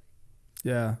sense.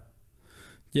 Yeah,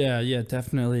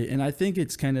 definitely. And I think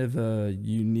it's kind of a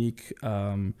unique,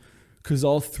 because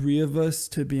all three of us,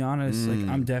 to be honest, like,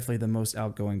 I'm definitely the most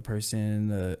outgoing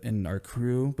person in our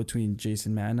crew between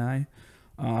Jason, Matt, and I.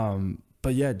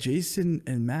 But yeah, Jason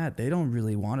and Matt, they don't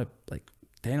really want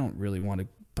to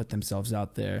put themselves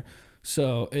out there.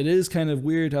 So it is kind of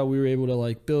weird how we were able to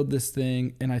like build this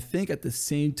thing. And I think at the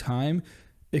same time,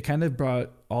 it kind of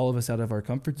brought all of us out of our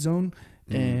comfort zone.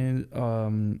 And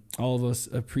all of us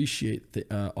appreciate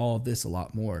all of this a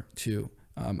lot more too.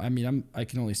 I mean, I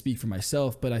can only speak for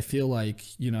myself, but I feel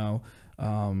like, you know,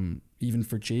 even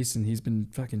for Jason, he's been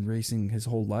fucking racing his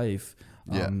whole life.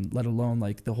 Let alone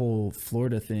like the whole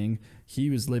Florida thing. He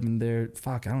was living there.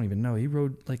 Fuck, I don't even know. He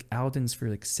rode like Aldens for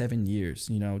like 7 years,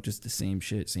 you know, just the same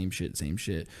shit,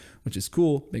 which is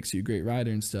cool. Makes you a great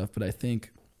rider and stuff. But I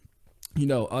think, you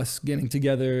know, us getting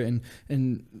together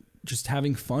and just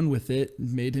having fun with it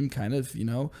made him kind of, you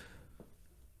know,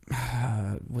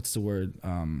 what's the word?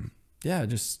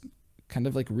 Just kind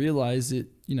of like realize it,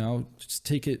 you know, just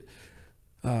take it,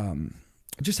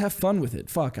 just have fun with it.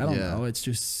 Fuck, I don't know.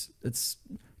 It's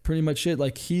pretty much it.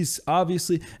 Like, he's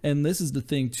obviously, and this is the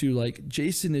thing too, like,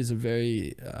 Jason is a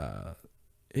very,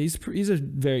 he's a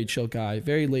very chill guy,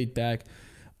 very laid back.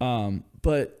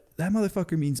 But that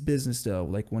motherfucker means business though.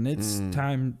 Like, when it's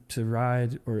time to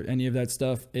ride or any of that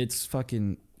stuff, it's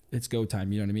go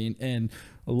time. You know what I mean? And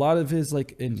a lot of his,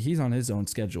 like, and he's on his own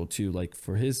schedule too. Like,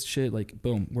 for his shit, like,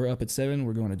 boom, we're up at 7.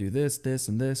 We're going to do this,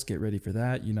 and this, get ready for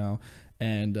that, you know?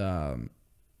 And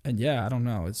yeah, I don't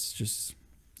know. It's just,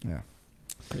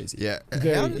 crazy. Yeah.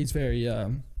 He's very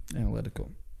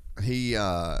analytical. He's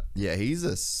a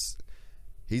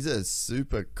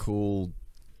super cool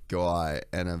guy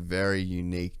and a very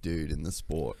unique dude in the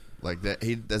sport. Like, that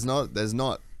there's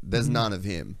none of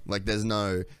him. Like,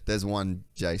 there's one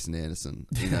Jason Anderson,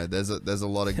 you know. There's a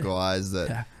lot of guys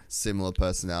that similar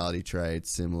personality traits,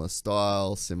 similar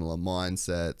style, similar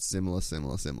mindset, similar.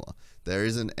 There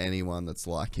isn't anyone that's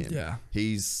like him.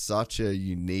 He's such a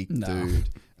unique dude.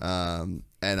 And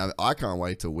I can't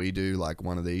wait till we do like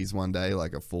one of these one day,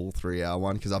 like a full 3-hour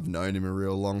one, because I've known him a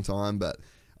real long time, but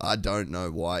I don't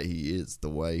know why he is the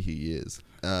way he is.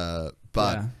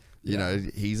 But you know,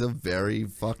 he's a very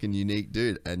fucking unique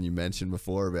dude. And you mentioned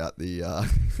before about the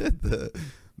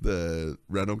the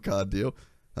rental car deal.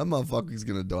 That motherfucker's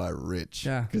gonna die rich.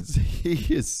 Because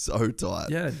he is so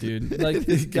tight. Yeah, dude. Like,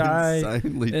 this guy,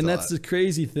 insanely and tight. that's the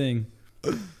crazy thing,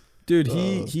 dude.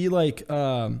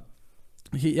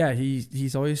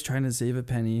 He's always trying to save a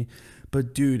penny,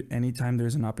 but dude, anytime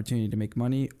there's an opportunity to make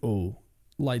money,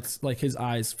 lights, like his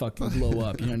eyes fucking blow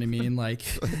up. You know what I mean? Like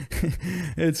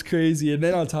it's crazy. And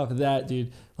then on top of that,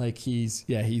 dude, like he's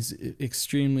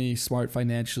extremely smart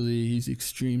financially. He's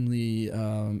extremely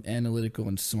analytical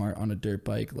and smart on a dirt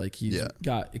bike. Like he's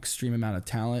got extreme amount of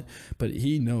talent, but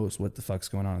he knows what the fuck's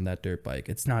going on that dirt bike.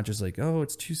 It's not just like, oh,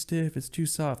 it's too stiff, it's too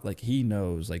soft. Like he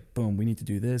knows, like, boom, we need to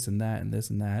do this and that and this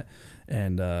and that.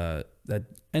 And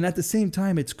and at the same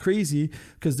time, it's crazy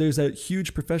because there's that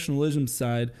huge professionalism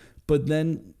side, but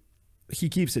then he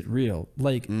keeps it real.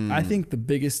 Like I think the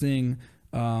biggest thing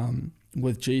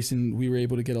with Jason we were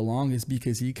able to get along is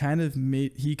because he kind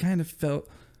of felt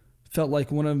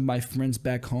like one of my friends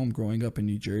back home growing up in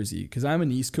New Jersey, because I'm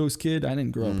an East Coast kid. I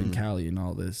didn't grow up in Cali and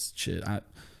all this shit.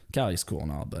 Cali's cool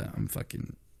and all, but I'm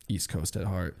fucking East Coast at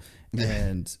heart.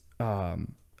 And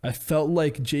I felt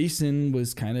like Jason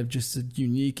was kind of just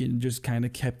unique and just kind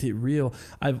of kept it real.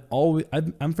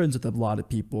 I'm friends with a lot of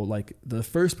people. Like the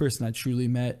first person I truly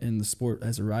met in the sport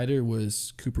as a rider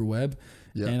was Cooper Webb.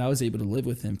 Yeah. And I was able to live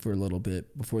with him for a little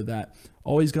bit before that.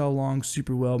 Always got along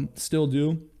super well, still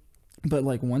do. But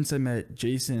like once I met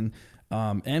Jason,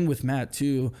 and with Matt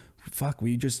too,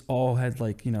 we just all had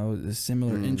like, you know, a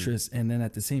similar interests. And then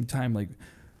at the same time, like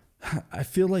I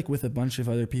feel like with a bunch of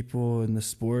other people in the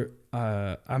sport,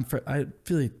 I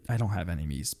feel like I don't have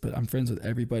enemies, but I'm friends with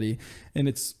everybody. And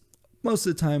it's most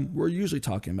of the time we're usually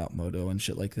talking about moto and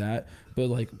shit like that. But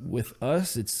like with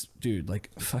us, it's dude, like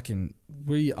fucking,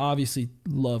 we obviously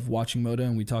love watching moto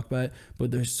and we talk about it,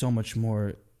 but there's so much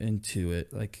more into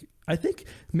it. Like I think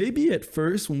maybe at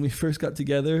first when we first got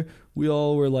together, we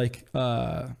all were like,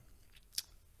 I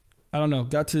don't know,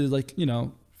 got to like, you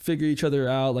know, figure each other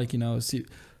out, like, you know, see,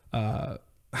 I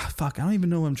don't even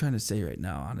know what I'm trying to say right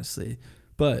now, honestly.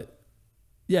 But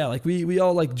yeah, like we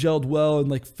all like gelled well and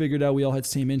like figured out we all had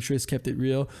same interests, kept it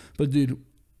real. But dude,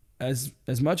 as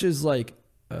much as like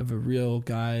of a real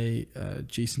guy,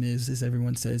 Jason is, as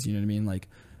everyone says, you know what I mean? Like,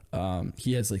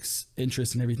 he has like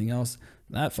interest in everything else.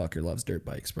 That fucker loves dirt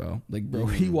bikes, bro. Like, bro,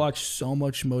 he watched so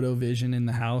much Moto Vision in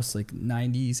the house, like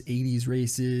 90s, 80s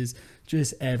races,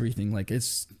 just everything. Like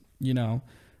it's, you know,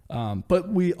 but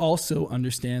we also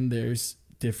understand there's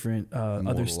different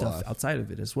other stuff outside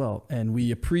of it as well. And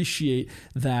we appreciate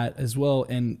that as well.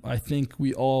 And I think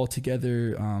we all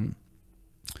together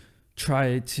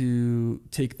try to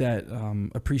take that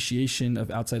appreciation of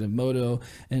outside of moto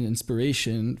and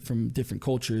inspiration from different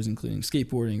cultures, including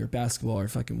skateboarding or basketball or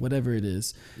fucking whatever it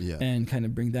is, and kind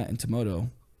of bring that into moto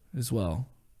as well.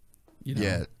 You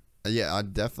know? Yeah, I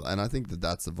definitely, and I think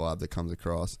that's the vibe that comes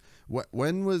across.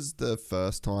 When was the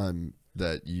first time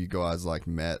that you guys like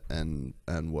met and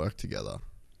worked together?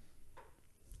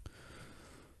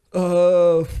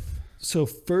 So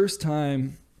first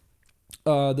time,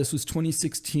 this was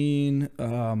 2016,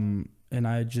 and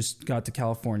I just got to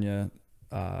California,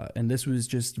 and this was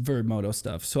just Verb Moto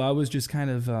stuff. So I was just kind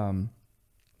of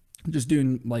just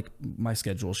doing like my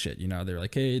schedule shit, you know. They're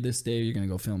like, hey, this day you're gonna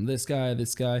go film this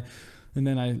guy. And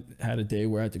then I had a day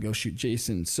where I had to go shoot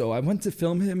Jason. So I went to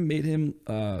film him, made him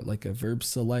like a Verb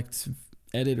Select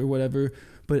edit or whatever.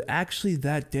 But actually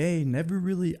that day never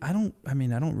really, I don't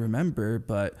remember,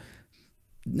 but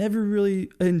never really.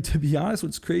 And to be honest,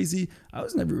 what's crazy, I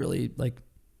was never really like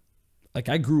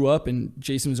I grew up and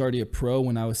Jason was already a pro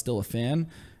when I was still a fan.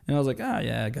 And I was like,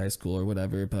 yeah, guy's cool or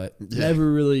whatever, but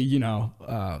never really, you know,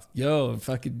 yo,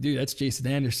 fucking dude, that's Jason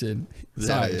Anderson.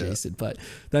 Sorry, Jason, but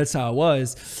that's how it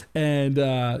was. And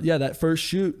that first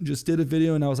shoot, just did a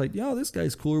video and I was like, yo, this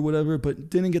guy's cool or whatever, but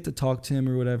didn't get to talk to him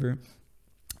or whatever.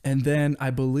 And then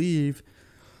I believe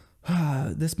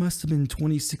this must have been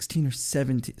 2016 or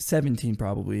 17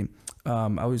 probably.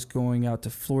 I was going out to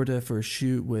Florida for a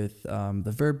shoot with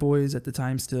the Verb Boys at the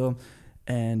time still.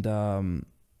 And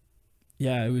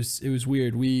yeah, it was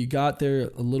weird. We got there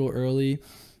a little early,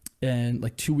 and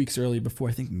like 2 weeks early before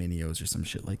I think Minios or some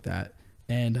shit like that.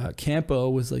 And Campo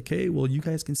was like, hey, well, you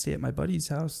guys can stay at my buddy's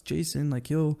house, Jason. Like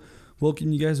he'll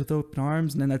welcome you guys with open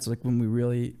arms. And then that's like when we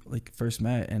really like first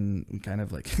met and kind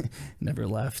of like never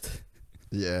left.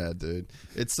 Yeah, dude.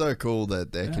 It's so cool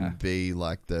that there can be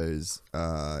like those,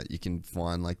 you can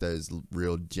find like those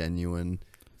real genuine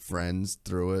friends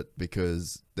through it,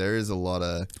 because there is a lot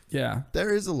of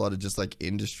just like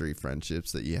industry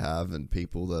friendships that you have and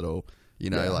people that'll, you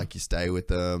know, like you stay with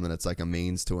them and it's like a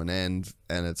means to an end,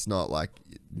 and it's not like,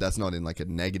 that's not in like a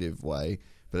negative way,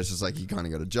 but it's just like you kind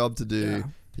of got a job to do,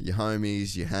 your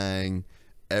homies, you hang,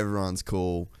 everyone's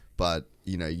cool, but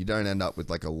you know, you don't end up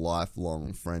with like a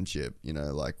lifelong friendship, you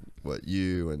know, like what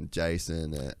you and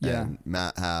Jason and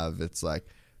Matt have. It's like,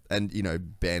 and you know,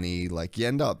 Benny, like you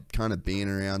end up kind of being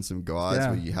around some guys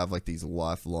where you have like these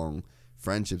lifelong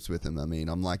friendships with them. I mean,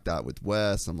 I'm like that with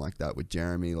Wes. I'm like that with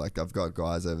Jeremy. Like, I've got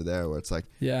guys over there where it's like,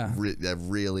 Yeah. they're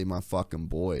really my fucking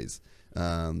boys.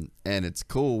 And it's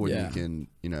cool when you can,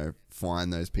 you know,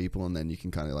 find those people, and then you can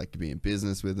kind of like be in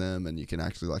business with them, and you can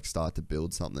actually like start to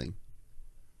build something.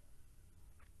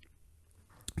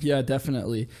 Yeah,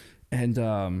 definitely. And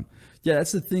yeah,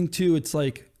 that's the thing too. It's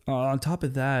like on top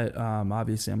of that,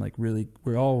 obviously I'm like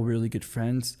we're all really good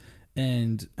friends,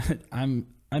 and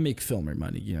I make filmer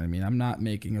money, you know what I mean? I'm not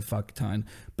making a fuck ton,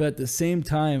 but at the same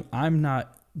time, I'm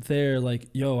not there like,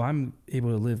 yo, I'm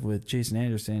able to live with Jason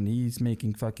Anderson. He's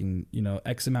making fucking, you know,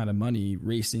 X amount of money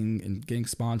racing and getting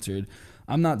sponsored.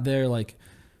 I'm not there like,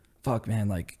 fuck man,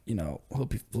 like, you know,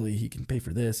 hopefully he can pay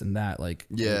for this and that. Like,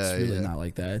 it's really not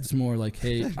like that. It's more like,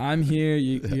 hey, I'm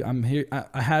here. I'm here.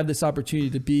 I have this opportunity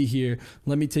to be here.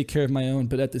 Let me take care of my own.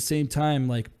 But at the same time,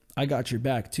 like, I got your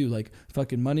back too. Like,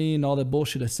 fucking money and all that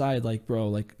bullshit aside, like, bro,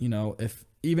 like, you know,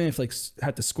 even if like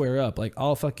had to square up, like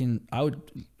I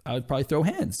would probably throw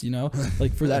hands, you know,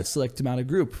 like for that select amount of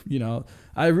group, you know,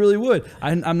 I really would.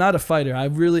 I'm not a fighter.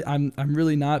 I'm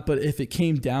really not. But if it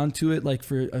came down to it, like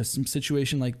for some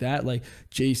situation like that, like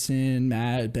Jason,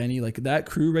 Matt, Benny, like that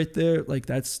crew right there, like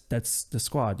that's the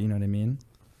squad. You know what I mean?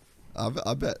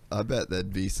 I bet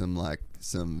there'd be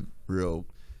some real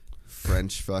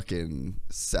French fucking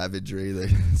savagery, like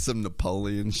some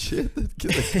Napoleon shit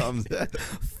that comes out.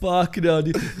 Fuck no,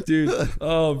 dude.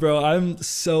 Oh, bro, I'm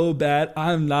so bad.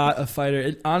 I'm not a fighter.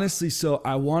 And honestly, so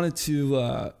I wanted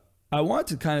to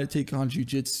kind of take on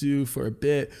jiu-jitsu for a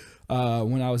bit.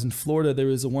 When I was in Florida, there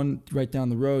was a one right down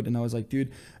the road, and I was like,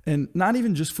 dude, and not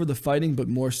even just for the fighting, but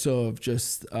more so of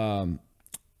just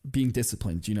being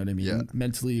disciplined. You know what I mean? Yeah.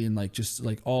 Mentally and like just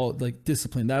like all like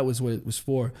discipline. That was what it was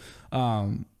for.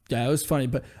 Yeah, it was funny,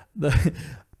 but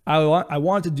I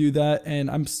want to do that,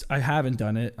 and I haven't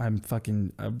done it.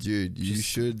 Dude, you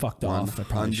should fucked off. I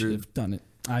probably should have done it.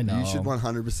 I know. You should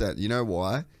 100%. You know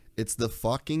why? It's the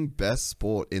fucking best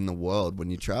sport in the world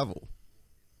when you travel.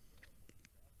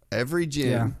 Every gym.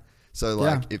 Yeah. So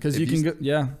like, because you can go.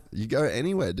 Yeah. You go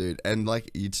anywhere, dude, and like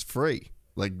it's free.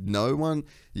 Like no one,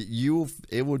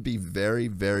 it would be very,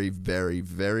 very, very,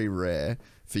 very rare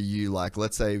for you. Like,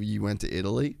 let's say you went to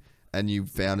Italy and you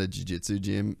found a jiu-jitsu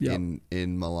gym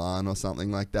in Milan or something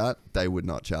like that, they would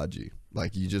not charge you.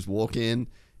 Like, you just walk in,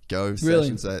 go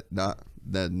session, say, nah,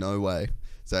 there's no way.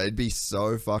 So it'd be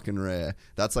so fucking rare.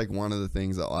 That's like one of the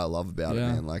things that I love about it,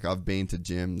 man. Like, I've been to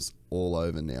gyms all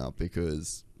over now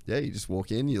because, you just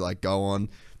walk in, you like go on.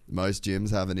 Most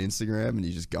gyms have an Instagram, and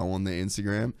you just go on their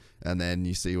Instagram, and then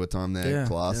you see what time their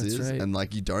class is. Right. And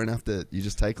like, you don't have to, you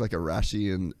just take like a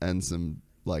rashi and some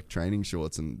like training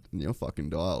shorts, and you're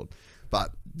fucking dialed. But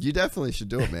you definitely should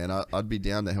do it, man. I'd be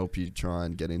down to help you try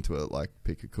and get into it. Like,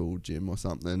 pick a cool gym or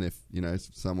something, if you know,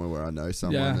 somewhere where I know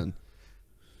someone. And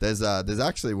there's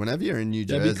actually, whenever you're in New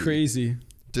Jersey, that'd be crazy,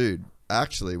 dude.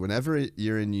 Actually, whenever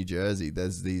you're in New Jersey,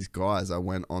 there's these guys. I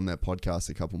went on their podcast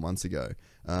a couple months ago,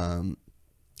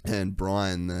 and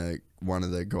Brian, one of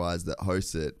the guys that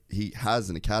hosts it, he has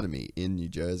an academy in New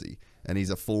Jersey, and he's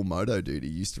a full moto dude. He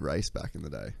used to race back in the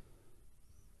day.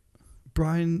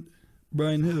 Brian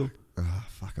who? Oh,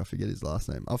 fuck, I forget his last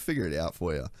name. I'll figure it out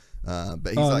for you. But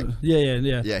he's like,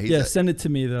 send it to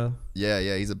me though. Yeah,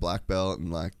 he's a black belt,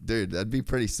 and like, dude, that'd be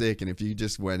pretty sick. And if you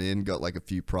just went in, got like a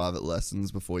few private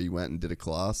lessons before you went and did a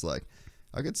class, like,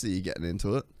 I could see you getting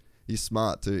into it. He's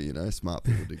smart too, you know. Smart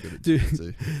people do good at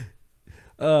jiu-jitsu.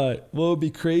 What would be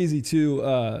crazy too,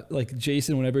 like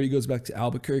Jason, whenever he goes back to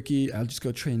Albuquerque, I'll just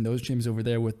go train those gyms over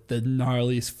there with the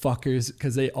gnarliest fuckers,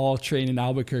 because they all train in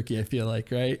Albuquerque, I feel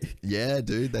like, right? Yeah,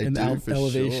 dude, they do for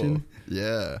elevation.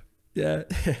 Sure. Yeah.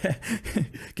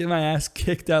 Get my ass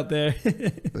kicked out there.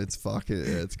 It's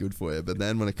it's good for you. But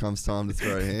then when it comes time to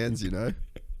throw hands, you know.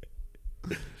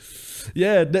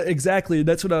 Yeah, exactly.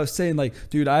 That's what I was saying. Like,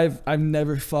 dude, I've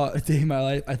never fought a day in my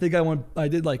life. I think I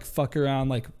did like fuck around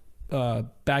like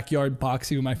backyard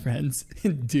boxing with my friends.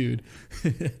 Dude,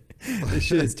 this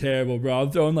shit is terrible, bro.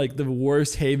 I'm throwing like the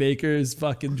worst haymakers,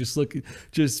 fucking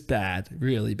just bad,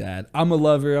 really bad. I'm a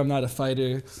lover, I'm not a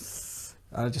fighter.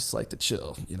 I just like to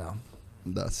chill, you know.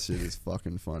 That shit is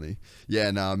fucking funny.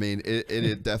 Yeah, no, I mean,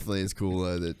 it definitely is cool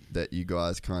though, that you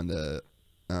guys kind of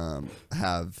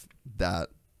have that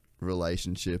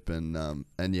relationship, and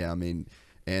yeah, I mean,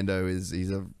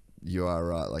 Ando you are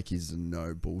right, like, he's a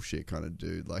no bullshit kind of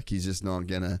dude. Like, he's just not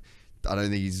gonna, I don't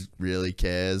think he's really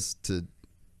cares to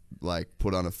like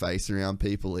put on a face around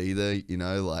people either, you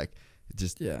know, like,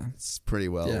 just it's pretty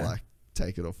well like,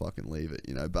 take it or fucking leave it,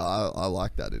 you know. But I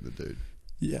like that in a dude.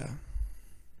 Yeah,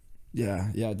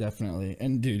 definitely.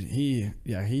 And dude, he's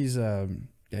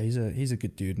Yeah, he's a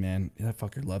good dude, man. That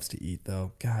fucker loves to eat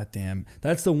though. God damn.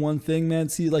 That's the one thing, man.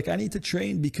 See, like I need to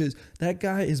train because that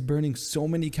guy is burning so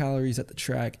many calories at the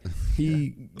track.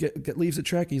 He leaves the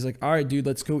track. He's like, all right, dude,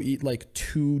 let's go eat like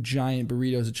 2 giant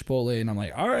burritos at Chipotle. And I'm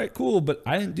like, all right, cool. But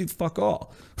I didn't do fuck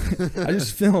all. I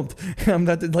just filmed. I'm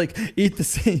about to like eat the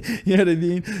same. You know what I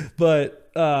mean? But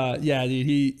yeah, dude,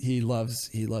 he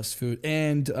loves food.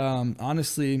 And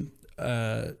honestly,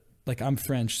 like I'm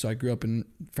French, so I grew up in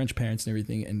French parents and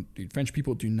everything. And dude, French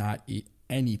people do not eat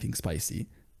anything spicy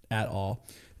at all.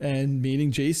 And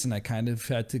meeting Jason, I kind of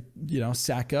had to,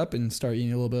 sack up and start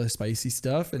eating a little bit of spicy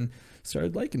stuff and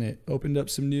started liking it. Opened up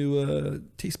some new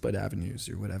taste bud avenues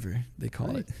or whatever they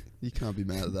call it. You can't be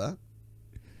mad at that.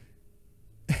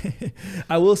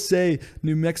 I will say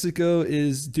New Mexico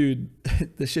is, dude,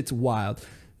 the shit's wild.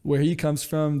 Where he comes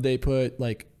from, they put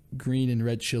like green and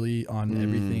red chili on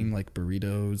everything, like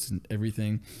burritos and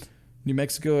everything. New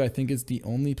Mexico, I think, is the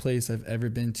only place I've ever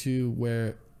been to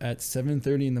where at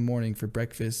 7:30 in the morning for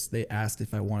breakfast, they asked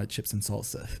if I wanted chips and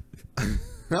salsa.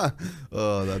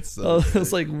 Oh, that's so I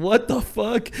was like, what the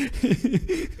fuck?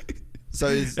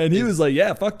 And he was like,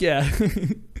 yeah, fuck yeah.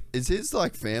 Is his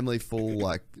like family full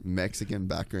like Mexican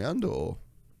background or?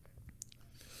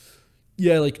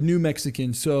 Yeah, like New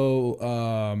Mexican. So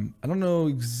I don't know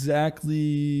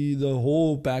exactly the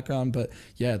whole background, but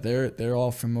yeah, they're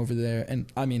all from over there.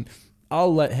 And I mean,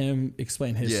 I'll let him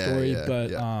explain his story,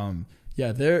 but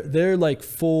yeah, they're like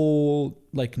full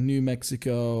like New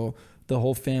Mexico. The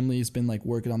whole family has been like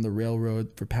working on the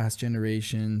railroad for past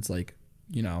generations. Like,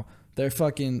 they're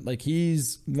fucking like,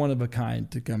 he's one of a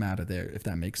kind to come out of there, if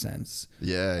that makes sense.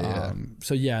 Yeah.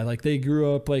 So yeah, like they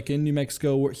grew up like in New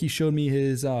Mexico. Where he showed me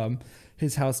his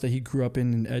house that he grew up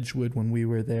in Edgewood when we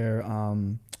were there.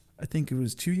 I think it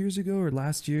was 2 years ago or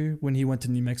last year when he went to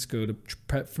New Mexico to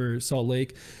prep for Salt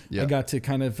Lake. I got to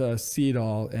kind of see it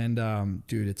all. And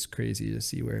dude, it's crazy to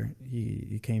see where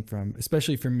he came from,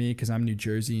 especially for me because I'm New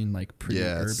Jersey and like pretty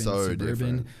urban, so suburban.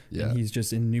 Different. Yeah. And he's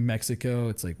just in New Mexico.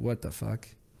 It's like, what the fuck?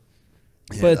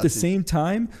 Yeah, but at the same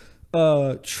time,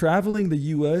 traveling the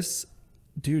U.S.,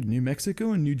 dude, New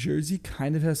Mexico and New Jersey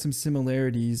kind of have some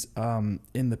similarities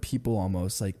in the people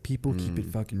almost. Like people keep it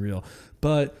fucking real.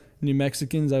 But New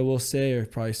Mexicans, I will say, are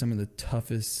probably some of the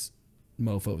toughest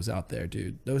mofos out there,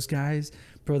 dude. Those guys,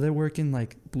 bro, they're working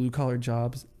like blue collar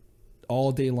jobs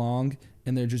all day long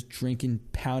and they're just drinking,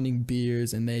 pounding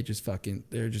beers, and they're just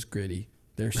gritty.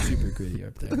 They're super gritty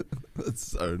up there. That's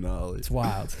so gnarly. It's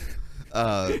wild.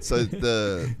 So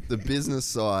the business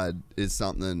side is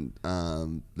something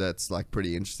that's like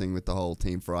pretty interesting with the whole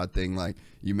Team Fried thing. Like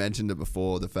you mentioned it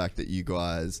before, the fact that you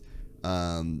guys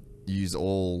use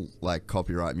all like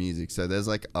copyright music, so there's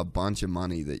like a bunch of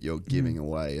money that you're giving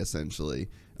away essentially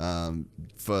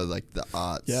for like the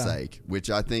art's sake, which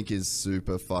I think is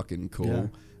super fucking cool.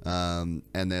 And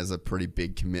there's a pretty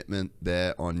big commitment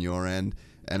there on your end,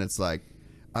 and it's like,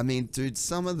 I mean, dude,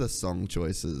 some of the song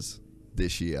choices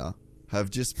this year have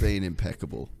just been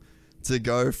impeccable. To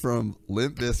go from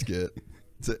Limp Bizkit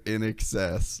to In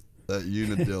Excess at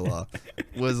Unadilla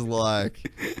was like,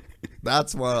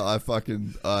 that's why I've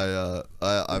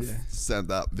sent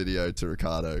that video to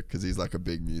Ricardo because he's like a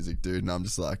big music dude, and I'm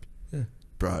just like,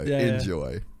 bro,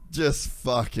 enjoy. Just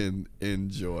fucking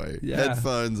enjoy.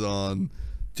 Headphones on,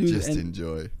 dude, just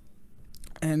enjoy.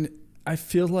 And I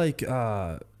feel like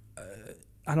I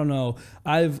don't know,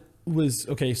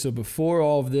 so before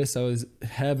all of this, I was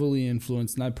heavily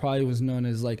influenced, and I probably was known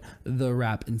as like the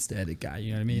rap instead guy.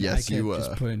 You know what I mean? Yes, I you were.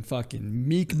 Just putting fucking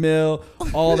Meek Mill,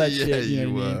 all that shit. You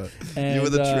know what I mean? And, you were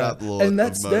the trap lord. And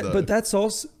that's that. But that's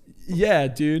also, yeah,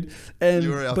 dude. And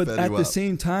but at the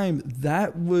same time,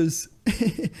 that was,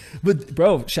 but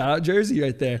bro, shout out Jersey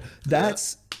right there.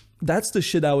 That's the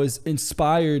shit I was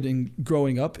inspired in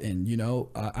growing up in.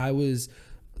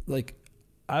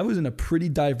 I was in a pretty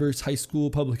diverse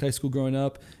public high school growing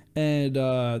up, and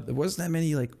there wasn't that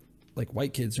many like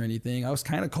white kids or anything. I was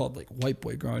kind of called like white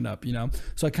boy growing up,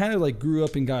 So I kind of like grew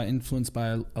up and got influenced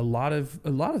by a lot of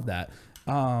that,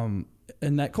 and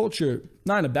that culture,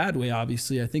 not in a bad way,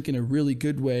 obviously. I think in a really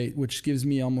good way, which gives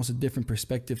me almost a different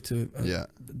perspective to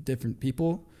different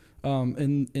people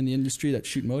in the industry that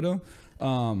shoot moto.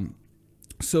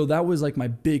 So that was like my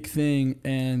big thing.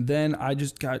 And then I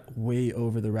just got way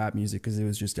over the rap music because it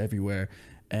was just everywhere.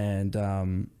 And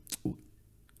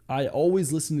I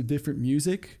always listened to different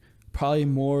music, probably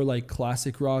more like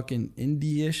classic rock and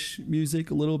indie-ish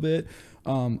music a little bit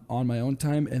on my own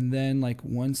time. And then like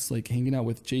once like hanging out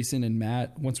with Jason and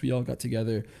Matt, once we all got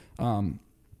together,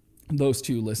 those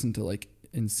two listened to like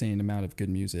insane amount of good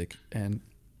music. And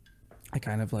I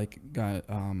kind of like got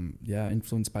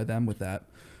influenced by them with that.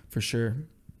 For sure.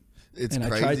 It's and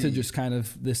crazy. I tried to just kind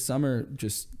of this summer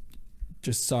just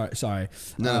sorry.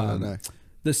 No.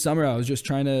 This summer I was just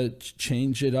trying to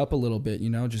change it up a little bit,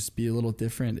 just be a little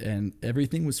different, and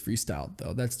everything was freestyled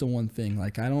though. That's the one thing.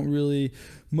 Like I don't really,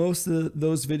 most of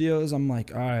those videos I'm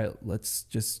like, all right, let's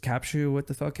just capture what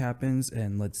the fuck happens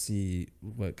and let's see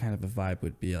what kind of a vibe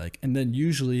would be like. And then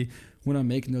usually when I'm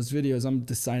making those videos, I'm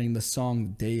deciding the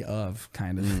song day of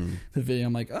kind of the video.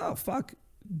 I'm like, oh fuck,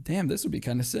 damn, this would be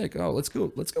kind of sick. Oh, let's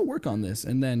go work on this.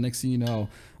 And then next thing you know,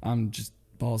 I'm just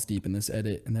balls deep in this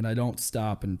edit, and then I don't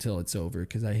stop until it's over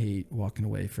because I hate walking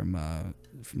away from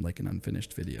like an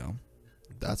unfinished video.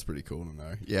 That's pretty cool to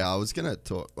know. Yeah, I was gonna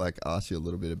ask you a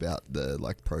little bit about the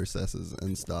like processes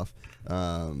and stuff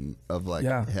of like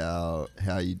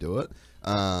how you do it.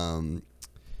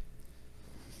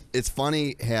 It's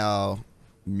funny how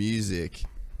music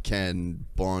can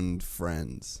bond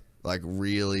friends, like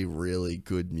really, really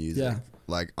good music. Yeah.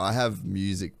 Like I have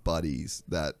music buddies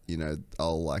that,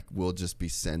 we'll just be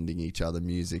sending each other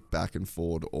music back and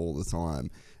forward all the time.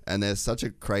 And there's such a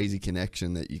crazy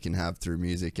connection that you can have through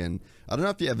music. And I don't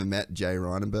know if you ever met Jay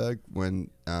Reinenberg when,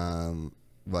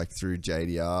 through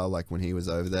JDR, like when he was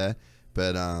over there.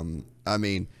 But,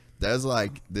 there's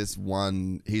like this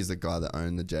one, he's the guy that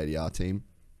owned the JDR team.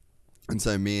 And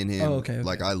so me and him,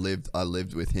 like I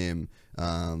lived with him,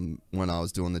 when I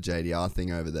was doing the JDR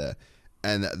thing over there.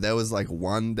 And there was like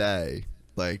one day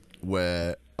like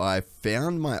where I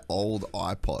found my old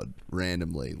iPod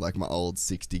randomly, like my old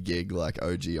 60 gig like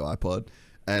OG iPod,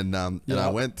 and I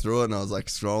went through it and I was like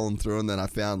scrolling through, and then I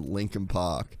found Linkin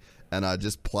Park, and I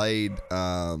just played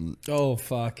oh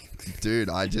fuck, dude,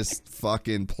 I just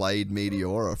fucking played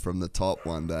Meteora from the top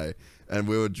one day, and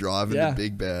we were driving to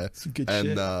Big Bear,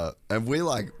 and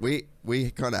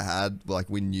we kind of had like,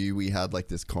 we knew we had like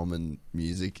this common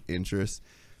music interest.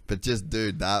 But just,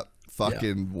 dude, that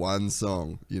fucking one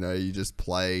song, you just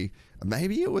play.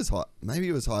 Maybe it was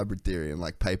Hybrid Theory, and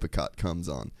like Paper Cut comes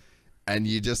on, and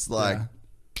you just like,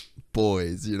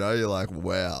 boys, you're like,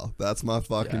 wow, that's my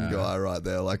fucking guy right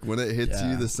there. Like when it hits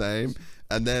you the same,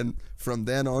 and then from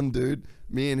then on, dude,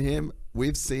 me and him,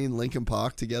 we've seen Linkin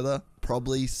Park together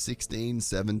probably 16,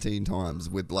 17 times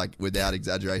without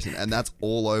exaggeration, and that's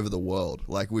all over the world.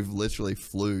 Like we've literally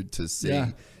flew to see.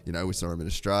 We saw him in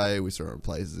Australia, we saw him in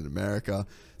places in America.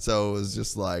 So it was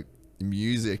just like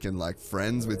music, and like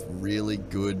friends with really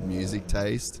good music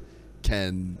taste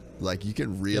can like, you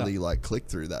can really like click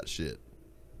through that shit.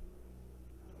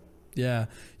 Yeah,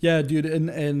 dude,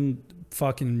 and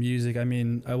fucking music. I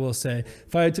mean, I will say,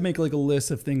 if I had to make like a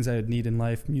list of things I would need in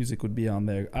life, music would be on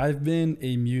there. I've been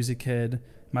a music head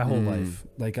my whole life.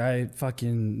 Like I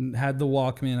fucking had the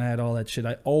Walkman, I had all that shit.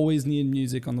 I always needed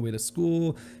music on the way to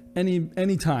school,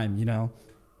 anytime,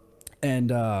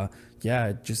 and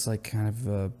it just like kind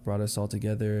of brought us all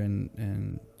together,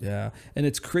 and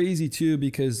it's crazy too,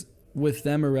 because with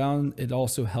them around, it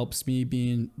also helps me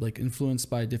being like influenced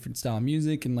by different style of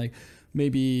music, and like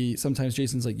maybe sometimes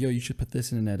Jason's like, yo, you should put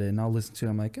this in an edit, and I'll listen to it.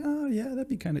 I'm like, oh yeah, that'd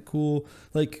be kind of cool.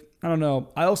 Like, I don't know.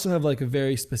 I also have like a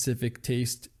very specific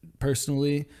taste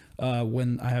personally.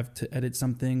 When I have to edit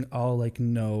something, I'll like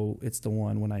know it's the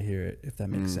one when I hear it, if that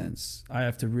makes sense. I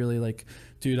have to really like,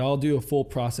 dude, I'll do a full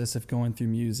process of going through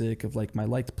music, of like my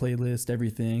liked playlist,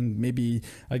 everything. Maybe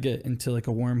I get into like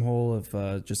a wormhole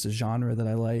of just a genre that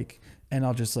I like, and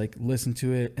I'll just like listen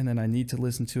to it, and then I need to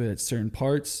listen to it at certain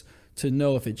parts to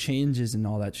know if it changes and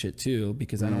all that shit too,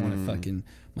 because I don't want to fucking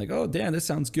like, oh damn, this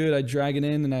sounds good. I drag it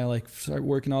in and I like start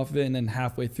working off of it, and then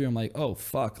halfway through I'm like, oh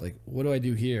fuck, like what do I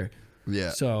do here?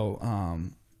 Yeah. So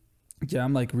I'm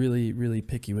like really, really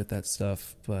picky with that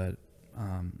stuff, but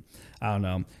I don't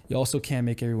know. You also can't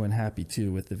make everyone happy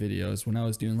too with the videos. When I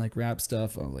was doing like rap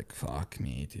stuff, I was like, fuck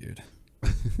me, dude.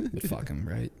 But fuck 'em,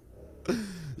 right?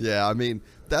 Yeah, I mean,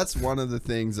 that's one of the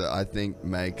things that I think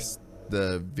makes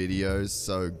the videos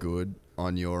so good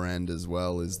on your end as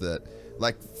well, is that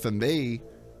like for me,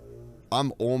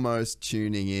 I'm almost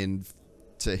tuning in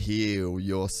to hear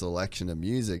your selection of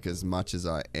music as much as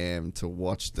I am to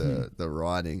watch the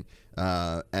writing.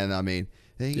 And I mean,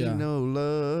 ain't no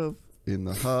love in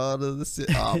the heart of the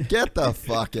city. Oh, get the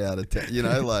fuck out of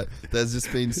town. Like there's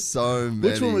just been so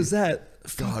many. Which one was that?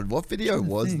 God, what video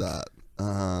was that?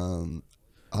 I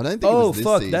don't think it was this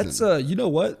season. That's you know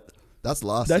what? That's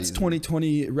last That's season.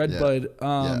 2020 Red Bud.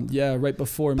 Right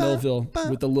before Millville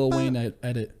with the Lil Wayne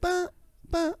edit.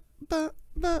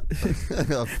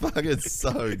 Fuck, it's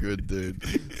so good, dude.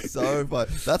 So fun.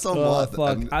 That's on my.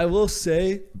 Fuck. I will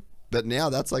say. But now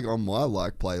that's like on my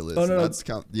like playlist. Oh, no, that's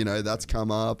come, that's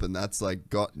come up, and that's like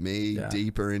got me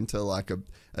deeper into like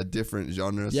a different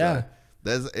genre. Yeah. So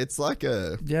It's like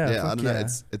a Yeah, I don't know. yeah.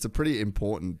 It's a pretty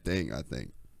important thing, I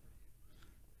think.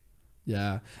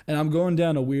 Yeah, and I'm going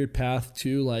down a weird path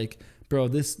too. Like, bro,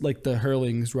 this like the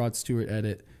Hurlings Rod Stewart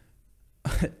edit.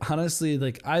 Honestly,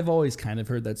 like I've always kind of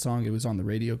heard that song. It was on the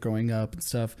radio growing up and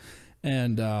stuff,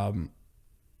 and I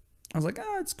was like,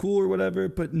 it's cool or whatever.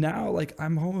 But now, like,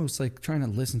 I'm almost like trying to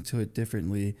listen to it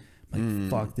differently. Like,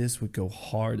 fuck, this would go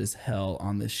hard as hell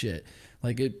on this shit.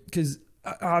 Like it, because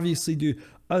obviously, dude,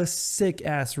 a sick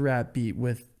ass rap beat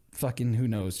with fucking who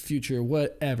knows, Future,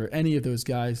 whatever, any of those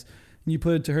guys. And you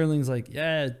put it to Hurling's like,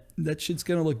 yeah, that shit's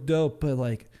gonna look dope, but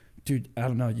like, dude, I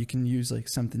don't know, you can use like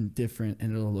something different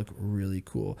and it'll look really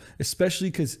cool, especially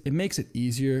because it makes it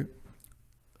easier.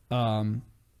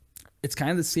 It's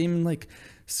kind of the same in like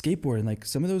skateboarding. Like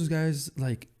some of those guys,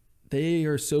 like they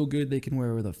are so good they can wear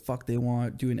whatever the fuck they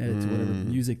want, do an edit to whatever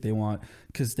music they want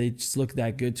because they just look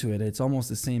that good to it. It's almost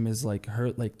the same as like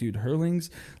dude, Hurlings,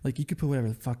 like you could put whatever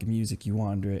the fucking music you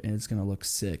want under it and it's gonna look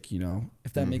sick, you know,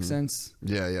 if that makes sense.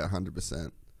 Yeah,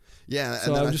 100%. Yeah,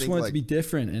 so and I just want it like, to be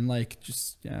different and like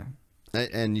just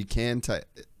and you can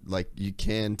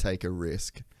take a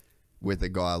risk with a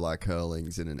guy like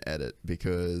Hurlings in an edit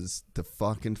because the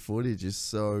fucking footage is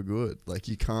so good. Like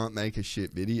you can't make a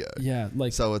shit video. Yeah,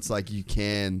 like so it's like you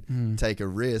can take a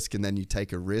risk, and then you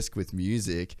take a risk with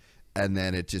music, and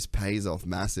then it just pays off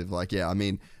massive. Like I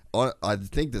mean, I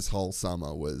think this whole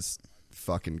summer was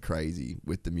fucking crazy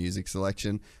with the music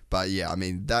selection. But yeah, I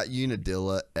mean that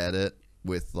Unadilla edit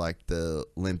with like the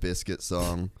Limp Bizkit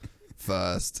song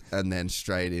first, and then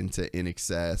straight into In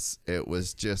Excess. It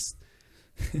was just.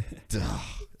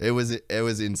 it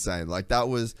was insane. Like that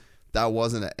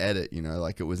wasn't an edit, you know,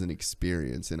 like it was an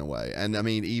experience in a way. And I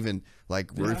mean, even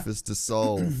like Rufus Du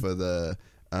Sol for the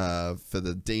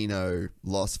Dino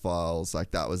Lost Files,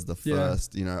 like that was the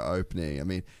first, you know, opening. I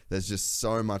mean, there's just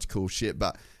so much cool shit.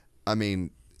 But I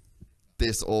mean,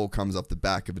 this all comes off the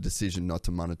back of a decision not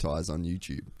to monetize on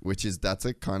YouTube, that's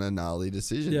a kind of gnarly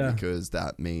decision because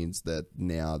that means that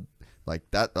now. Like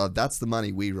that's the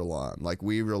money we rely on. Like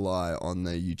we rely on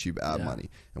the YouTube ad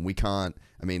money, and we can't.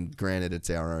 I mean, granted,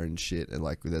 it's our own shit, and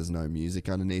like there's no music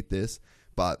underneath this.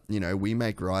 But you know, we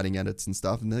make writing edits and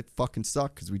stuff, and they fucking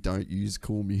suck because we don't use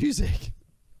cool music.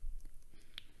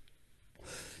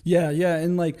 Yeah,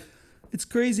 and like it's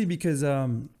crazy because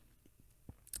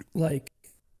like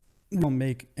we don't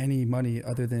make any money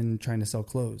other than trying to sell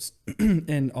clothes,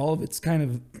 and all of it's kind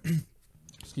of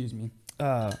excuse me,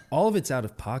 all of it's out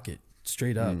of pocket.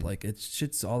 Straight up, like it's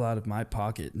shit's all out of my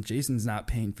pocket, and Jason's not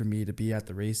paying for me to be at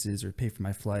the races or pay for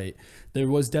my flight. There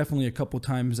was definitely a couple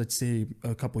times, I'd say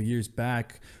a couple years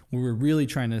back, where we were really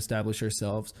trying to establish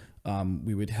ourselves.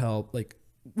 We would help, like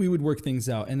we would work things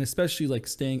out, and especially like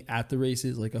staying at the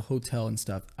races, like a hotel and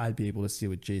stuff. I'd be able to stay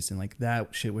with Jason, like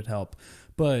that shit would help,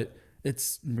 but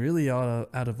it's really out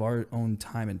of our own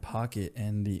time and pocket,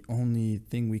 and the only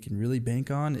thing we can really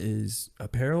bank on is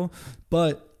apparel.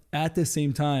 But at the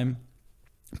same time,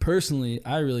 personally,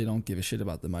 I really don't give a shit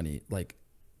about the money. Like,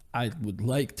 I would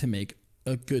like to make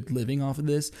a good living off of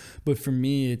this, but for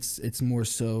me, it's more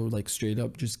so like straight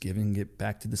up just giving it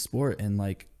back to the sport and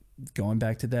like going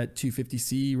back to that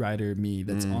 250C rider me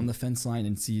that's on the fence line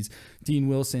and sees Dean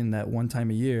Wilson that one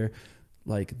time a year.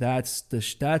 Like that's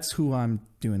who I'm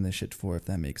doing this shit for, if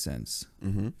that makes sense.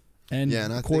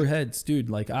 And core heads, dude,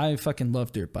 like I fucking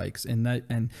love dirt bikes, and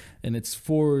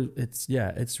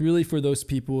it's really for those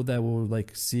people that will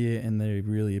like see it and they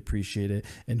really appreciate it.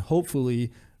 And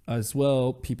hopefully as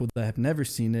well, people that have never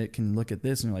seen it can look at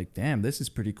this and are like, damn, this is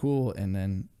pretty cool. And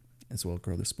then as well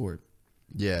grow the sport.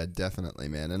 Yeah, definitely,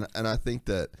 man. And I think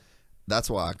that's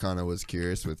why I kind of was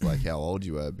curious with like how old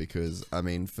you were, because I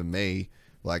mean, for me,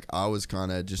 like I was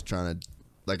kind of just trying to,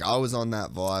 like I was on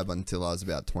that vibe until I was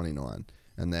about 29.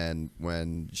 And then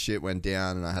when shit went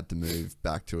down and I had to move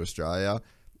back to Australia,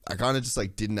 I kind of just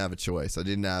like didn't have a choice. I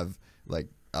didn't have like,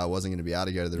 I wasn't going to be able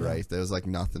to go to the race. There was like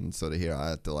nothing sort of here. I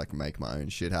had to like make my own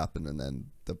shit happen, and then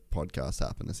the podcast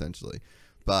happened essentially.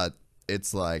 But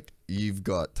it's like you've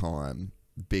got time,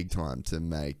 big time to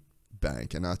make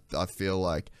bank. And I feel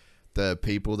like the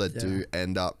people that do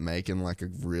end up making like a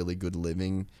really good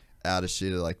living out of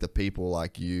shit are like the people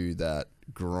like you that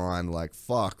grind like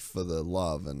fuck for the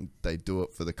love, and they do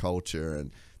it for the culture,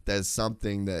 and there's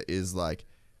something that is like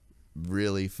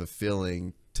really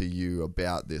fulfilling to you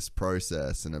about this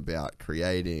process and about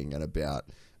creating and about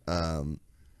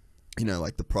you know,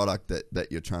 like the product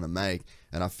that you're trying to make.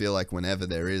 And I feel like whenever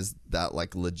there is that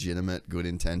like legitimate good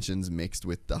intentions mixed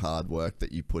with the hard work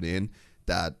that you put in,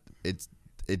 that it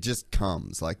just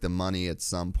comes, like the money at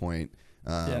some point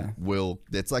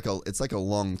it's like a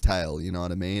long tail, you know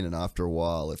what I mean? And after a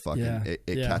while, it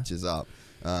catches up.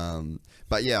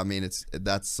 But yeah, I mean,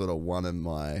 that's sort of one of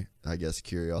my, I guess,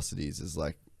 curiosities is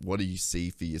like, what do you see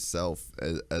for yourself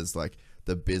as like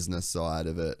the business side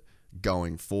of it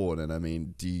going forward? And I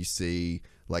mean, do you see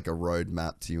like a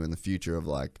roadmap to you in the future of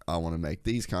like, I want to make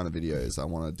these kind of videos, I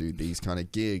want to do these kind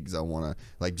of gigs, I want to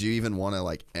like, do you even want to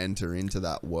like enter into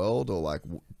that world, or like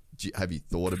have you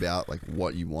thought about like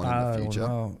what you want in the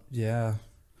future? Yeah,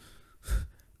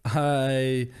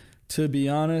 to be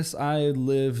honest, I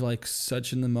live like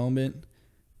such in the moment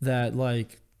that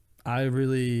like I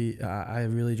really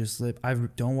just live. I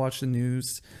don't watch the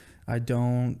news. I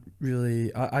don't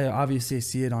really, I obviously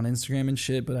see it on Instagram and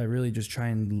shit, but I really just try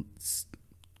and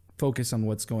focus on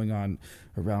what's going on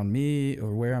around me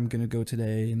or where I'm going to go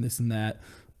today and this and that.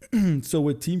 So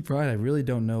with Team Pride, I really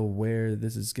don't know where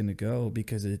this is going to go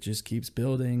because it just keeps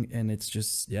building and it's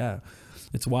just,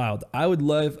 it's wild. I would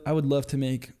love to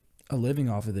make a living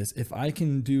off of this. If I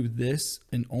can do this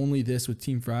and only this with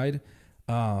Team Pride,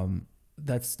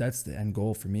 that's the end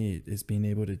goal for me, is being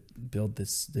able to build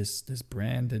this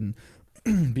brand and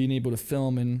being able to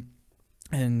film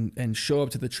and show up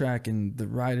to the track, and the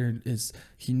rider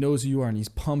he knows who you are and he's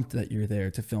pumped that you're there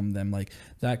to film them, like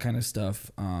that kind of stuff.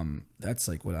 That's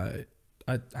like what I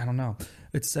don't know.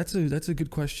 That's a good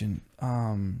question.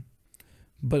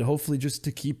 But hopefully just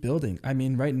to keep building. I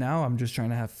mean, right now I'm just trying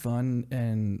to have fun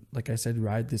and, like I said,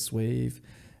 ride this wave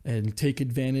and take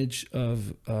advantage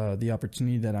of the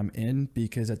opportunity that I'm in,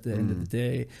 because at the end of the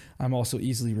day, I'm also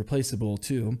easily replaceable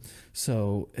too.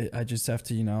 So I just have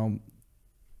to,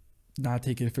 not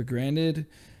take it for granted.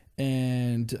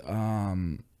 And I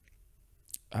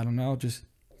don't know, just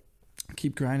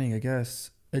keep grinding, I guess.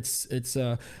 I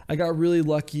got really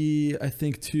lucky, I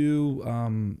think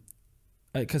too,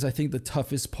 because I think the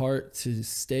toughest part to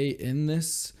stay in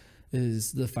this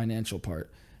is the financial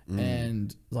part.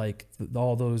 And like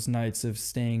all those nights of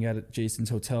staying at Jason's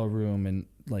hotel room and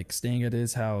like staying at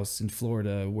his house in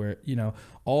Florida, where,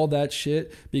 all that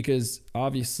shit, because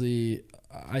obviously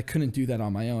I couldn't do that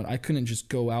on my own. I couldn't just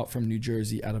go out from New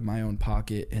Jersey out of my own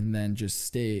pocket and then just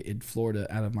stay in Florida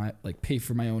out of my, like, pay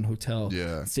for my own hotel,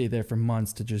 stay there for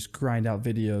months to just grind out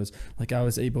videos. Like, I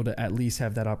was able to at least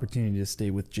have that opportunity to stay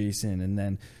with Jason and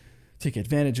then take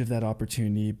advantage of that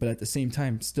opportunity, but at the same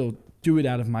time still do it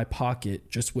out of my pocket,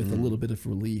 just with a little bit of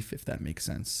relief, if that makes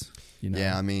sense.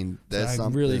 Yeah, I mean,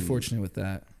 I'm really fortunate with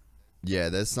that. Yeah,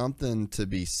 there's something to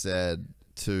be said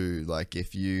too. Like,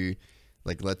 if you,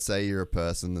 like, let's say you're a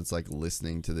person that's like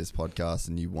listening to this podcast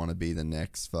and you want to be the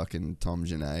next fucking Tom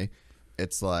Journet,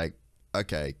 it's like,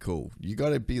 okay, cool. You got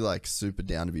to be like super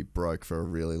down to be broke for a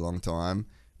really long time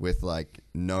with like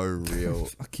no real,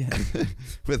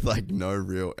 with like no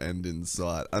real end in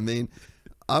sight. I mean,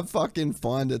 I fucking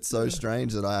find it so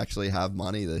strange that I actually have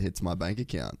money that hits my bank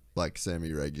account like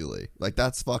semi-regularly. Like,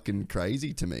 that's fucking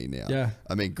crazy to me now. Yeah.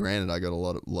 I mean, granted, I got a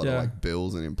lot of like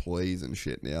bills and employees and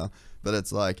shit now, but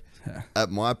it's like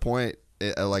at my point,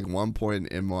 at like one point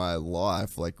in my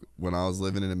life, like when I was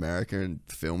living in America and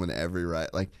filming every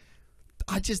like,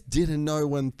 I just didn't know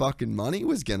when fucking money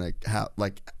was gonna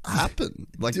happen.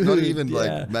 Like, dude, not even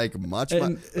like make much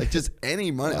money, like just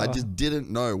any money. I just didn't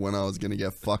know when I was gonna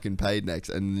get fucking paid next.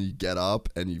 And you get up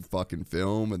and you fucking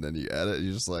film and then you edit. And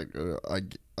you're just like,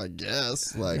 I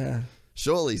guess, like,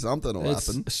 surely something will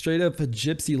happen. Straight up a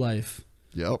gypsy life.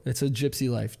 Yep, it's a gypsy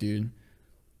life, dude.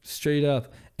 Straight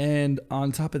up. And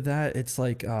on top of that, it's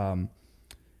like,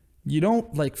 you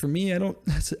don't, like, for me, I don't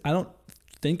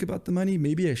think about the money.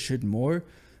 Maybe I should more.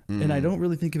 And I don't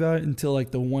really think about it until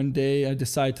like the one day I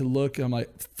decide to look and I'm like,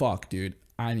 fuck, dude,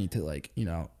 I need to, like,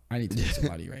 I need to make some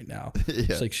money right now.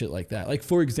 It's like shit like that. Like,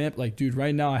 for example, like, dude,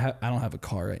 right now I don't have a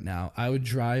car right now. I would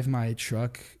drive my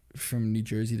truck from New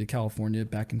Jersey to California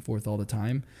back and forth all the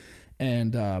time.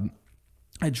 And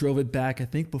I drove it back, I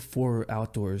think before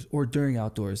outdoors or during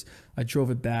outdoors. I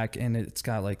drove it back and it's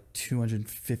got like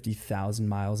 250,000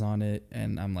 miles on it.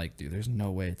 And I'm like, dude, there's no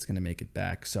way it's going to make it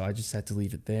back. So I just had to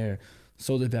leave it there.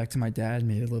 Sold it back to my dad,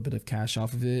 made a little bit of cash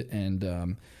off of it. And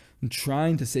I'm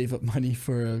trying to save up money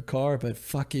for a car, but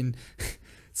fucking,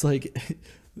 it's like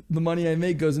the money I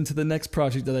make goes into the next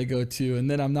project that I go to.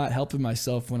 And then I'm not helping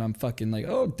myself when I'm fucking like,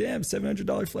 oh, damn,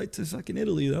 $700 flight to fucking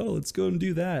Italy. Oh, let's go and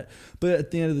do that. But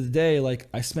at the end of the day, like,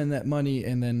 I spend that money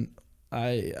and then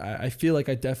I feel like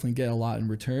I definitely get a lot in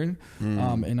return.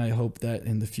 And I hope that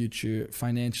in the future,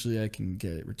 financially, I can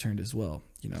get it returned as well,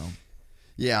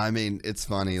 Yeah, I mean, it's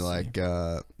funny, like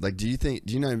do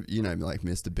you know like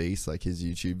Mr. Beast, like his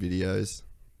YouTube videos?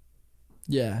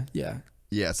 Yeah.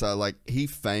 Yeah, so like he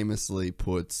famously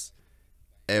puts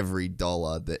every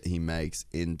dollar that he makes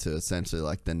into essentially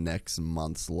like the next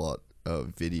month's lot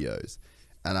of videos.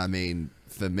 And I mean,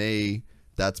 for me,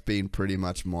 that's been pretty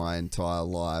much my entire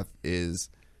life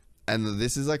and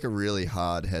this is like a really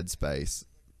hard headspace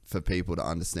for people to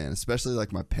understand, especially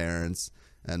like my parents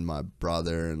and my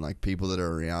brother and like people that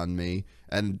are around me.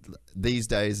 And these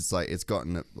days it's like, it's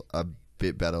gotten a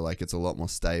bit better. Like it's a lot more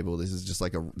stable. This is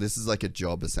like a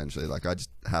job essentially. Like I just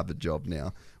have a job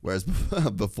now. Whereas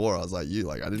before I was like you,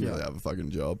 like I didn't really have a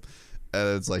fucking job.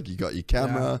 And it's like you got your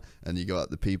camera and you got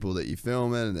the people that you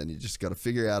film it, and then you just got to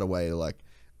figure out a way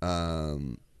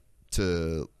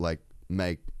to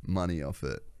make money off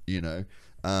it, you know?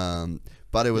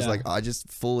 But it was like, I just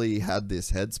fully had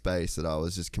this headspace that I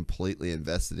was just completely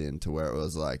invested in, to where it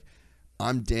was like,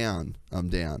 I'm down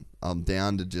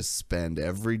to just spend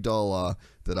every dollar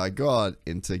that I got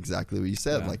into exactly what you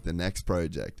said, like the next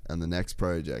project and the next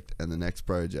project and the next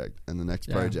project and the next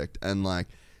project. And like,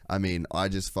 I mean, I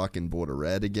just fucking bought a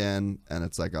red again, and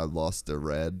it's like I lost a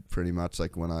red pretty much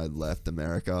like when I left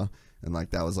America, and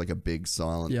like that was like a big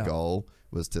silent goal,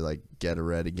 was to like get a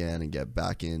red again and get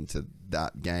back into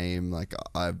that game. Like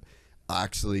I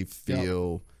actually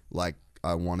feel like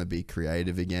I want to be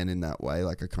creative again in that way.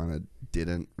 Like I kind of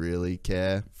didn't really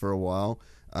care for a while.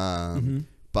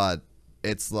 But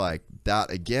it's like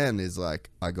that again is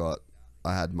like I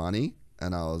had money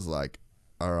and I was like,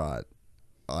 all right,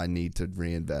 I need to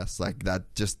reinvest. Like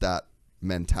that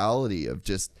mentality of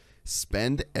just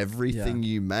spend everything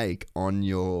you make on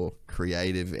your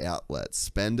creative outlet,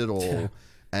 spend it all.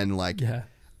 And like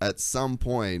at some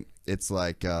point it's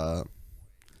like so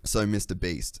Mr.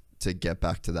 Beast, to get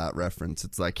back to that reference,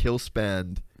 it's like he'll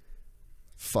spend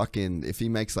fucking, if he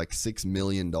makes like $6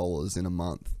 million in a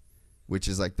month, which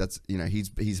is like, that's, you know,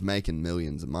 he's making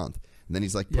millions a month, and then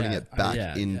he's like putting it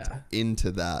back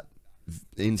into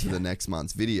the next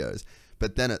month's videos.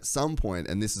 But then at some point,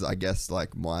 and this is I guess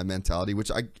like my mentality, which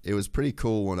it was pretty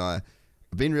cool when I've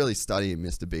been really studying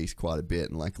Mr. Beast quite a bit,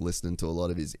 and like listening to a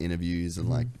lot of his interviews, and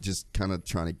like just kind of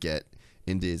trying to get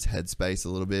into his headspace a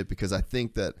little bit, because I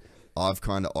think that I've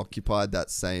kind of occupied that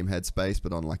same headspace,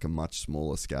 but on like a much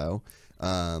smaller scale.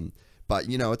 But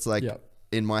you know, it's like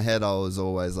in my head, I was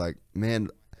always like, man,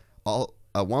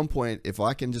 at one point, if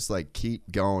I can just like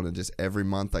keep going and just every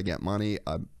month I get money,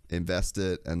 I invest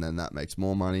it, and then that makes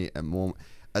more money and more.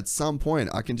 At some point,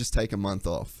 I can just take a month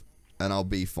off and I'll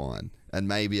be fine. And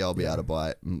maybe I'll be able to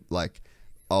buy it, like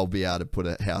I'll be able to put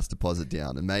a house deposit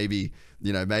down, and maybe,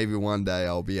 you know, maybe one day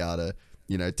I'll be able to,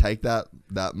 you know, take that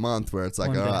month where it's like,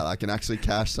 all right, I can actually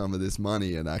cash some of this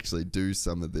money and actually do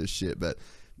some of this shit. But,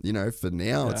 you know, for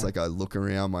now, it's like I look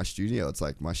around my studio, it's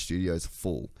like my studio's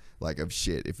full, like, of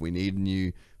shit. If we need a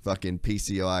new fucking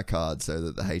PCI card so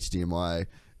that the HDMI,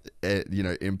 you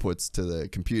know, inputs to the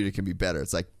computer can be better,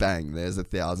 it's like, bang, there's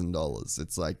 $1,000.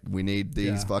 It's like, we need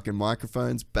these fucking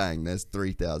microphones, bang, there's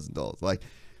 $3,000. Like,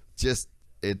 just,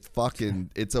 it's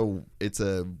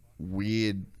a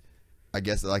weird, I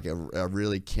guess, like a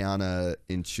really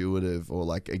counterintuitive or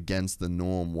like against the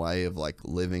norm way of like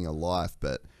living a life.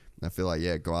 But I feel like,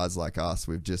 guys like us,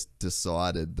 we've just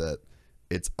decided that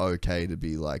it's okay to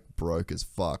be like broke as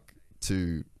fuck,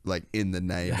 to like in the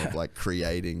name of like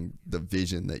creating the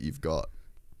vision that you've got.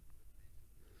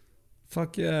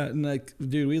 Fuck yeah. And like,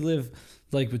 dude, we live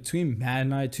like, between Matt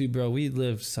and I too, bro, we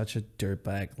live such a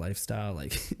dirtbag lifestyle.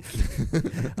 Like,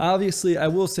 obviously I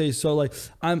will say, so like,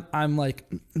 I'm like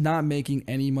not making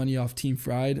any money off Team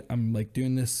Fried. I'm like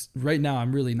doing this right now.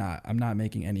 I'm not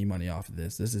making any money off of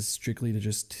this. This is strictly to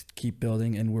just keep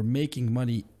building, and we're making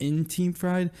money in Team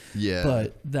Fried. Yeah.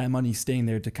 But that money's staying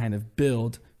there to kind of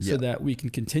build so that we can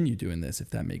continue doing this, if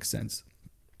that makes sense.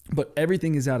 But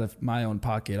everything is out of my own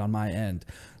pocket on my end.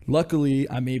 Luckily,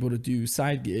 I'm able to do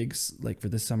side gigs. Like for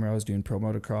this summer, I was doing Pro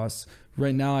Motocross.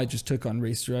 Right now, I just took on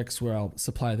Race Directs, where I'll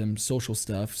supply them social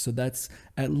stuff. So that's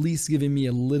at least giving me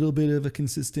a little bit of a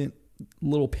consistent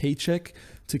little paycheck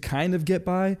to kind of get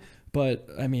by. But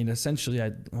I mean, essentially,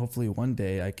 hopefully one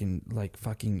day I can like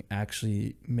fucking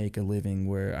actually make a living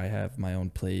where I have my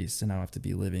own place and I don't have to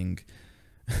be living.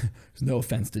 No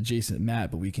offense to Jason and Matt,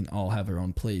 but we can all have our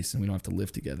own place and we don't have to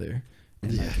live together.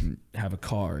 And I can have a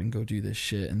car and go do this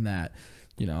shit and that,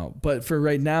 you know. But for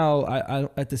right now, I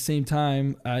at the same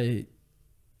time, I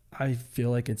feel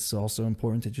like it's also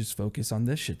important to just focus on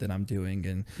this shit that I'm doing.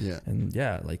 And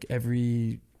like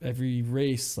every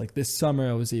race, like this summer,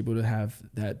 I was able to have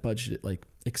that budget, like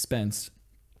expense,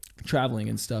 traveling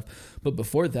and stuff. But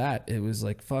before that, it was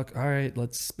like, fuck, all right,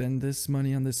 let's spend this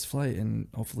money on this flight, and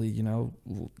hopefully, you know,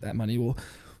 that money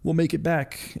we'll make it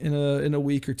back in a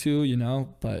week or two, you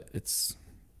know. But it's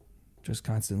just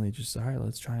constantly just, all right,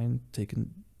 let's try and take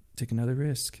take another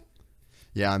risk.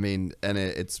 Yeah, I mean, and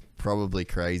it's probably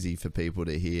crazy for people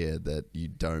to hear that you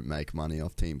don't make money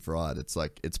off Team Fried. It's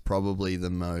like, it's probably the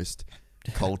most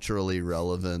culturally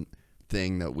relevant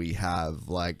thing that we have.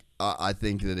 Like, I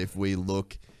think that if we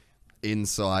look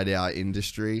inside our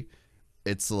industry,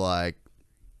 it's like,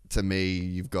 to me,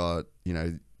 you've got, you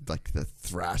know, like the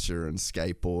Thrasher and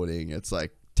skateboarding. It's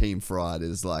like Team Fried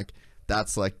is like,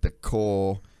 that's like the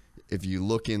core. If you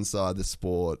look inside the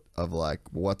sport of like,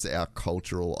 what's our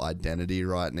cultural identity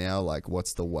right now? Like,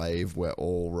 what's the wave we're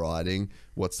all riding?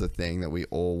 What's the thing that we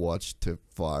all watch to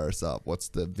fire us up? What's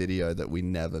the video that we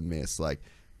never miss? Like,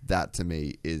 that to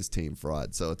me is Team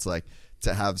Fried. So it's like,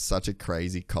 to have such a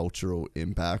crazy cultural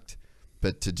impact,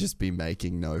 but to just be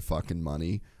making no fucking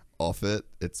money off it,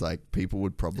 it's like, people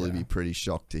would probably be pretty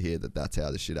shocked to hear that that's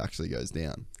how the shit actually goes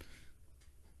down.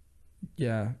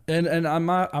 Yeah, and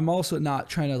I'm also not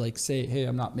trying to like say, hey,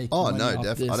 I'm not making money no, off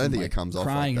definitely. this I don't and, think like, it comes off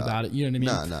crying like that. about it. You know what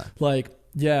I mean? No. Like,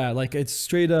 yeah, like it's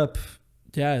straight up.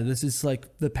 Yeah, this is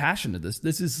like the passion of this.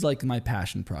 This is like my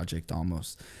passion project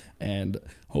almost, and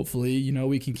hopefully, you know,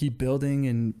 we can keep building,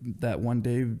 and that one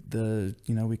day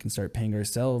we can start paying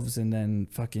ourselves, and then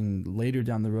fucking later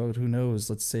down the road, who knows?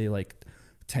 Let's say like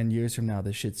 10 years from now,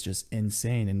 this shit's just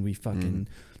insane, and we fucking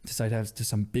decide to have to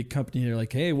some big company. They're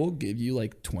like, hey, we'll give you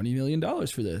like $20 million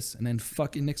for this, and then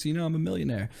fucking next thing you know, I'm a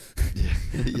millionaire.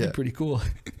 Yeah. Pretty cool.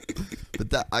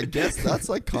 But that, I guess that's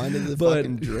like kind of the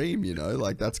fucking dream, you know,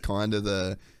 like that's kind of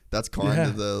the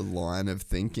line of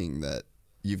thinking that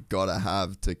you've got to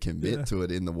have to commit to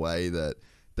it in the way that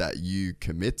you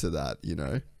commit to that, you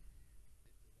know?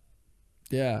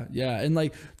 Yeah. And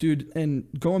like, dude, and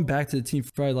going back to the Team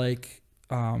Fried, like,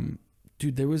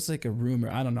 dude, there was like a rumor.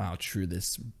 I don't know how true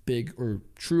this big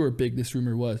this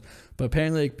rumor was, but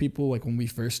apparently like people, like when we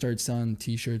first started selling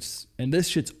t-shirts, and this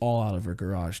shit's all out of our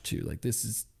garage too. Like this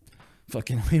is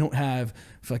fucking, we don't have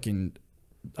fucking,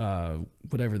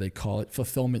 whatever they call it,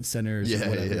 fulfillment centers. Yeah, or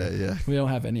whatever. yeah. We don't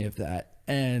have any of that.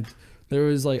 And there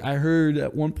was like, I heard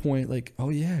at one point, like, oh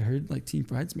yeah, I heard like Team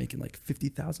Fried's making like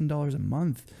 $50,000 a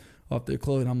month off their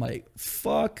clothing. I'm like,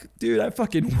 fuck, dude, I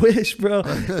fucking wish, bro.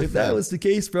 If that was the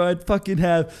case, bro, I'd fucking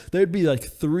there'd be like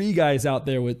 3 guys out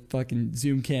there with fucking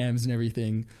Zoom cams and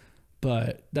everything.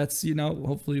 But that's, you know,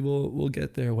 hopefully we'll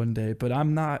get there one day. But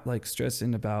I'm not like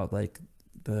stressing about like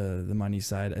the money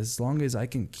side. As long as I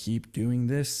can keep doing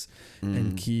this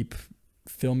and keep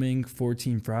filming for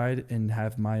Team Fried and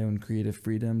have my own creative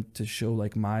freedom to show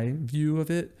like my view of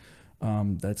it,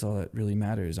 that's all that really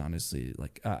matters, honestly.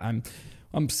 Like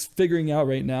I'm figuring out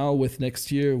right now with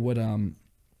next year what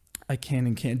I can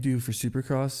and can't do for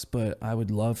Supercross, but I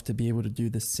would love to be able to do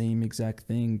the same exact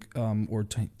thing, or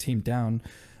Team Down.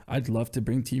 I'd love to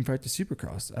bring Team Fried to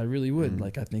Supercross. I really would.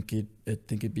 Like I think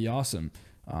it'd be awesome.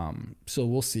 So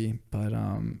we'll see, but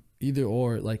either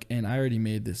or, like, and I already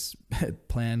made this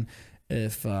plan.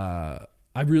 If I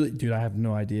have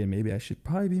no idea. Maybe I should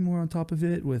probably be more on top of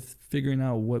it with figuring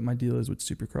out what my deal is with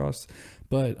Supercross,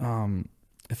 but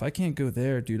if I can't go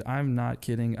there, dude, I'm not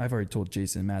kidding. I've already told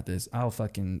Jason and Matt this. I'll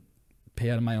fucking pay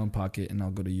out of my own pocket and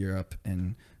I'll go to Europe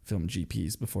and film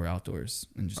GPs before outdoors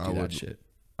and just do that shit.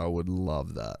 I would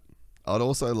love that. I'd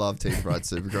also love Team Fried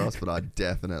Supercross, but I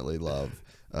definitely love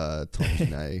Tom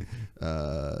Journet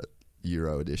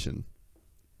Euro Edition.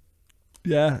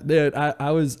 Yeah, dude, I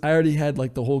already had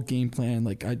like the whole game plan.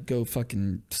 Like I'd go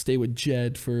fucking stay with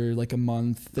Jett for like a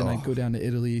month, then I'd go down to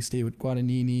Italy, stay with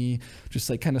Guadagnini,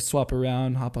 just like kind of swap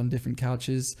around, hop on different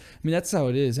couches. I mean, that's how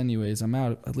it is anyways. I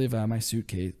live out of my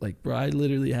suitcase. Like, bro, I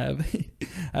literally have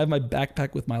I have my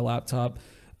backpack with my laptop,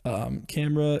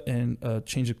 camera, and a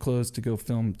change of clothes to go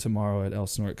film tomorrow at El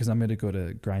Snort, because I'm gonna go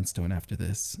to Grindstone after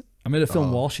this. I'm gonna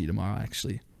film Walshy tomorrow,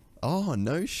 actually. Oh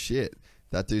no shit.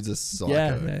 That dude's a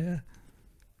psycho.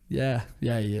 Yeah,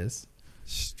 he is.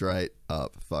 Straight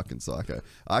up fucking psycho.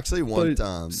 I actually want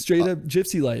straight up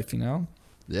gypsy life, you know?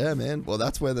 Yeah, man. Well,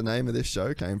 that's where the name of this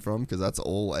show came from, because that's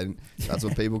all, and that's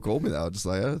what people called me. They were just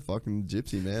like, oh, fucking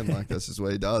gypsy, man. Like, that's just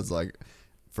what he does. Like,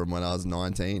 from when I was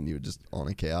 19, you were just on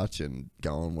a couch and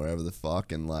going wherever the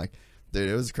fuck. And like, dude,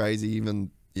 it was crazy.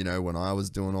 Even, you know, when I was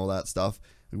doing all that stuff,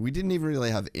 we didn't even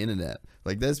really have internet.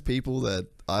 Like, there's people that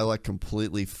I like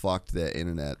completely fucked their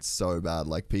internet so bad.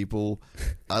 Like, people,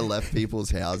 I left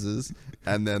people's houses,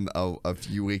 and then a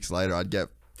few weeks later, I'd get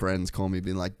friends call me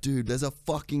being like, dude, there's a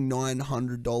fucking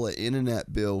 $900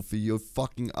 internet bill for you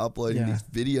fucking uploading these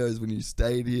videos when you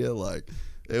stayed here. Like,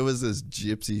 it was as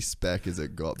gypsy spec as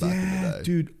it got back in the day.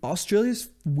 Dude, Australia's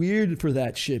weird for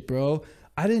that shit, bro.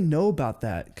 I didn't know about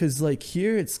that, because like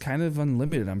here it's kind of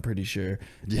unlimited, I'm pretty sure.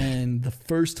 And the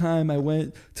first time I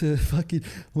went to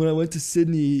when I went to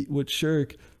Sydney with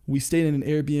Shirk, we stayed in an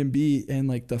Airbnb, and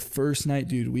like the first night,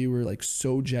 dude, we were like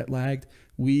so jet lagged.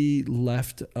 We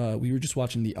left, we were just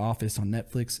watching The Office on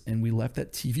Netflix, and we left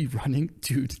that TV running,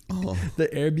 dude. Oh. The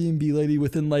Airbnb lady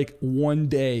within like one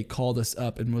day called us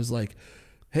up and was like,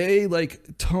 hey, like,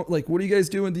 what are you guys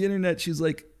doing with the internet? She's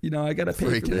like, you know, I got to pay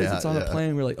for Freaking this. out, It's on a yeah.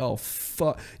 plane. We're like, oh,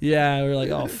 fuck. Yeah, we're like,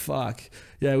 oh, fuck.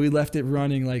 Yeah, we left it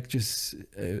running like just,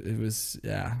 it was,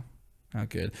 yeah, not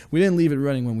good. We didn't leave it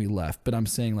running when we left, but I'm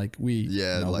saying like we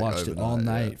Yeah, like watched it all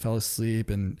overnight, night, fell asleep,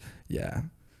 and yeah.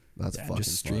 That's Yeah, fucking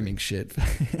just streaming shit.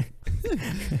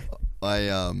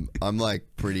 I'm like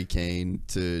pretty keen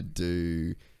to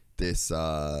do this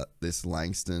this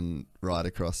Langston ride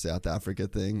across South Africa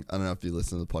thing. I don't know if you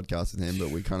listen to the podcast with him, but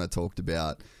we kind of talked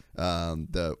about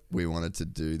that we wanted to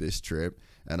do this trip,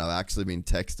 and I've actually been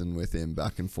texting with him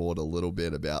back and forth a little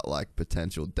bit about like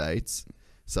potential dates.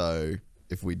 So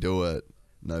if we do it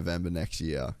November next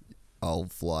year, I'll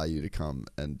fly you to come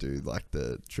and do like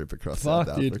the trip across South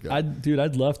Africa.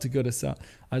 I'd love to go to South.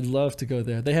 I'd love to go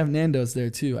there. They have Nando's there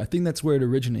too. I think that's where it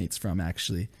originates from,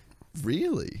 actually.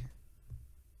 Really?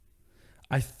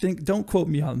 I think, don't quote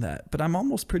me on that, but I'm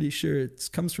almost pretty sure it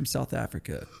comes from South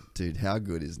Africa. Dude, how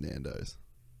good is Nando's?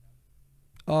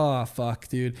 Oh, fuck,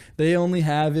 dude. They only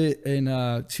have it in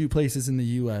 2 places in the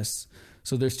U.S.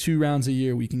 So there's 2 rounds a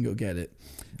year we can go get it.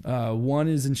 One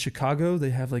is in Chicago. They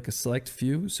have like a select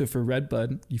few. So for Red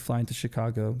Bud, you fly into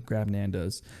Chicago, grab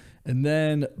Nando's. And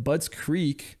then Bud's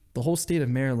Creek, the whole state of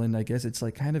Maryland, I guess it's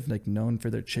like kind of like known for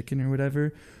their chicken or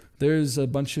whatever. There's a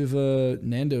bunch of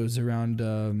Nando's around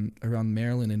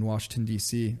Maryland and Washington,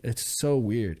 D.C. It's so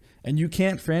weird. And you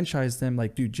can't franchise them.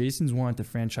 Like, dude, Jason's wanted to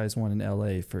franchise one in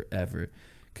L.A. forever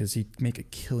because he'd make a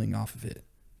killing off of it.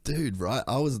 Dude, right?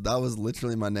 That was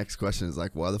literally my next question. Is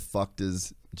like, why the fuck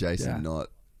does Jason not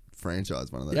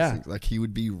franchise one of those things? Like, he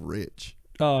would be rich.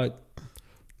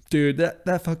 Dude, that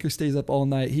fucker stays up all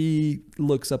night. He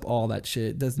looks up all that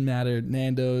shit. Doesn't matter.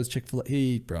 Nando's,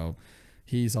 Chick-fil-A.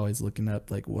 He's always looking up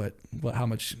like what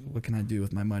can I do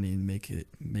with my money and make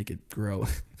it grow.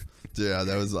 Yeah,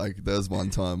 there was one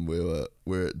time we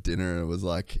were at dinner and it was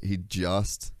like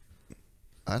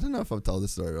I don't know if I've told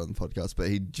this story on the podcast, but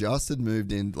he just had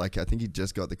moved in. Like, I think he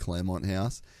just got the Claremont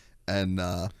house, and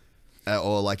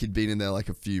or like he'd been in there like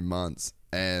a few months,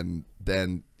 and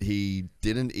then he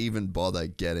didn't even bother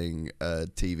getting a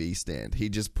TV stand. He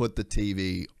just put the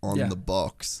TV on the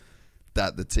box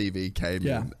that the TV came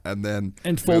in,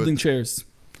 and folding chairs.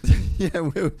 Yeah,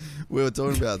 we were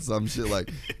talking about some shit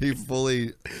like he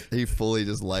fully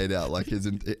just laid out like he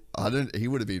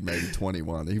would have been maybe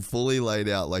 21. He fully laid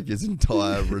out like his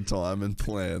entire retirement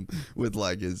plan with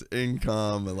like his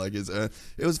income and like it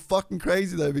was fucking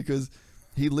crazy though, because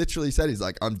he literally said, he's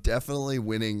like, I'm definitely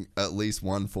winning at least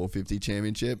one 450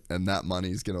 championship, and that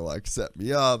money's gonna like set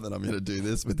me up, and I'm gonna do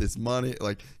this with this money.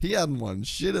 Like, he hadn't won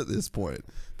shit at this point,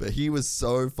 but he was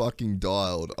so fucking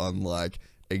dialed on like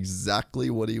exactly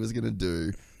what he was gonna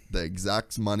do, the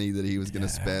exact money that he was gonna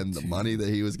spend, the money that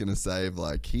he was gonna save.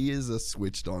 Like, he is a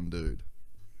switched on dude.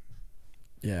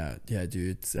 Yeah,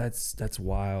 dude, that's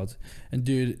wild. And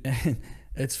dude,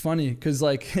 it's funny because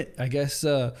like I guess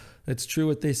it's true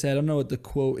what they said. I don't know what the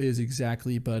quote is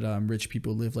exactly, but rich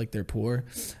people live like they're poor,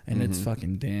 and it's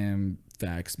fucking damn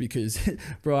facts. Because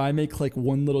bro, I make like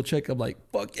one little check, I'm like,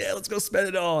 fuck yeah, let's go spend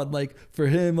it all. And like for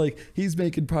him, like he's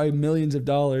making probably millions of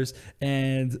dollars,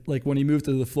 and like when he moved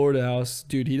to the Florida house,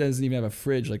 dude, he doesn't even have a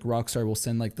fridge. Like Rockstar will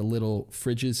send like the little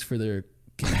fridges for their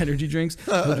energy drinks.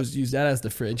 We'll just use that as the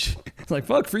fridge. It's like,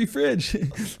 fuck, free fridge.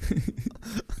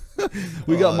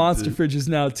 We got monster fridges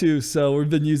now too, so we've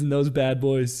been using those bad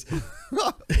boys.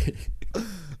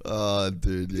 Oh,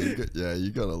 dude,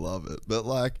 you gotta love it. But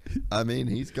like, I mean,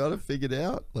 he's got it figured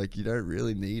out. Like, you don't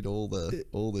really need all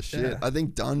the shit. Yeah. I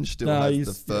think Dunge still has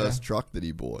the first truck that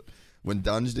he bought. When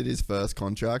Dunge did his first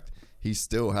contract, he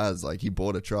still has, like, he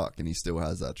bought a truck and he still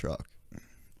has that truck.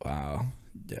 Wow.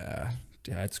 Yeah.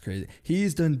 Yeah, it's crazy.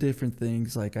 He's done different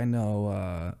things. Like, I know,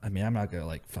 I mean, I'm not gonna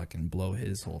like fucking blow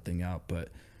his whole thing out, but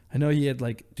I know he had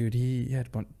like, dude, he had a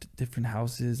bunch of different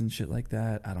houses and shit like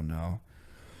that. I don't know.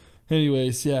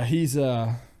 Anyways, yeah, he's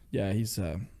a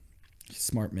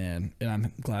smart man, and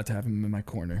I'm glad to have him in my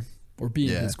corner, or be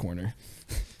in his corner.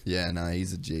 Yeah, no,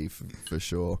 he's a G for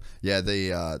sure. Yeah,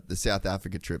 the South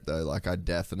Africa trip though, like I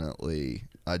definitely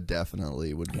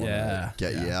would want to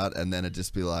get you out, and then it'd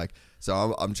just be like,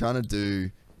 so I'm trying to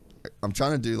do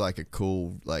like a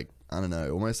cool, like, I don't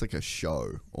know, almost like a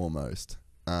show almost.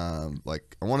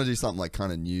 Like I want to do something like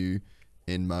kind of new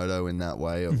in moto in that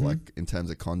way of like in terms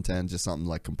of content, just something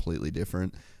like completely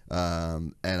different.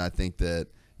 And I think that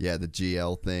yeah, the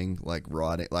GL thing, like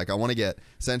riding. Like I want to get,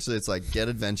 essentially it's like get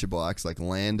adventure bikes, like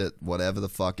land at whatever the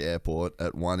fuck airport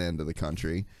at one end of the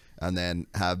country, and then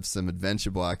have some adventure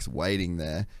bikes waiting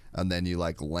there, and then you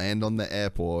like land on the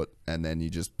airport, and then you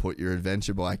just put your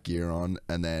adventure bike gear on,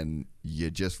 and then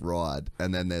you just ride,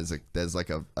 and then there's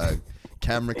like a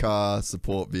camera car,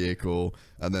 support vehicle,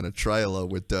 and then a trailer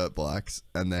with dirt bikes,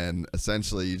 and then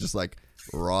essentially you just like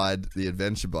ride the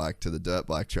adventure bike to the dirt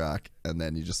bike track, and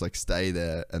then you just like stay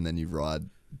there, and then you ride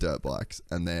dirt bikes,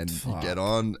 and then you get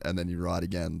on, and then you ride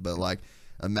again. But like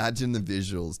imagine the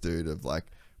visuals, dude, of like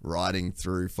riding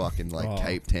through fucking like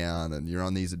Cape Town, and you're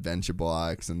on these adventure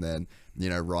bikes, and then, you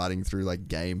know, riding through like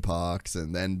game parks,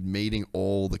 and then meeting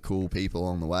all the cool people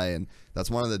on the way. And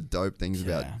that's one of the dope things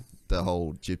about the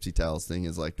whole Gypsy Tales thing,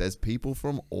 is like there's people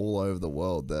from all over the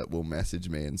world that will message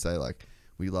me and say like,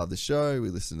 we love the show, we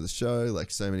listen to the show,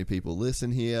 like so many people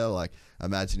listen here, like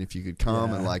imagine if you could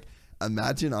come. And like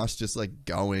imagine us just like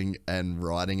going and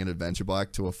riding an adventure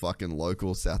bike to a fucking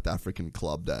local South African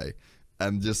club day,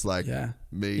 and just like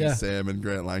me, Sam and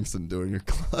Grant Langston doing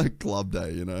a club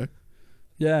day, you know?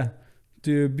 Yeah,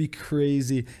 dude, it'd be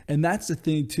crazy. And that's the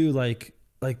thing too, like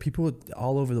people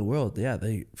all over the world,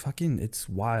 they fucking, it's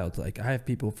wild. Like I have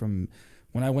people from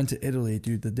when I went to Italy,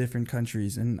 dude, the different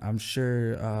countries, and I'm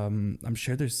sure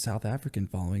there's South African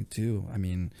following too. I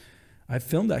mean, I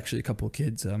filmed actually a couple of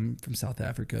kids from South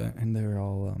Africa, and they're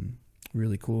all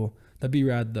really cool. That'd be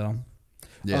rad though.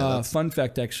 Yeah. Fun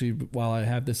fact, actually, while I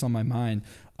have this on my mind,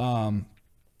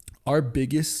 our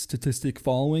biggest statistic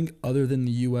following, other than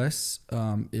the U.S.,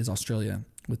 is Australia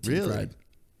with Team Pride.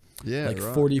 Yeah, like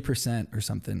 40% or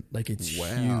something. Like it's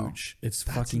huge. It's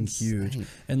fucking huge.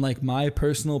 And like my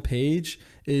personal page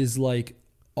is like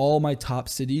all my top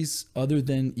cities, other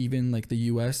than even like the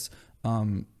US,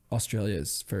 Australia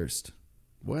is first.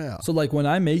 Wow. So like when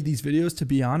I make these videos, to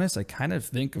be honest, I kind of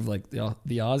think of like the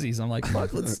Aussies. I'm like,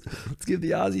 fuck, let's give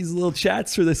the Aussies little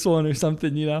chats for this one or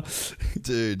something, you know?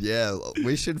 Dude, yeah,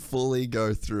 we should fully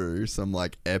go through some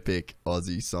like epic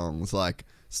Aussie songs, like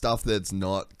stuff that's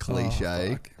not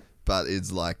cliche. But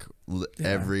it's like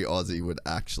every Aussie would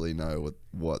actually know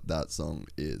what that song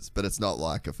is. But it's not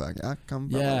like a fucking, come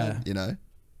back, you know?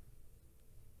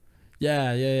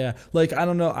 Yeah. Like, I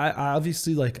don't know. I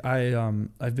obviously, like,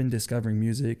 I've been discovering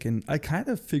music, and I kind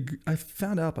of I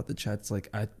found out about the chats. Like,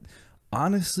 I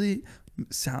honestly I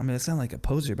sound like a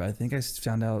poser, but I think I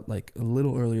found out like a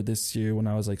little earlier this year when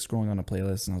I was like scrolling on a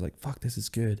playlist, and I was like, fuck, this is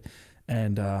good.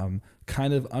 And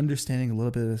kind of understanding a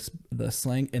little bit of the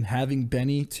slang, and having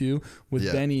Benny too, with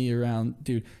Benny around,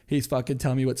 dude, he's fucking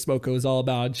telling me what Smoko is all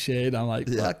about and shit. I'm like,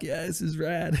 fuck yeah, this is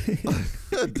rad.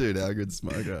 Dude, how good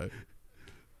Smoko.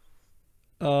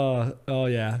 Oh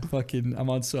yeah, fucking, I'm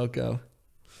on Smoko.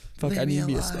 Fuck, I need to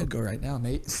be a Smoko right now,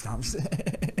 mate. Stop.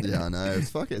 Yeah, I know.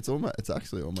 It's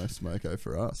actually almost Smoko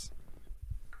for us.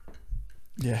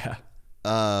 Yeah.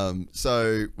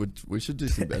 So we should do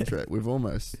some bench rep. We've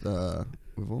almost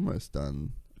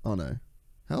done. Oh no,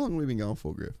 how long have we been going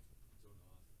for, Griff?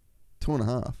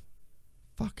 2.5.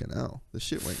 Fucking hell, the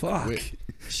shit went quick.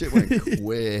 Shit went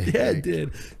quick. Yeah, it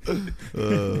did.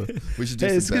 We should do.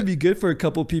 Hey, it's gonna be good for a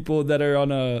couple people that are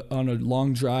on a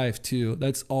long drive too.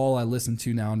 That's all I listen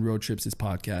to now on road trips is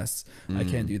podcasts. I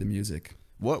can't do the music.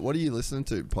 What are you listening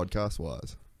to podcast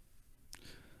wise?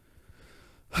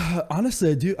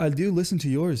 Honestly, I do listen to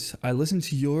yours.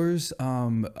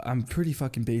 I'm pretty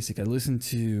fucking basic. I listen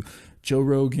to Joe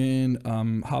Rogan,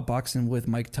 Hotboxing with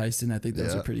Mike Tyson. I think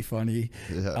those are pretty funny.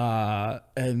 Yeah.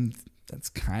 And that's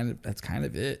kind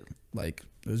of it. Like,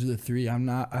 those are the three. I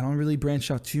don't really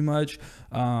branch out too much.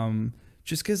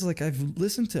 Just cause like I've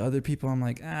listened to other people. I'm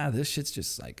like, this shit's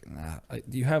just like, I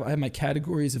have my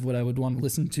categories of what I would want to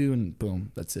listen to, and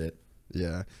boom, that's it.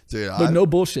 Yeah, dude. But no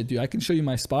bullshit, dude. I can show you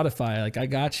my Spotify. Like, I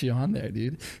got you on there,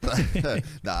 dude.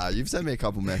 Nah, you've sent me a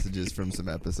couple messages from some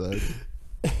episodes.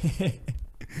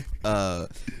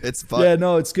 It's fun. Yeah,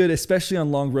 no, it's good, especially on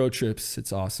long road trips.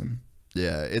 It's awesome.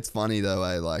 Yeah, it's funny though.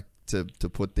 Like to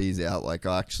put these out. Like,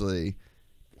 I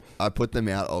put them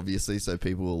out obviously so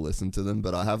people will listen to them,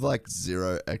 but I have like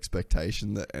zero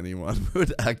expectation that anyone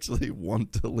would actually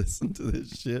want to listen to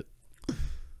this shit.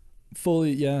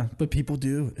 Fully, yeah, but people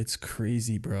do. It's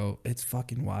crazy, bro. It's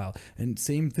fucking wild. And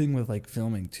same thing with like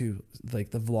filming too,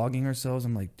 like the vlogging ourselves.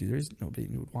 I'm like, dude, there's nobody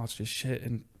who would watch this shit,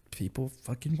 and people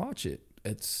fucking watch it.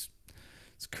 It's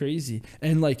crazy.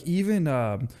 And like even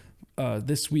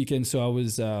this weekend, so I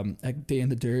was at Day in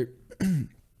the Dirt, and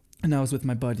I was with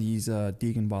my buddies,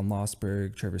 Deegan von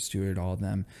Losberg, Trevor Stewart, all of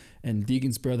them. And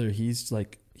Deegan's brother, he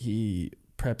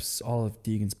preps all of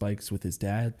Deegan's bikes with his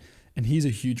dad. And he's a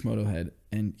huge moto head,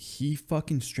 and he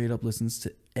fucking straight up listens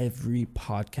to every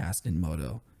podcast in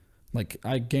moto. Like,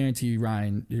 I guarantee you,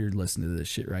 Ryan, you're listening to this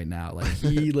shit right now. Like,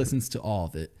 he listens to all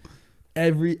of it,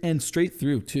 and straight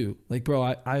through too. Like,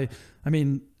 bro, I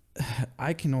mean,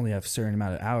 I can only have a certain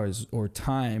amount of hours or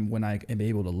time when I am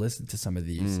able to listen to some of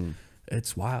these.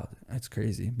 It's wild. It's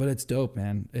crazy, but it's dope,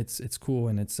 man. It's cool,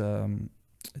 and it's a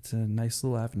nice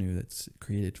little avenue that's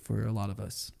created for a lot of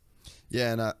us.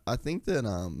 Yeah, and I think that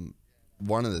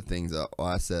one of the things that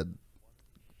I said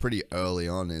pretty early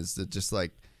on is that just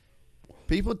like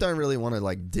people don't really want to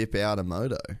like dip out of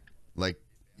moto. Like,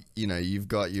 you know, you've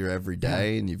got your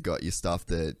everyday and you've got your stuff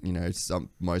that, you know,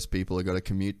 most people have got to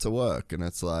commute to work, and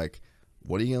it's like,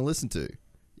 what are you going to listen to?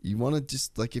 You want to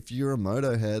just like, if you're a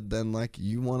moto head, then like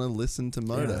you want to listen to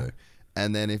moto.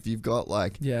 And then if you've got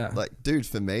like, dude,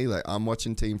 for me, like I'm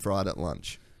watching Team Fried at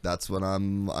lunch. That's what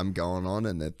I'm going on,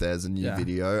 and if there's a new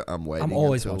video, I'm waiting. I'm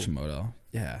always watching moto.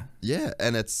 Yeah. Yeah,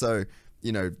 and it's so,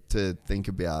 you know, to think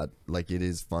about, like, it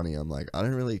is funny. I'm like, I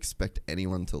don't really expect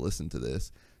anyone to listen to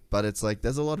this, but it's like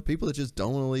there's a lot of people that just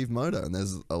don't want to leave moto, and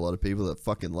there's a lot of people that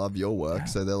fucking love your work,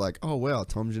 so they're like, oh wow,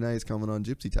 Tom Journet's coming on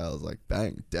Gypsy Tales, like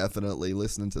bang, definitely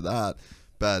listening to that.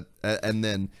 But and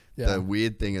then the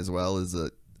weird thing as well is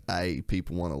that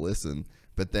people want to listen,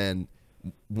 but then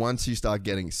once you start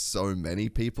getting so many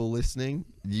people listening,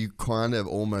 you kind of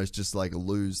almost just like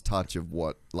lose touch of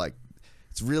what, like,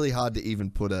 it's really hard to even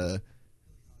put a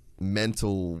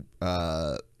mental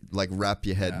like wrap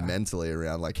your head mentally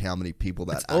around like how many people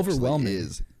that actually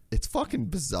is. It's fucking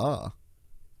bizarre.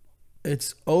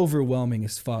 It's overwhelming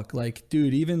as fuck. Like,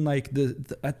 dude, even like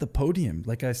the at the podium,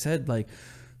 like I said, like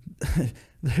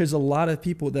there's a lot of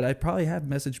people that I probably have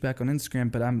messaged back on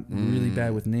Instagram, but I'm really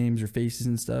bad with names or faces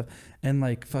and stuff. And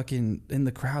like fucking in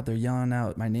the crowd, they're yelling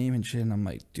out my name and shit. And I'm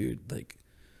like, dude, like,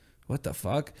 what the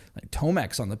fuck? Like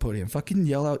Tomac's on the podium, fucking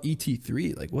yell out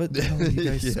ET3. Like, what the hell are you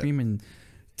guys screaming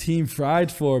Team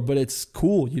Fried for? But it's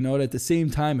cool, you know. At the same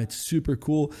time, it's super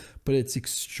cool, but it's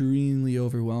extremely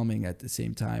overwhelming at the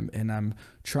same time. And I'm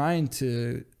trying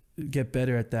to get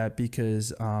better at that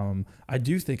because I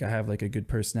do think I have like a good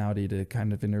personality to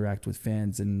kind of interact with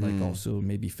fans and like also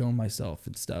maybe film myself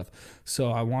and stuff. So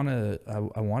I want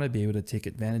to be able to take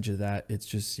advantage of that. It's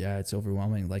just, it's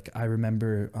overwhelming. Like I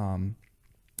remember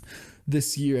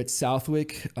this year at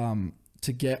Southwick,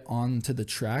 to get onto the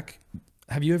track.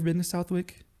 Have you ever been to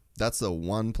Southwick? That's the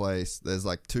one place. There's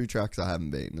like 2 tracks I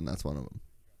haven't been, and that's one of them.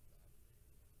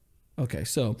 Okay,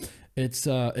 so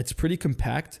it's pretty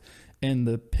compact, and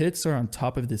the pits are on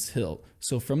top of this hill.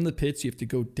 So from the pits, you have to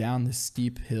go down this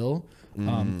steep hill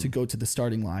to go to the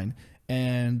starting line.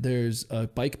 And there's a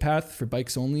bike path for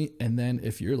bikes only. And then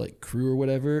if you're like crew or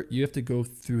whatever, you have to go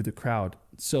through the crowd.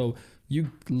 So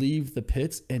you leave the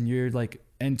pits and you're like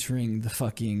entering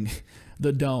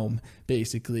the dome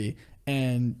basically.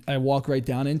 And I walk right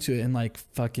down into it and like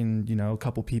fucking, you know, a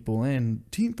couple people in,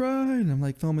 Team Pride, and I'm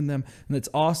like filming them. And it's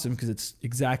awesome because it's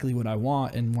exactly what I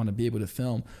want and want to be able to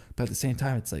film. But at the same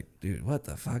time, it's like, dude, what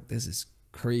the fuck? This is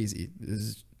crazy.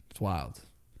 It's wild.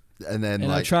 And then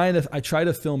like, I try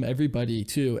to film everybody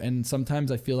too. And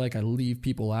sometimes I feel like I leave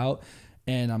people out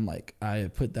and I'm like, I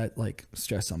put that like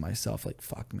stress on myself. Like,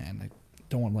 fuck, man, I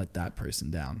don't want to let that person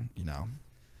down, you know?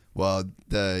 Well,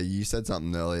 you said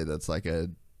something earlier that's like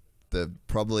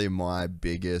probably my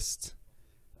biggest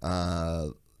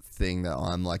thing that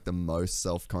I'm like the most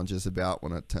self-conscious about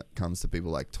when it comes to people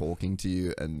like talking to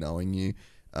you and knowing you.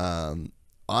 I'm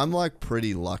like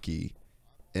pretty lucky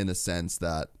in a sense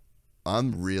that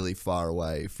I'm really far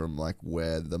away from like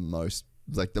where the most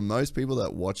people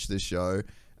that watch this show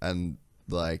and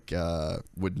like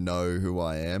would know who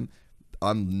I am.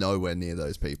 I'm nowhere near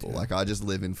those people. Like I just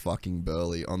live in fucking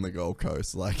Burleigh on the Gold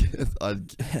Coast. Like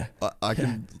I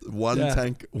can one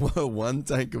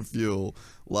tank of fuel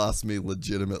lasts me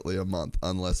legitimately a month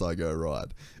unless I go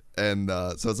ride. And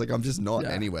so it's like I'm just not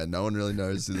anywhere. No one really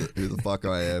knows who the fuck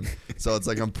I am. So it's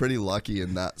like I'm pretty lucky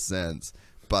in that sense.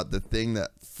 But the thing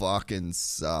that fucking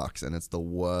sucks, and it's the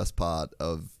worst part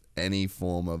of any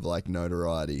form of like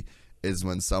notoriety, is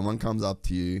when someone comes up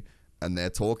to you and they're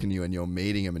talking to you and you're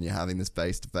meeting them and you're having this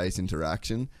face-to-face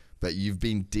interaction, but you've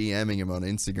been DMing them on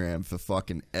Instagram for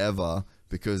fucking ever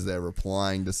because they're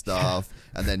replying to stuff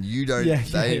and then you don't,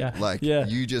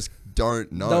 you just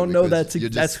don't know. Don't know that's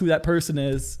who that person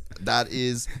is. That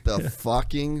is the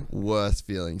fucking worst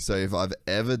feeling. So if I've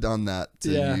ever done that to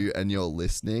you and you're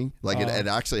listening, like it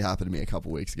actually happened to me a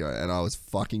couple weeks ago and I was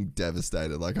fucking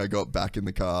devastated. Like I got back in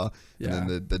the car and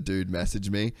then the dude messaged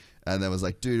me and then was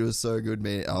like, dude, it was so good,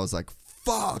 man. I was like,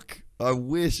 fuck, I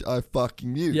wish I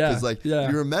fucking knew. Because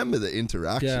you remember the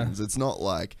interactions. It's not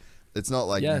like It's not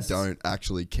like Yes. you don't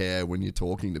actually care when you're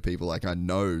talking to people. Like, I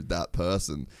know that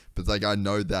person, but like, I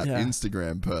know that Yeah.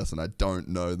 Instagram person. I don't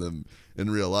know them in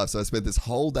real life. So I spent this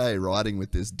whole day riding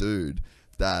with this dude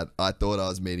that I thought I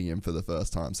was meeting him for the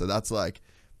first time. So that's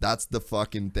the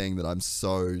fucking thing that I'm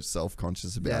so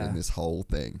self-conscious about in this whole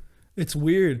thing. It's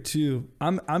weird too.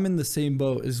 I'm in the same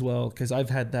boat as well, because I've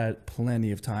had that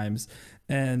plenty of times.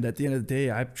 And at the end of the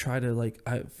day, I try to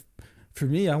for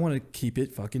me, I want to keep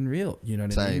it fucking real. You know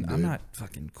what I mean? Dude. I'm not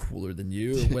fucking cooler than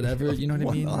you or whatever. You know what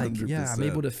I mean? Like, yeah, I'm 100%.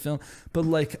 able to film, but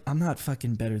like, I'm not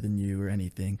fucking better than you or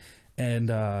anything. And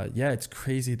yeah, it's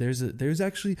crazy. There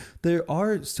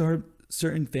are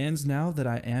certain fans now that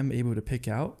I am able to pick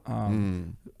out.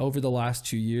 Over the last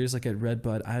 2 years, like at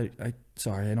Redbud,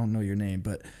 sorry, I don't know your name,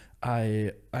 but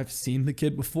I've seen the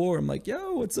kid before. I'm like,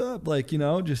 yo, what's up? Like, you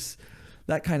know, just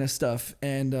that kind of stuff.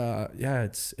 And yeah,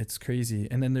 it's crazy.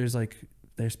 And then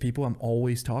there's people I'm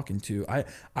always talking to.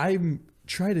 I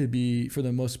try to be, for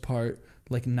the most part,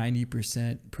 like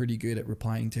 90% pretty good at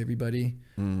replying to everybody.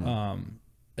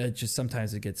 It just,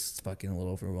 sometimes it gets fucking a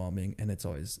little overwhelming, and it's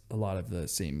always a lot of the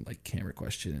same like camera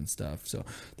question and stuff. So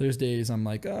there's days I'm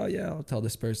like, oh yeah, I'll tell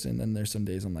this person. Then there's some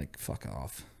days I'm like, fuck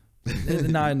off.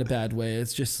 Not in a bad way.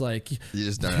 It's just like, You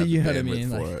just don't have you the know what I bandwidth mean?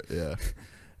 for Like,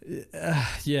 it.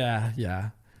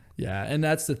 Yeah. yeah. And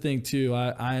that's the thing too.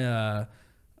 I'm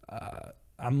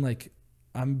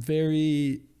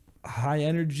very high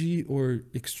energy or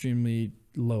extremely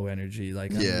low energy.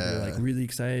 Like, I'm either like really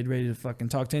excited, ready to fucking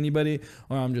talk to anybody,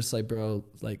 or I'm just like, bro,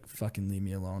 like fucking leave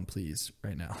me alone, please,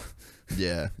 right now.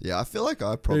 Yeah. I feel like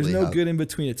I probably There's no have, good in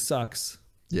between. It sucks.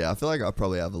 Yeah, I feel like I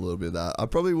probably have a little bit of that. I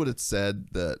probably would have said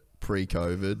that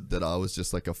pre-COVID that I was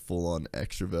just like a full-on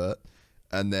extrovert,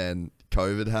 and then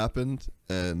COVID happened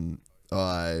and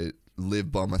I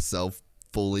lived by myself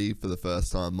fully for the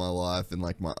first time in my life in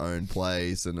like my own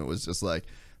place, and it was just like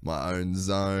my own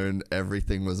zone.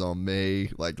 Everything was on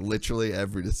me. Like literally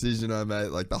every decision I made,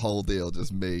 like the whole deal,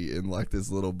 just me in like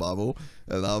this little bubble.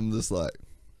 And I'm just like,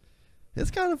 it's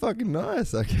kind of fucking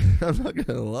nice. Like, I'm not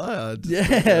gonna lie.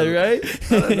 Right?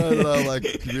 I don't know that I like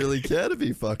really care to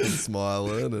be fucking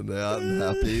smiling and out and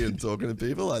happy and talking to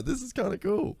people. Like, this is kind of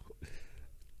cool.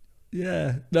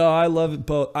 Yeah. No, I love it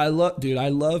both. I love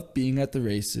being at the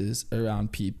races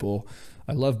around people.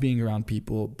 I love being around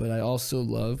people, but I also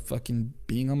love fucking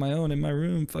being on my own in my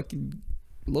room, fucking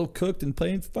low cooked and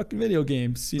playing fucking video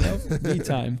games, you know, me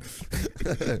time.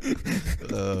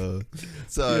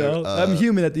 So, you know, I'm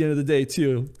human at the end of the day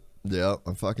too. Yeah,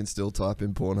 I'm fucking still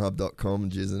typing Pornhub.com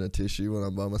and jizz in a tissue when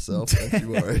I'm by myself. Don't you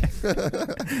worry.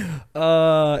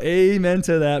 Amen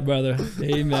to that, brother.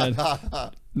 Amen.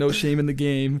 No shame in the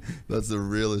game. That's the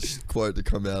realest quote to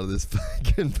come out of this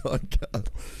fucking podcast.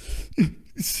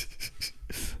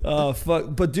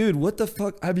 Fuck. But dude, what the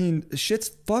fuck? I mean, shit's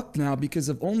fucked now because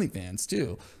of OnlyFans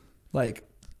too. Like,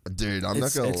 dude, I'm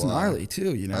not gonna lie. It's gnarly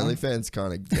too, you know. OnlyFans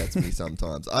kind of gets me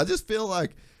sometimes. I just feel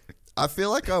like I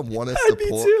want to Me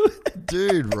support, too.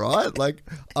 dude. Right? Like,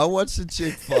 I watch a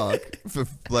chick fuck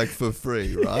for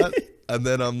free, right? And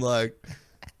then I'm like,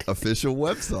 official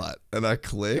website, and I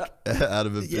click out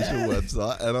of official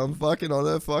website, and I'm fucking on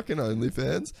her fucking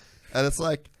OnlyFans, and it's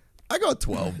like, I got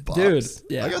 $12, dude.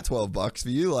 Yeah, I got $12 for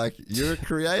you. Like, you're a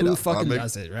creator. Who fucking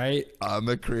does it, right? I'm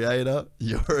a creator.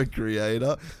 You're a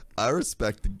creator. I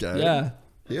respect the game. Yeah.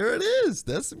 Here it is.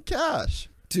 There's some cash,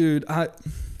 dude. I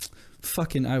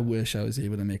wish I was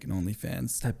able to make an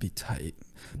OnlyFans. That'd be tight.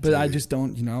 But dude. I just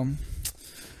don't, you know.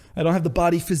 I don't have the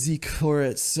body physique for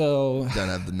it, so don't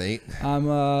have the meat.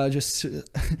 I'm just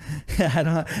I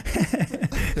don't.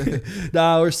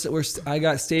 Nah, I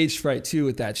got stage fright too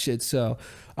with that shit, so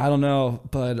I don't know.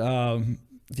 But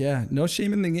yeah, no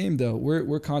shame in the game though.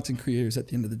 We're content creators at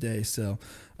the end of the day, so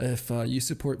if you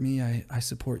support me, I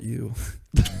support you.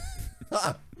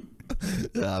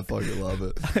 Yeah, I fucking love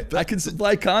it. I can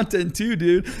supply content too,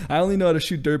 dude. I only know how to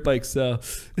shoot dirt bikes, so.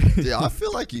 Yeah, I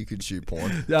feel like you could shoot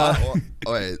porn. Yeah.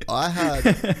 I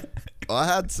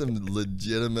had some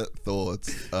legitimate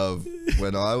thoughts of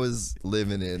when I was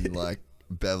living in like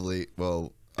Beverly.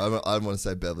 Well, I want to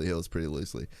say Beverly Hills pretty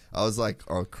loosely. I was like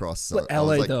across But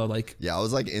LA though, like. Yeah, I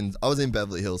was in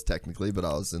Beverly Hills technically, but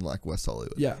I was in like West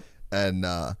Hollywood. Yeah. And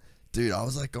dude, I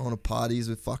was like going to parties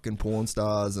with fucking porn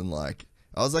stars, and like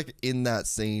I was like in that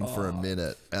scene for a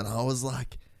minute, and I was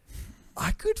like,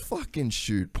 I could fucking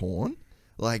shoot porn.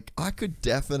 Like, I could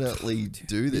definitely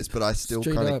do this, but I still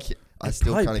kind of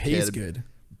care to. Good.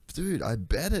 Dude, I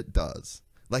bet it does.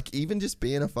 Like, even just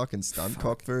being a fucking stunt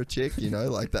cock for a chick, you know,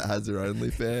 like that has her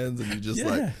OnlyFans, and you just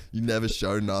like, you never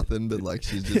show nothing, but like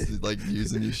she's just like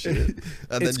using your shit,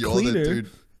 and then you're cleaner.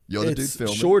 the dude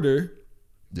filming. Shorter.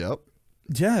 Yep.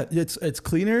 Yeah, it's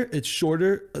cleaner, it's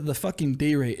shorter. The fucking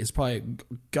day rate is probably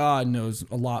God knows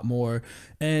a lot more,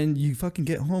 and you fucking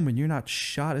get home and you're not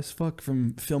shot as fuck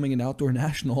from filming an outdoor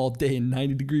national all day in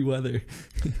 90-degree weather.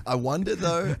 I wonder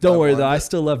though. Don't worry though, I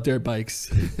still love dirt bikes.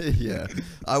 Yeah,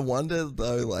 I wonder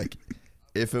though, like,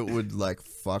 if it would like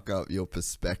fuck up your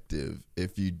perspective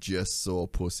if you just saw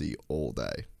pussy all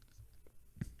day.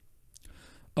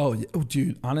 Oh,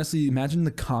 dude, honestly, imagine the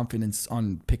confidence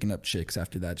on picking up chicks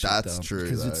after that shit, That's though, true,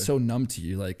 because though. it's so numb to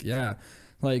you. Like, yeah,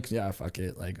 fuck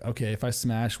it. Like, okay, if I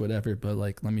smash, whatever, but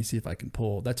like, let me see if I can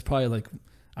pull. That's probably like,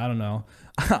 I don't know.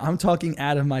 I'm talking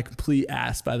out of my complete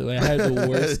ass, by the way. I had the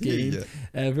worst game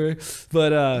ever.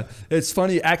 But it's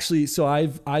funny, actually. So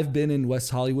I've been in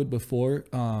West Hollywood before,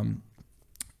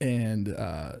 and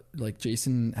like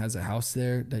Jason has a house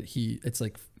there that it's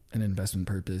like an investment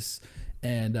purpose.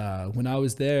 And when I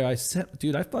was there, I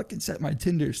fucking set my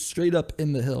Tinder straight up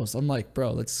in the hills. I'm like,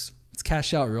 bro, let's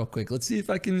cash out real quick. Let's see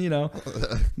if I can,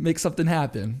 make something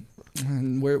happen.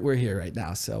 And we're here right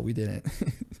now, so we didn't.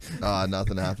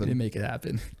 Nothing We happened. didn't make it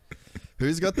happen.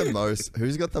 Who's got the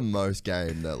most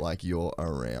game that like you're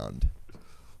around?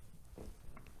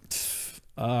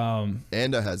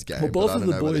 Ando has game. Well, both but I of don't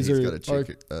the know whether boys he's are, got a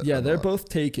chick yeah, or they're not. both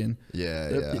taken.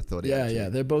 Yeah, I thought he had a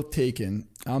chick. They're both taken.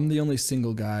 I'm the only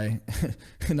single guy,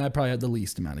 and I probably had the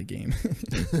least amount of game.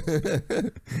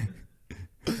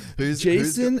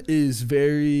 Jason is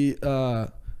very,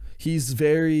 he's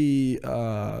very,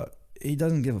 he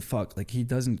doesn't give a fuck. Like, he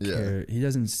doesn't care. He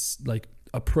doesn't, like,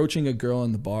 approaching a girl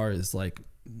in the bar is like,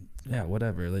 yeah,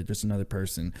 whatever, like just another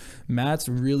person. Matt's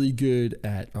really good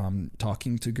at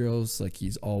talking to girls. Like,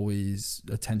 he's always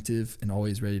attentive and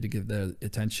always ready to give their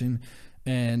attention.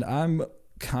 And I'm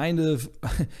kind of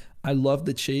I love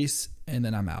the chase, and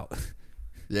then I'm out.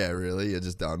 Yeah, really? You're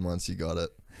just done once you got it?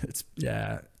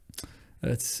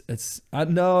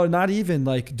 No, not even,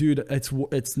 like, dude,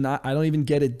 it's not, I don't even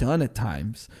get it done at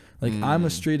times. Like, I'm a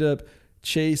straight up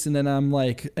chase, and then I'm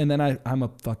like, I'm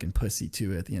a fucking pussy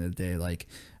too at the end of the day. Like,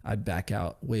 I back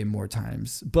out way more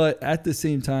times, but at the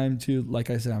same time too, like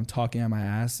I said, I'm talking on my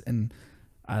ass, and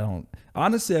I don't,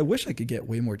 honestly, I wish I could get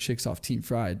way more chicks off Team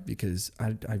Fried, because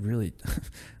I really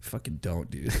fucking don't,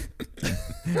 dude.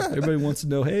 Everybody wants to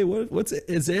know, hey,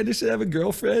 is Anderson have a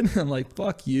girlfriend? I'm like,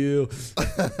 fuck you.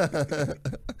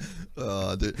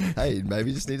 Oh, dude. Hey, maybe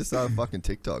you just need to start a fucking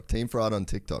TikTok. Team Fried on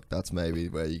TikTok. That's maybe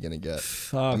where you're going to get.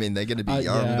 I mean, they're going to be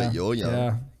young, but you're young.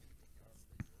 Yeah.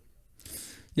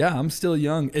 Yeah, I'm still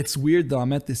young. It's weird though.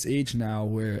 I'm at this age now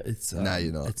where it's no,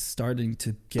 you're not. It's starting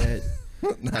to get.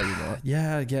 No, you're not.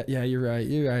 Yeah, you're right.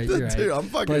 You're right. Dude, I'm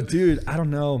fucking. But dude, I don't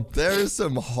know. There is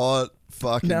some hot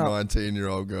fucking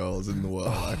 19-year-old girls in the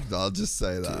world. I'll just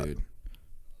say that. Dude.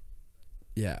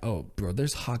 Yeah. Oh, bro,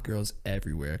 there's hot girls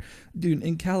everywhere, dude.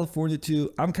 In California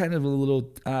too. I'm kind of a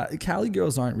little. Cali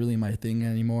girls aren't really my thing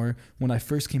anymore. When I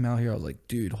first came out here, I was like,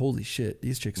 dude, holy shit,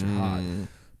 these chicks are hot.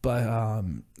 But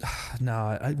no,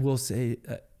 I will say,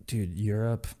 dude,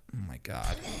 Europe. Oh my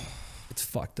god, it's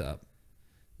fucked up.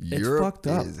 Europe fucked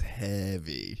up. Is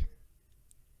heavy,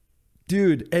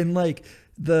 dude. And like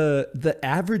the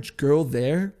average girl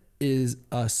there is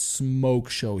a smoke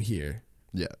show here.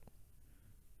 Yeah.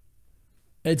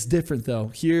 It's different though.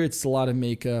 Here it's a lot of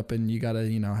makeup, and you gotta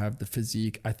have the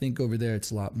physique. I think over there it's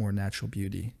a lot more natural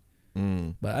beauty.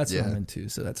 But that's what I'm into,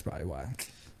 so that's probably why.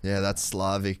 Yeah, that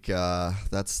Slavic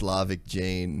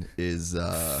gene is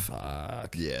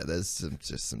fuck. Yeah, there's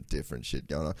some different shit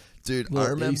going on, dude. I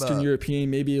remember Eastern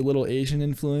European, maybe a little Asian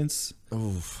influence.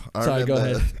 Oof, Go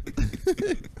ahead.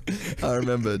 I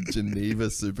remember Geneva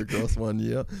Supercross one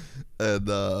year, and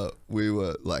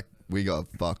we got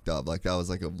fucked up. Like, that was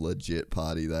like a legit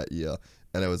party that year,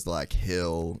 and it was like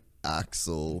Hill,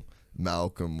 Axel,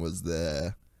 Malcolm was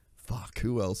there. Fuck,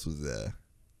 who else was there?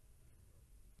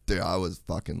 Dude, I was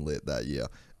fucking lit that year,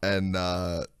 and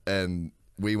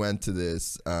we went to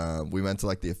this. We went to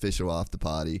like the official after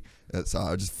party, and so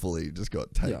I just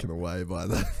got taken away by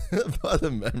the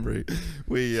memory.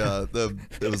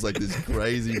 There was like this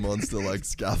crazy monster like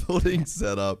scaffolding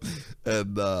set up,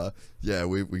 and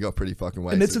we got pretty fucking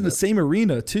wasted. And it's in the same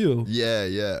arena too.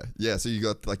 Yeah. So you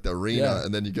got like the arena,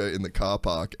 and then you go in the car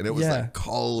park, and it was like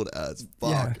cold as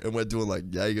fuck, and we're doing like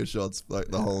Jaeger shots like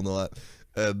the whole night.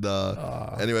 And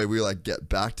anyway, we like get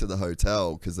back to the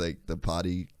hotel because the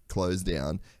party closed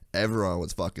down. Everyone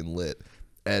was fucking lit,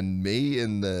 and me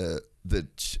and I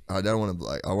don't want to,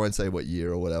 like, I won't say what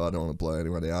year or whatever. I don't want to blow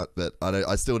anyone out, but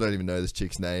I still don't even know this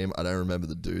chick's name. I don't remember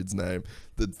the dude's name.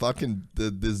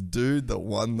 This dude that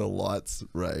won the lights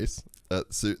race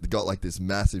got like this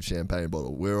massive champagne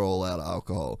bottle. We're all out of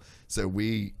alcohol, so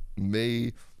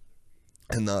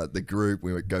And the group,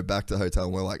 we would go back to the hotel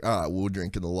and we're like, all right, we'll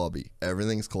drink in the lobby.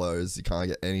 Everything's closed. You can't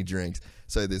get any drinks.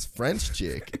 So this French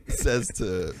chick says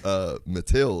to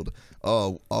Mathilde,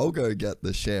 oh, I'll go get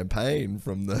the champagne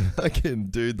from the fucking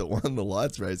dude that won the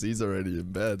lights race. He's already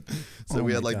in bed. So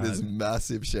we had like this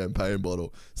massive champagne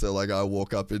bottle. So like I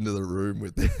walk up into the room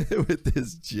with with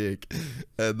this chick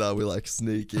and we like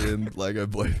sneak in, like her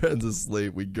boyfriend's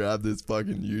asleep. We grab this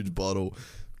fucking huge bottle,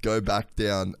 go back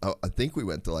down. I think we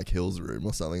went to like Hill's room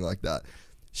or something like that.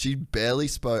 She barely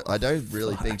spoke. I don't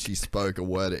really think she spoke a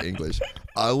word of English.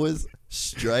 I was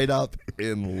straight up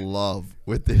in love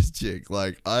with this chick.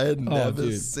 Like I had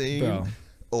never seen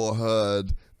or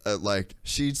heard. Like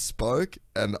she spoke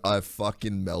and I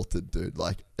fucking melted, dude.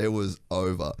 Like it was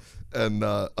over. And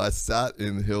I sat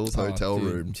in Hill's hotel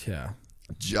room,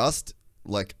 just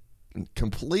like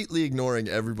completely ignoring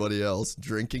everybody else,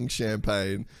 drinking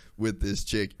champagne with this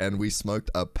chick, and we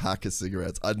smoked a pack of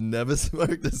cigarettes. I'd never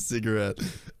smoked a cigarette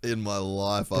in my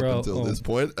life up until this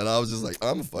point, and I was just like,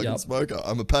 I'm a fucking smoker.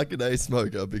 I'm a pack a day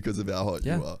smoker because of how hot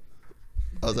you are.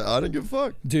 I was like, I don't give a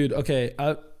fuck, dude. Okay,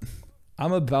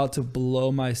 I'm about to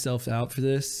blow myself out for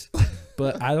this,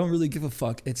 but I don't really give a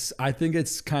fuck. I think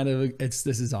it's kind of this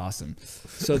is awesome.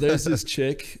 So there's this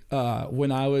chick.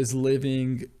 When I was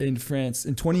living in France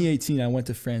in 2018, I went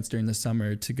to France during the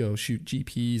summer to go shoot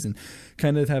GPs and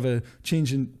kind of have a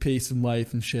change in pace in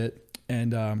life and shit.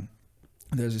 And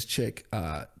there's this chick,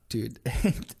 dude.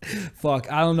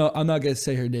 Fuck, I don't know. I'm not gonna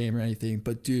say her name or anything,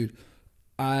 but dude,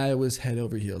 I was head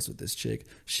over heels with this chick.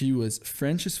 She was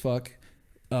French as fuck.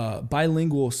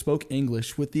 Bilingual, spoke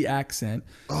English with the accent,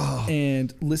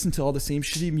 and listened to all the same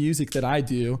shitty music that I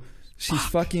do.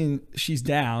 She's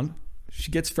down.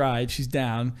 She gets fried. She's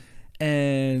down.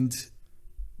 And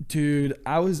dude,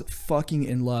 I was fucking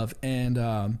in love. And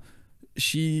the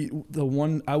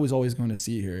one I was always going to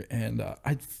see her. And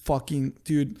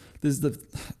dude, this is the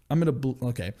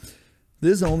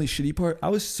only shitty part. I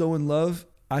was so in love.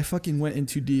 I fucking went in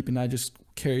too deep and I just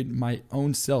carried my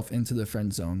own self into the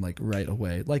friend zone like right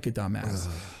away, like a dumbass.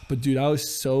 But dude, I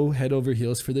was so head over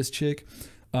heels for this chick.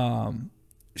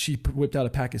 She whipped out a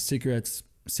pack of cigarettes.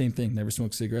 Same thing, never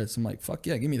smoked cigarettes. I'm like, fuck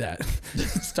yeah, give me that.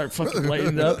 Start fucking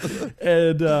lighting it up.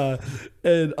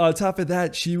 And on top of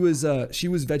that, she was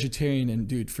vegetarian. And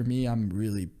dude, for me, I'm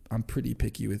pretty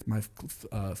picky with my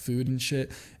food and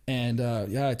shit. And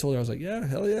I told her, I was like, yeah,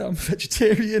 hell yeah, I'm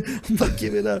vegetarian. I'm not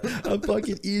giving up. I'm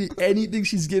fucking eating anything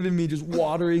she's giving me, just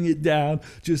watering it down,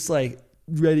 just like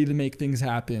ready to make things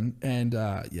happen. And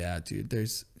dude,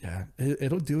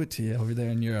 it'll do it to you over there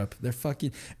in Europe. They're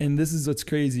fucking, and this is what's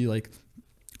crazy. Like,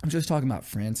 I'm just talking about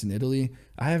France and Italy.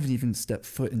 I haven't even stepped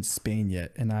foot in Spain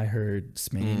yet, and I heard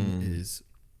Spain is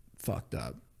fucked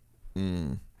up.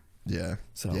 Yeah.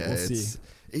 So we'll see.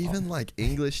 Even like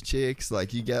English chicks,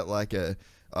 like you get like I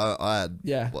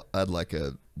had like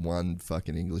one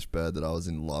fucking English bird that I was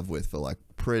in love with for like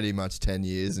pretty much 10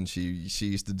 years, and she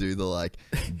used to do the like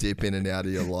dip in and out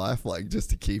of your life, like just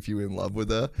to keep you in love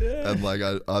with her. And like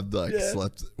I've like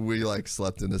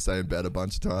slept in the same bed a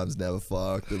bunch of times, never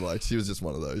fucked, and like she was just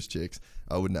one of those chicks.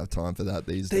 I wouldn't have time for that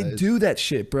these days. They do that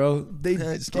shit, bro.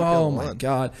 Oh my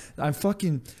god,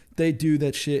 they do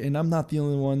that shit, and I'm not the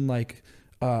only one. Like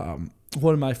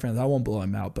one of my friends, I won't blow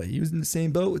him out, but he was in the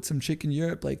same boat with some chick in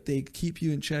Europe. Like they keep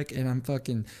you in check, and I'm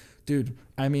fucking, dude.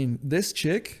 I mean, this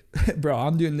chick, bro,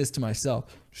 I'm doing this to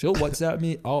myself. She'll WhatsApp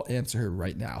me. I'll answer her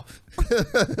right now.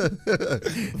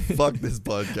 Fuck this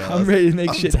podcast. I'm ready to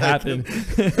make shit happen.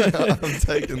 I'm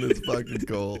taking this fucking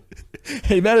call.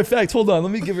 Hey, matter of fact, hold on.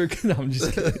 Let me give her. No, I'm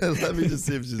just kidding. Let me just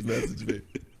see if she's messaged me.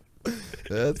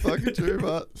 That's fucking true,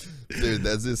 but dude,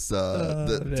 there's this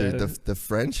the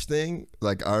French thing.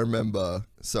 Like I remember,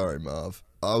 sorry Marv,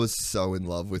 I was so in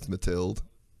love with Mathilde.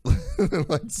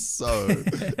 Like so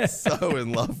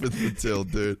in love with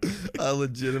Mathilde, dude. I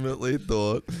legitimately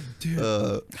thought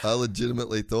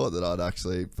that I'd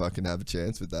actually fucking have a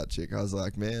chance with that chick. I was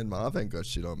like, man, Marv ain't got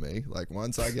shit on me. Like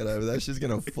once I get over there, she's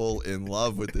gonna fall in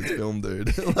love with this film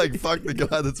dude. Like fuck the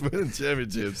guy that's winning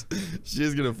championships.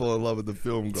 She's gonna fall in love with the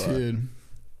film guy. Dude.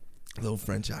 Little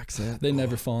French accent. They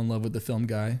never fall in love with the film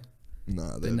guy.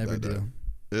 No, they never do.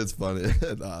 It's funny.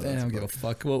 They don't give a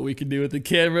fuck what we can do with the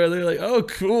camera. They're like, oh,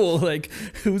 cool. Like,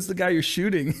 who's the guy you're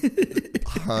shooting?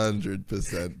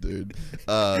 100%, dude.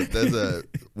 There's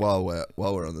while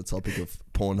we're on the topic of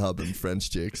Pornhub and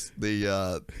French chicks,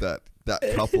 that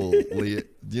couple, Leo,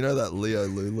 do you know that Leo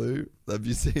Lulu? Have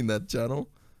you seen that channel?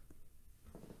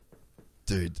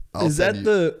 Dude, is that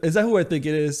who I think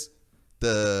it is?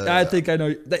 I think I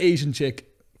know the Asian chick.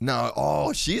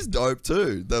 No, she's dope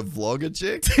too. The vlogger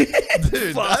chick.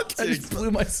 Dude, Fuck, I just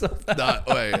blew myself out.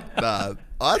 Nah,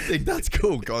 I think that's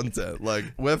cool content. Like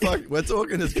we're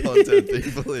talking as content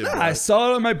people here. I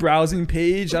saw it on my browsing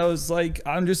page. I was like,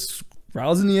 I'm just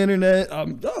browsing the internet.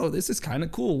 Oh, this is kind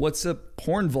of cool. What's a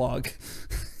porn vlog?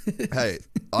 Hey,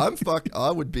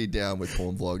 I would be down with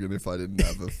porn vlogging if I didn't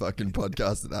have a fucking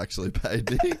podcast that actually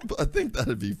paid me. But I think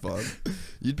that'd be fun.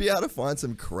 You'd be able to find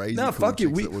some crazy. No, cool fuck it.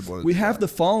 We have the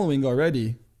following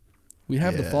already. We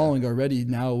have the following already.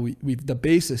 Now we've the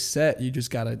base is set. You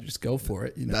just gotta go for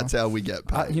it. You know. That's how we get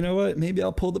paid. You know what? Maybe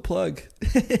I'll pull the plug.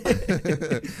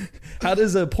 How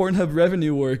does a Pornhub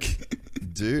revenue work?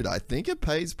 Dude, I think it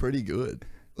pays pretty good.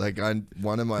 Like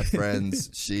one of my friends,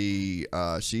 she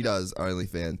does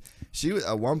OnlyFans.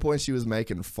 At one point she was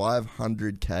making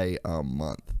 $500K a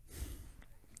month.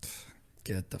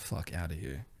 Get the fuck out of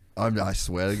here! I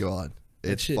swear to God,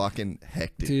 it's fucking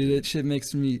hectic, dude. That shit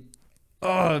makes me.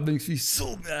 Oh, it makes me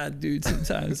so mad, dude.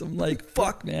 Sometimes I'm like,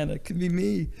 fuck, man, that could be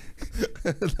me.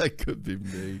 That could be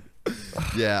me.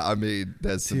 Yeah, I mean,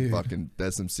 there's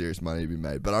some serious money to be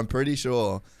made, but I'm pretty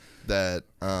sure that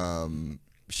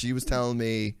she was telling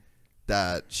me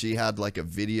that she had like a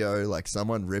video, like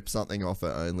someone ripped something off her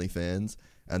OnlyFans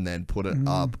and then put it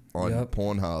up on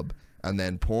Pornhub, and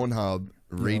then Pornhub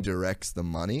redirects the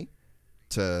money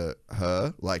to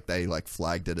her. Like they like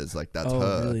flagged it as like that's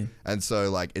her. Really? And so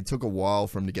like it took a while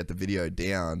for him to get the video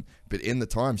down, but in the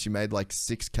time she made like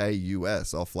 $6K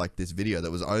US off like this video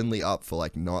that was only up for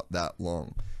like not that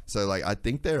long. So like I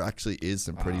think there actually is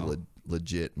some pretty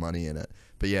legit money in it.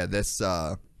 But yeah, this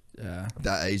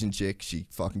that Asian chick, she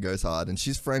fucking goes hard, and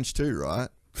she's French too, right?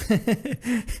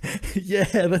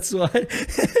 Yeah, that's why.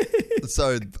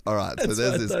 So all right, so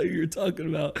there's this. I thought you were talking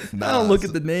about. I don't look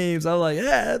at the names. I'm like,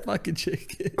 yeah, that fucking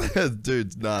chick.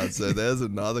 Dude, nah. So there's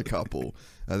another couple.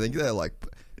 I think they're like,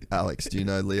 Alex. Do you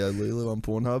know Leo Lulu on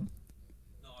Pornhub?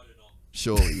 No, I do not.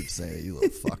 Surely you've seen it. You little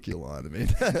fuck, you're lying to me.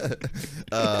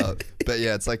 But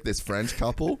yeah, it's like this French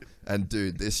couple, and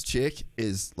dude, this chick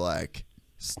is like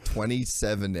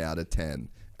 27 out of 10.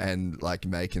 And like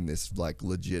making this like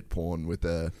legit porn with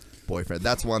a boyfriend.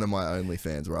 That's one of my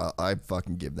OnlyFans where I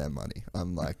fucking give them money.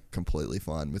 I'm like completely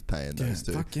fine with paying those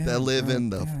two. Yeah, they're living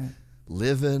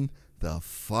the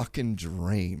fucking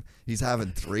dream. He's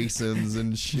having threesomes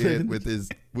and shit with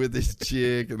his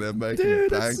chick, and they're making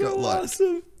bank. So like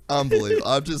awesome. Unbelievable.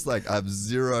 I'm just like, I have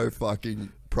zero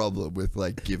fucking problem with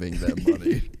like giving them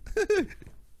money.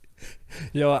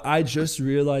 Yo, I just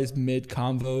realized mid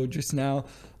convo just now.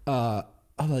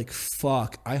 I'm like,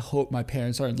 fuck, I hope my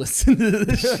parents aren't listening to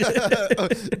this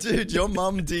shit. Dude, your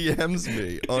mom DMs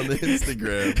me on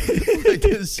Instagram. Like,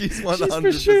 she's 100%,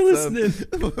 for sure listening.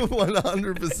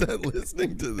 100%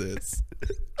 listening to this.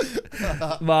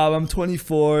 Mom, I'm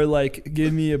 24. Like,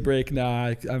 give me a break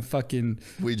now. I'm fucking,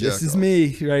 this is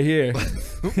me right here.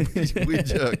 we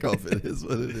jerk off. It is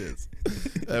what it is.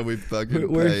 And we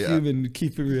fucking we're human.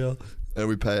 Keep it real. And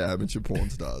we pay amateur porn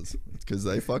stars because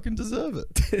they fucking deserve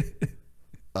it.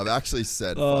 I've actually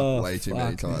said fuck way too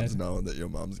many times, man, knowing that your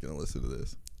mom's gonna listen to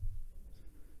this.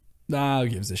 Nah, who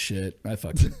gives a shit? I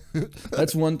fucking.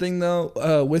 That's one thing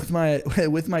though. With my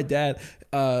dad,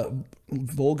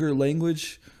 vulgar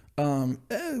language. I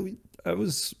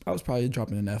was probably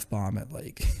dropping an F-bomb at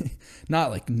like, not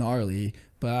like gnarly,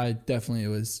 but I definitely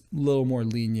was a little more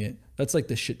lenient. That's like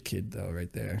the shit kid though,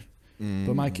 right there.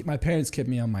 But my parents kept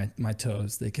me on my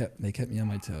toes. They kept me on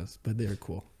my toes, but they were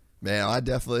cool. Man,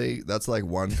 that's like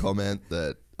one comment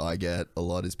that I get a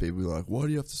lot is people like, why do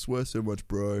you have to swear so much,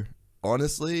 bro?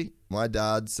 Honestly, my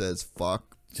dad says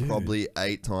fuck probably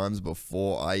 8 times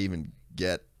before I even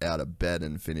get out of bed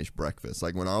and finish breakfast.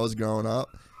 Like when I was growing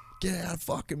up, get out of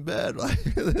fucking bed. Like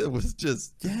it was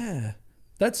just. Yeah.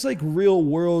 That's like real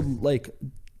world, like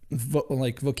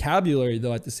vocabulary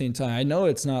though at the same time. I know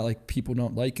it's not like people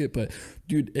don't like it, but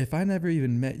dude, if I never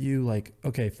even met you, like,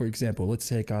 okay, for example, let's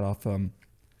say I got off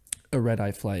a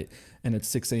red-eye flight and it's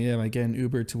 6 a.m. I get an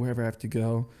Uber to wherever I have to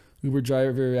go. Uber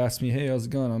driver asks me, hey, how's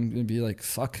it going? I'm gonna be like,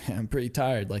 fuck, I'm pretty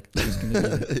tired. Like, just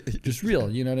gonna be just real,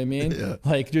 you know what I mean? Yeah.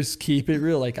 Like, just keep it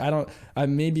real. Like,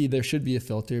 maybe there should be a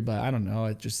filter, but I don't know.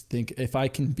 I just think if I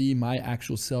can be my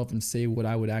actual self and say what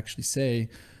I would actually say,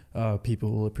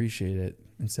 people will appreciate it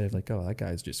instead of like, oh, that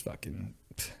guy's just fucking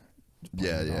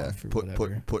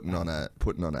putting on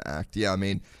an act. Yeah, I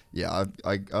mean, yeah,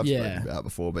 I've spoken about it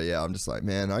before, but yeah, I'm just like,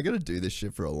 man, I got to do this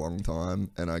shit for a long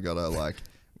time, and I gotta like,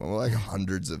 we're like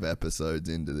hundreds of episodes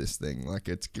into this thing. Like,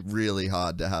 it's really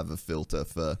hard to have a filter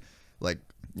for like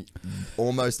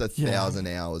almost 1,000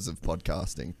 hours of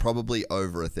podcasting, probably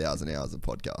over 1,000 hours of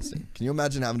podcasting. Can you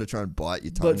imagine having to try and bite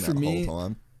your tongue that whole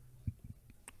time?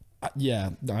 Yeah,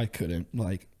 I couldn't.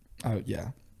 Like, yeah.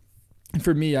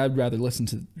 For me, I'd rather listen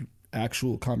to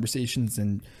actual conversations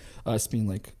and us being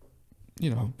like, you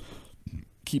know,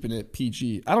 keeping it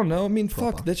PG. I don't know. I mean,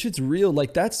 Proper. fuck, that shit's real.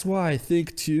 Like, that's why I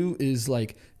think too is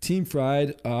like Team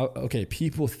Fried. Okay,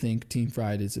 people think Team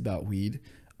Fried is about weed,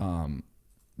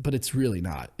 but it's really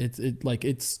not.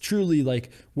 It's truly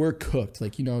like we're cooked.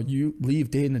 Like, you know, you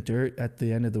leave day in the dirt at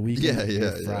the end of the weekend. Yeah,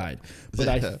 you're yeah, fried. But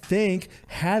Yeah. I think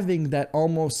having that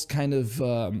almost kind of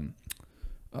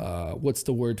what's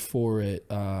the word for it?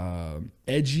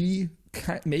 Edgy,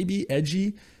 maybe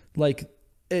edgy. Like,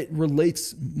 it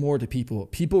relates more to people.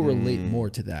 People relate more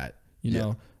to that, you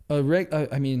know.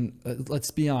 I mean, let's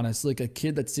be honest. Like, a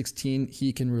kid that's 16,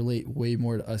 he can relate way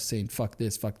more to us saying "fuck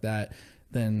this, fuck that"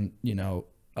 than, you know,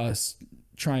 us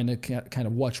trying to kind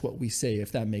of watch what we say,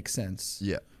 if that makes sense.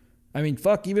 Yeah. I mean,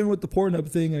 fuck, even with the Pornhub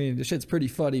thing, I mean, the shit's pretty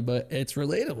funny, but it's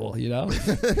relatable, you know?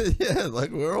 Yeah,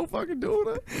 like we're all fucking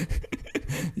doing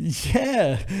it.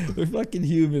 Yeah, we're fucking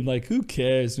human. Like, who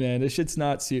cares, man? This shit's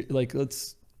not serious. Like,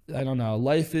 I don't know.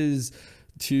 Life is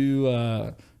too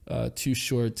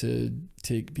short to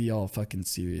be all fucking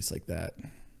serious like that.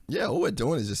 Yeah, all we're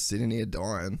doing is just sitting here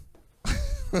dying.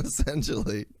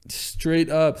 Essentially. Straight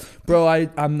up. Bro,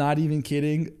 I'm not even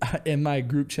kidding. In my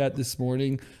group chat this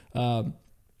morning, I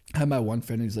had my one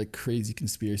friend who's like crazy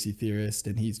conspiracy theorist,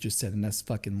 and he's just sending us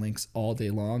fucking links all day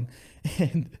long.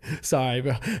 And sorry,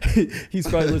 bro, he's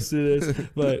probably listening to this,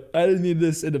 but I didn't mean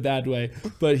this in a bad way.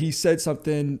 But he said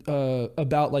something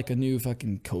about like a new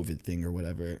fucking COVID thing or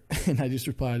whatever, and I just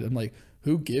replied, I'm like,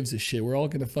 who gives a shit? We're all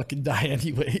gonna fucking die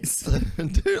anyways.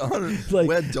 Dude, Like,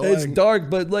 we're dying. it's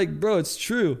dark, but like, bro, it's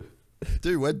true.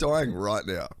 Dude, we're dying right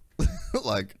now.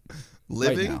 Like,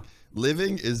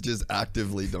 living is just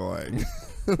actively dying.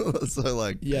 So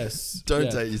like, Yes.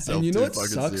 don't take yourself and you know too what fucking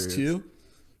sucks serious. too?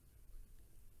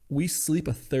 We sleep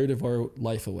a third of our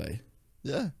life away.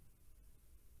 Yeah.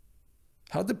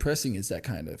 How depressing is that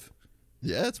kind of?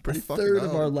 Yeah, it's pretty a fucking third hard.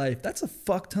 of our life. That's a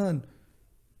fuck ton.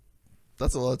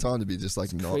 That's a lot of time to be just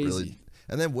like It's not crazy. really.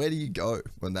 And then where do you go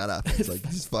when that happens? Like,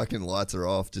 just fucking lights are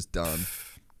off, just done.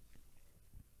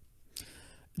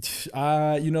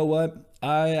 You know what?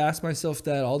 I ask myself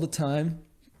that all the time.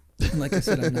 And like I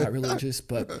said, I'm not religious,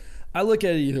 but I look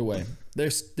at it either way.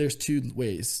 There's two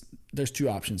ways. There's two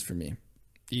options for me.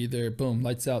 Either boom,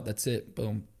 lights out, that's it.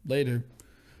 Boom, later.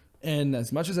 And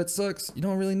as much as that sucks, you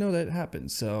don't really know that it happened.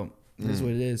 So it is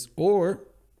what it is. Or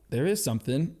there is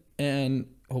something, and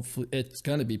hopefully it's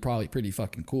gonna be probably pretty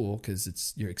fucking cool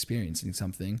because you're experiencing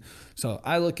something. So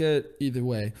I look at either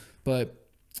way. But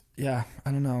yeah,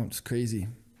 I don't know. It's crazy.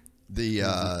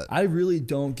 I really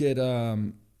don't get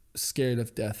scared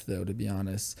of death though, to be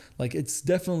honest. Like, it's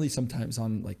definitely sometimes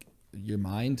on like your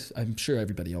mind. I'm sure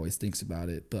everybody always thinks about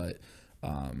it, but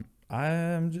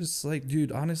I'm just like,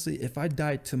 dude, honestly, if I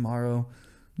died tomorrow,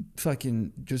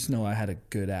 fucking just know I had a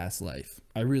good ass life.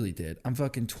 I really did. I'm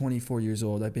fucking 24 years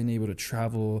old. I've been able to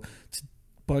travel to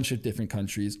a bunch of different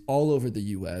countries all over the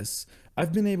US.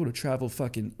 I've been able to travel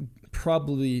fucking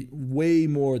probably way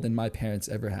more than my parents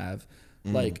ever have.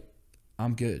 Like,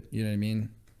 I'm good. You know what I mean?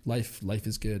 Life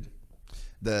is good.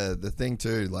 The thing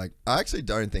too, like, I actually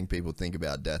don't think people think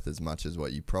about death as much as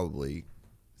what you probably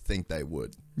think they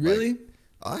would. Really? Like,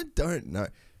 I don't know.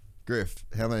 Griff,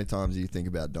 how many times do you think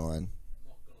about dying?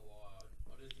 Not gonna lie,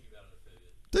 I do think about it a fair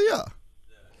bit. Do ya?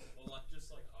 Yeah. Well, like,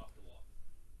 just like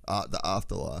afterlife. The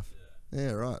afterlife. Yeah.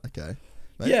 Yeah, right. Okay.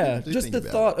 Yeah, people do just think the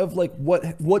about thought of like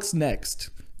what's next.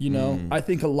 You know, I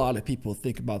think a lot of people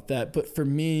think about that, but for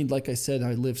me, like I said,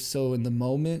 I live so in the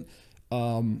moment.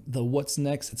 The what's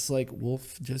next, it's like we'll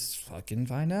just fucking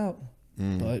find out.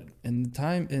 But in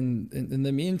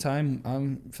the meantime,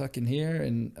 I'm fucking here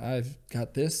and I've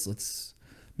got this. Let's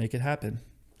make it happen.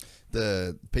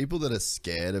 The people that are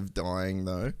scared of dying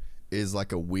though is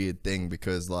like a weird thing,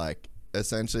 because like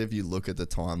essentially if you look at the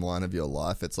timeline of your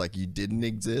life, it's like you didn't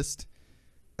exist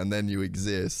and then you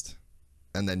exist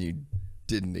and then you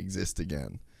didn't exist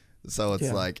again. So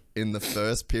it's like in the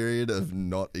first period of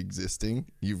not existing,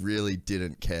 you really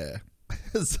didn't care.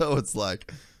 So it's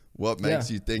like, what makes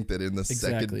you think that in the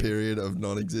second period of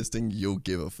not existing, you'll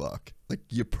give a fuck? Like,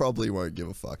 you probably won't give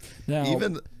a fuck. Now,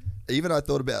 Even I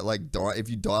thought about like if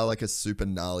you die like a super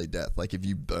gnarly death, like if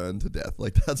you burn to death,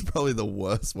 like that's probably the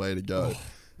worst way to go.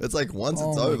 It's like once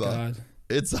it's over,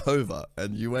 it's over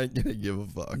and you ain't gonna give a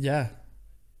fuck.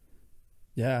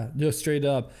 Yeah, no, straight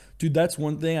up. Dude, that's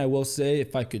one thing I will say.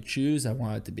 If I could choose, I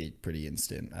want it to be pretty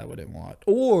instant. I wouldn't want.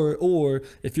 Or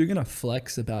if you're going to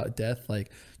flex about death, like,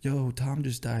 yo, Tom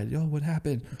just died. Yo, what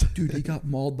happened? Dude, he got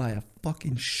mauled by a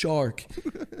fucking shark.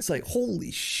 It's like,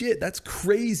 holy shit, that's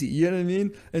crazy. You know what I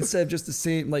mean? Instead of just the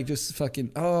same, like just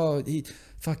fucking, he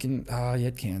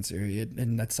had cancer,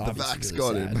 and that's obviously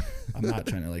really sad. I'm not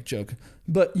trying to like joke,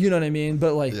 but you know what I mean?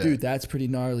 But like, dude, that's pretty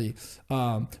gnarly.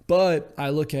 But I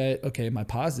look at, okay, my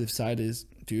positive side is,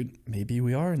 dude, maybe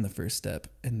we are in the first step,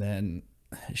 and then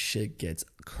shit gets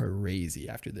crazy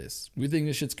after this. We think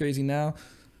this shit's crazy now.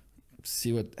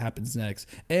 See what happens next.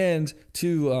 And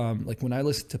to like when I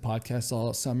listen to podcasts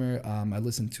all summer, I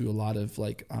listen to a lot of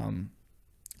like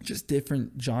just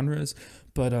different genres,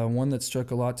 but one that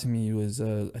struck a lot to me was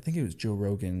I think it was Joe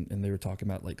Rogan, and they were talking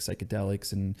about like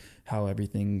psychedelics and how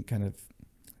everything kind of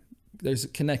there's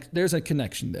a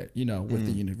connection there, you know, with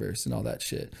the universe and all that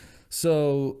shit.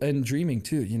 So, and dreaming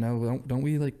too, you know, don't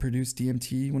we like produce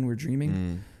DMT when we're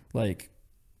dreaming? Like,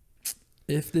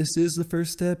 if this is the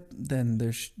first step, then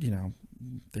there's, you know,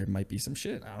 there might be some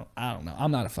shit. I don't know.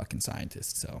 I'm not a fucking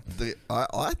scientist, so.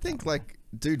 I think like,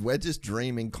 dude, we're just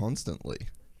dreaming constantly.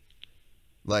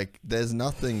 Like, there's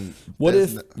nothing. What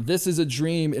if this is a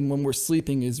dream and when we're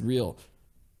sleeping is real?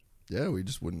 Yeah, we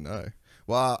just wouldn't know.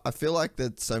 Well, I feel like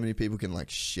that so many people can like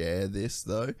share this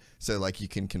though. So like you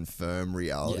can confirm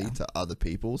reality to other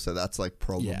people. So that's like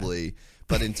probably,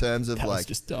 but in terms of that like, was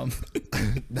just dumb.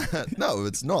 no,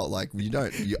 it's not like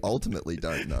you ultimately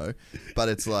don't know, but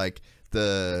it's like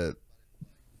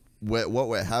what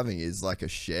we're having is like a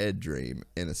shared dream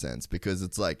in a sense, because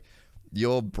it's like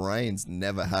your brain's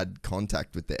never had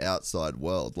contact with the outside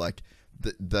world. Like,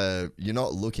 you're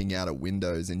not looking out at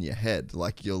windows in your head,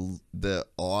 like the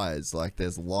eyes, like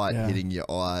there's light hitting your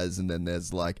eyes, and then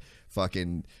there's like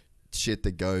fucking shit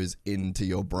that goes into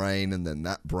your brain, and then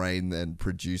that brain then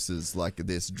produces like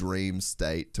this dream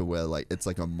state to where like it's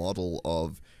like a model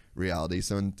of reality.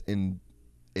 So in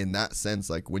that sense,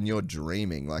 like when you're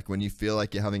dreaming, like when you feel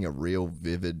like you're having a real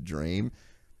vivid dream,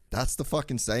 that's the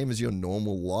fucking same as your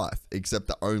normal life, except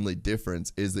the only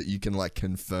difference is that you can like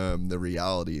confirm the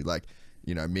reality. Like,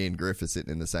 you know, me and Griff are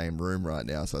sitting in the same room right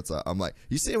now, so it's like, I'm like,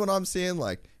 you see what I'm seeing?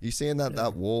 Like, you seeing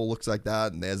that wall looks like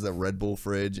that, and there's the Red Bull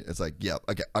fridge. It's like, yep,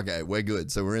 okay, we're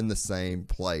good. So we're in the same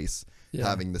place,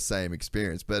 having the same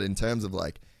experience. But in terms of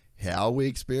like how we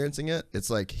experiencing it,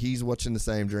 it's like he's watching the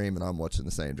same dream and I'm watching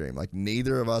the same dream. Like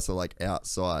neither of us are like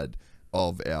outside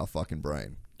of our fucking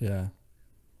brain. Yeah.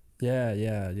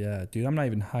 Dude, I'm not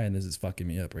even high, and this is fucking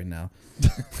me up right now.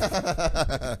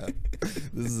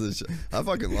 This is I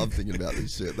fucking love thinking about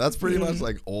this shit. That's pretty much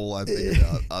like all I think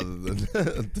about other than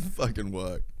the fucking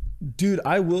work. Dude,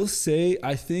 I will say,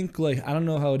 I think like, I don't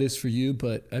know how it is for you,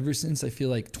 but ever since I feel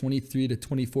like 23 to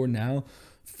 24 now,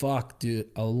 fuck, dude,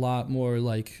 a lot more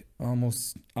like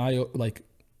almost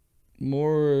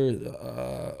more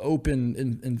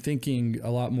open and thinking a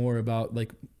lot more about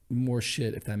like more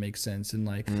shit, if that makes sense, and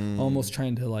like almost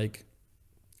trying to like,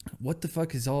 what the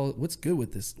fuck is what's good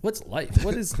with this, what's life,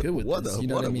 what is good with this, you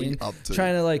know what I mean?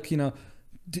 Trying to like, you know,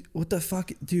 what the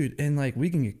fuck, dude, and like we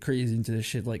can get crazy into this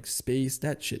shit, like space,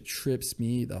 that shit trips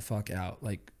me the fuck out.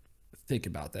 Like, think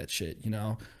about that shit, you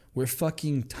know, we're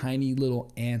fucking tiny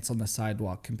little ants on the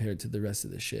sidewalk compared to the rest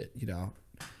of the shit, you know,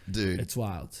 dude, it's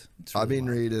wild. I've been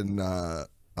reading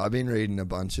a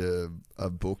bunch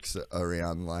of books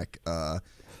around like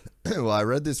well, I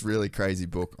read this really crazy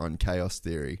book on chaos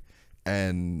theory,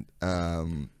 and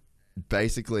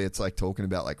basically it's like talking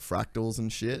about like fractals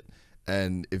and shit.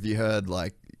 And if you heard,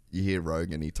 like, you hear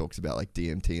Rogan, he talks about like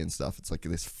DMT and stuff. It's like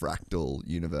this fractal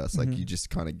universe. Like you just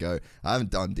kind of go, I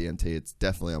haven't done DMT. It's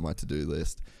definitely on my to-do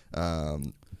list.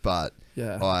 But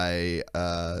I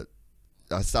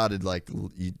started like,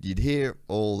 you'd hear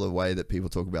all the way that people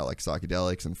talk about like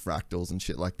psychedelics and fractals and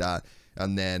shit like that.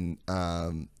 And then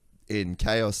in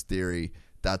chaos theory,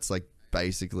 that's like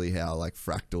basically how like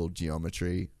fractal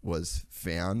geometry was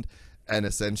found. And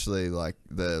essentially like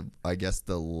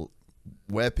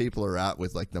where people are at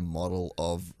with like the model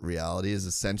of reality is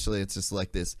essentially it's just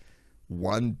like this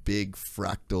one big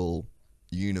fractal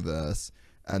universe,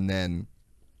 and then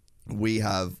we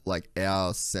have like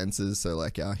our senses, so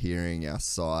like our hearing, our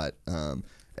sight,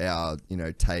 our, you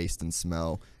know, taste and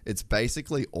smell. It's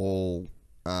basically all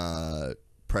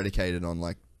predicated on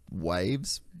like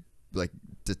waves, like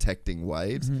detecting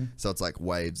waves. So it's like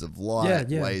waves of light,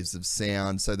 waves of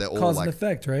sound. So they're all cause like and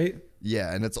effect, right?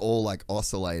 Yeah, and it's all like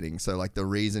oscillating. So like the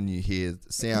reason you hear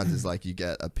sound is like you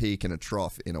get a peak and a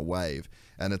trough in a wave,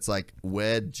 and it's like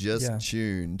we're just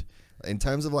tuned in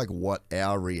terms of like what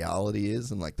our reality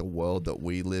is and like the world that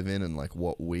we live in and like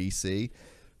what we see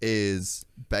is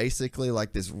basically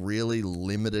like this really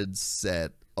limited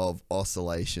set of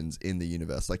oscillations in the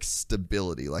universe, like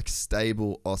stability, like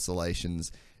stable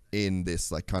oscillations in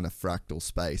this like kind of fractal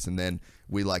space, and then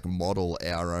we like model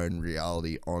our own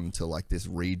reality onto like this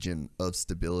region of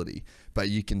stability. But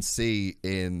you can see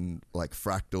in like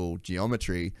fractal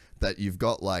geometry that you've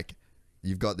got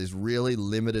this really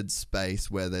limited space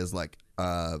where there's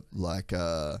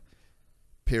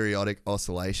periodic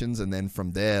oscillations, and then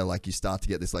from there like you start to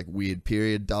get this like weird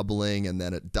period doubling, and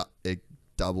then it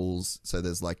doubles, so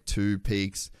there's like 2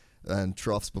 peaks and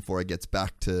troughs before it gets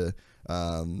back to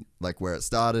like where it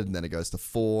started, and then it goes to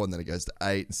 4, and then it goes to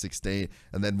 8 and 16,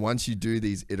 and then once you do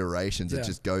these iterations, it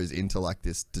just goes into like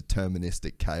this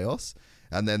deterministic chaos,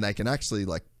 and then they can actually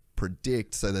like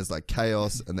predict, so there's like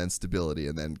chaos and then stability,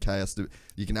 and then chaos.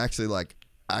 You can actually like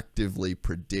actively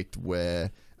predict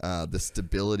where the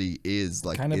stability is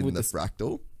like kind of in the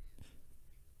fractal.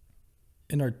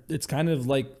 It's kind of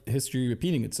like history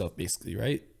repeating itself, basically,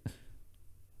 right?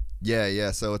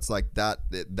 Yeah. So it's like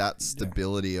that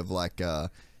stability of like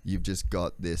you've just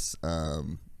got this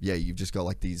you've just got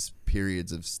like these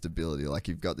periods of stability. Like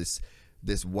you've got this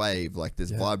wave, like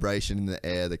this vibration in the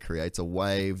air that creates a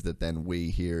wave that then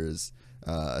we hear as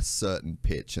a certain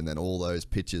pitch, and then all those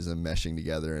pitches are meshing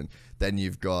together, and then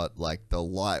you've got like the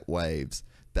light waves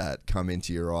that come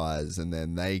into your eyes, and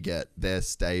then they're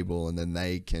stable, and then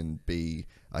they can be,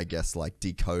 I guess, like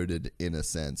decoded in a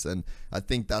sense. And I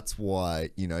think that's why,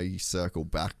 you know, you circle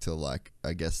back to like,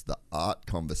 I guess, the art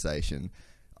conversation.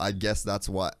 I guess that's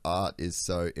why art is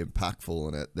so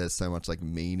impactful, and there's so much like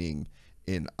meaning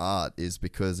in art, is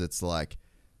because it's like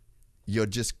you're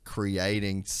just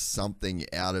creating something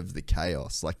out of the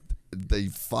chaos. Like the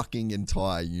fucking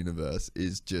entire universe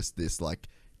is just this like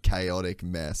chaotic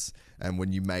mess, and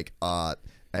when you make art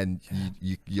and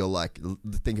you're like,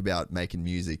 think about making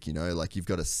music, you know, like you've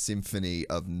got a symphony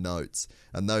of notes,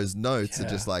 and those notes are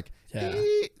just like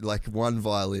like one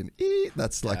violin,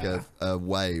 that's like a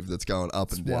wave that's going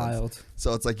up and down. Wild.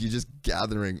 So it's like you're just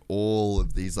gathering all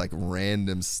of these like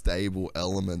random stable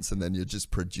elements, and then you're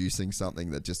just producing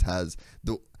something that just has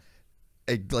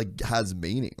it like has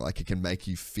meaning, like it can make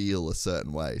you feel a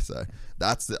certain way. So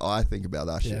I think about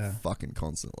that shit fucking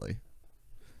constantly.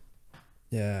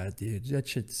 Yeah, dude, that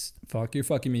shit's you're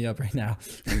fucking me up right now.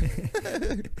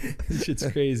 This shit's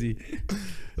crazy.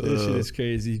 This shit is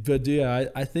crazy. But dude,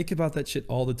 I think about that shit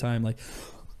all the time. Like,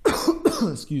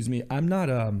 excuse me, I'm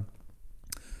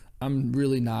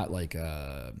really not like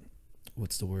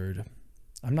what's the word?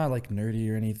 I'm not like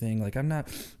nerdy or anything. Like I'm not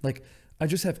like, I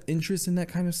just have interest in that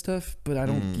kind of stuff, but I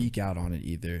don't geek out on it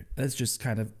either. That's just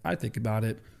kind of, I think about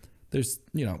it. There's,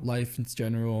 you know, life in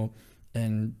general,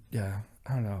 and yeah,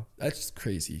 I don't know. That's just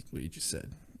crazy what you just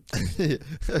said.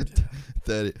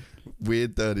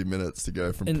 30 minutes to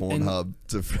go from Pornhub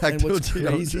to fractal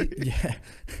geometry. Yeah.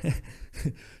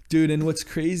 Dude, and what's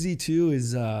crazy too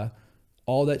is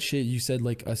all that shit you said,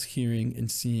 like us hearing and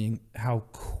seeing how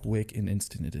quick and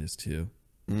instant it is too.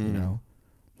 You know?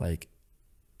 Like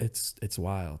it's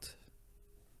wild.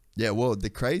 Yeah, well, the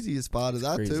craziest part of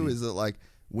that too is that like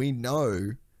we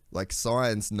know, like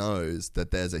science knows that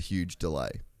there's a huge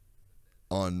delay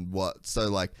on what, so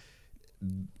like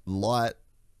light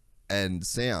and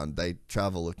sound, they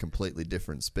travel at completely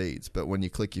different speeds, but when you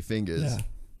click your fingers,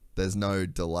 there's no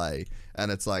delay.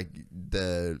 And it's like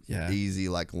the easy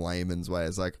like layman's way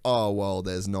is like, oh well,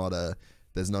 there's not a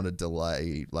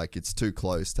delay, like it's too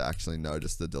close to actually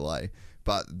notice the delay.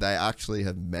 But they actually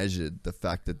have measured the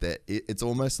fact that it's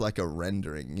almost like a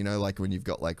rendering, you know, like when you've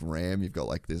got like RAM, you've got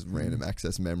like this random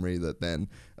access memory that then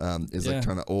is like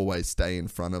trying to always stay in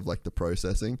front of like the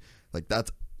processing. Like that's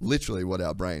literally what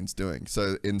our brain's doing.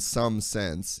 So in some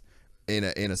sense, in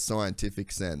a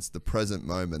scientific sense, the present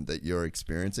moment that you're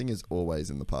experiencing is always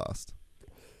in the past.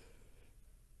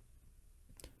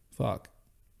 Fuck.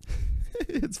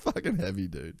 It's fucking heavy,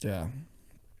 dude. Yeah.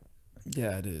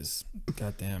 Yeah, it is.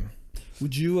 Goddamn.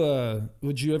 Would you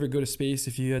ever go to space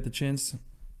if you had the chance?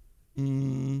 I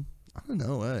don't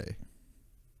know,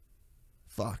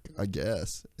 Fuck, I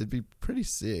guess. It'd be pretty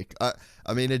sick. I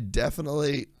mean,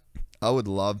 I would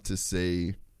love to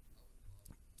see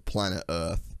planet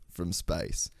Earth from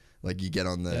space. Like you get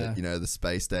on the, you know, the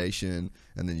space station,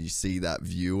 and then you see that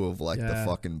view of like the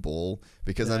fucking ball.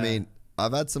 Because I mean,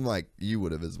 I've had some, like, you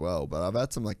would have as well, but I've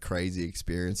had some like crazy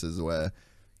experiences where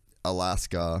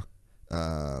Alaska,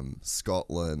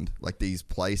 Scotland, like these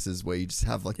places where you just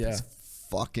have like these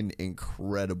fucking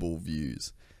incredible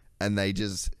views, and they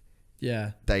just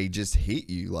hit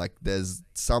you. Like there's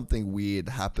something weird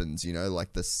happens, you know,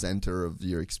 like the center of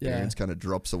your experience kind of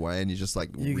drops away, and you're just like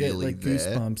you really get like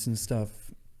goosebumps and stuff.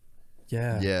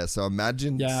 Yeah. So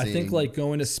imagine I think like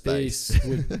going to space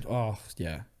would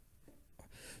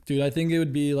dude, I think it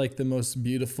would be like the most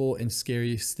beautiful and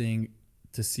scariest thing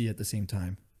to see at the same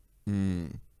time.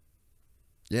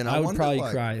 Yeah, and I would wonder, probably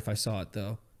like, cry if I saw it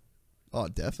though. Oh,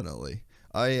 definitely.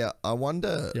 I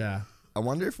wonder. Yeah. I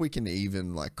wonder if we can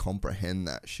even like comprehend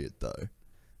that shit though.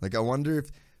 Like, I wonder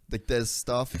if like there's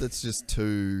stuff that's just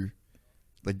too.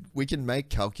 Like, we can make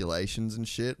calculations and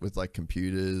shit with like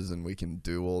computers, and we can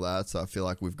do all that. So I feel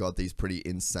like we've got these pretty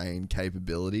insane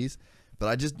capabilities, but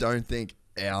I just don't think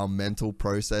our mental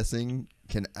processing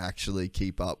can actually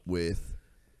keep up with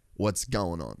what's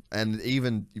going on. And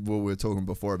even what we were talking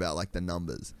before about like the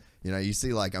numbers, you know, you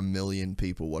see like 1 million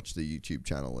people watch the YouTube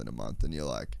channel in a month, and you're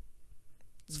like,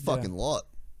 it's a fucking lot.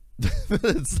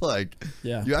 It's like,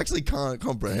 you actually can't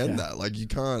comprehend that. Like,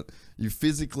 you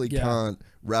physically can't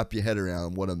wrap your head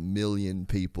around what 1 million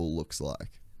people looks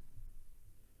like.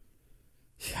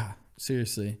 Yeah,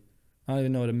 seriously. I don't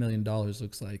even know what $1 million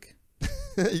looks like.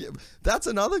 That's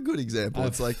another good example.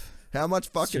 It's like, how much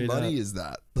fucking money is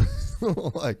that?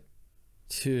 Like,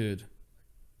 dude,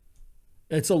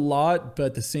 it's a lot, but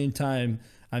at the same time,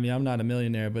 I mean, I'm not a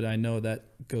millionaire, but I know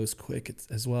that goes quick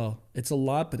as well. It's a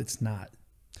lot, but it's not.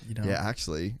 You know? Yeah,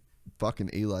 actually, fucking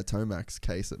Eli Tomac's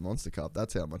case at Monster Cup,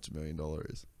 that's how much $1 million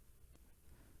is.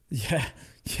 Yeah.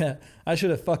 I should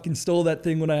have fucking stole that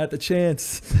thing when I had the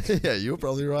chance. Yeah, you were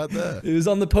probably right there. It was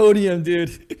on the podium,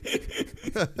 dude.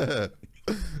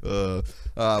 Well,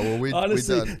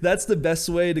 honestly, that's the best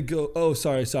way to go. Oh,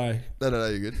 sorry. No,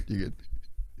 you're good.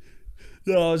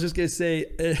 No, I was just gonna say,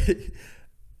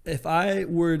 if I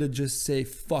were to just say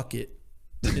fuck it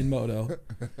in moto,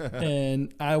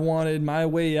 and I wanted my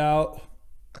way out,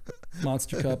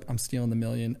 Monster Cup, I'm stealing the $1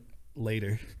 million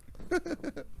later.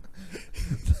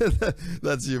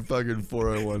 That's your fucking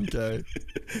 401k.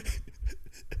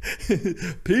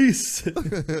 Peace.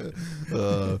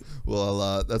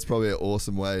 Well, that's probably an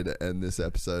awesome way to end this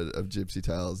episode of Gypsy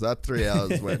Tales. That 3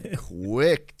 hours went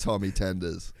quick, Tommy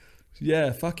Tenders.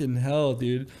 Yeah, fucking hell,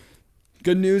 dude.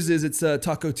 Good news is it's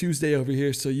Taco Tuesday over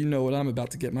here, so you know what I'm about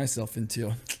to get myself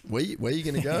into. Where you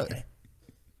gonna go?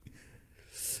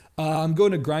 I'm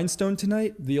going to Grindstone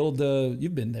tonight. The old,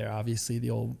 you've been there, obviously, the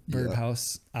old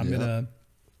birdhouse. I'm gonna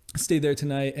stay there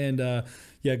tonight and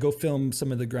go film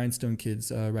some of the Grindstone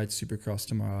kids ride Supercross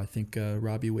tomorrow. I think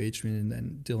Robbie Wageman and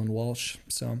then Dylan Walsh.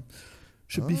 So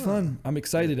should be fun. I'm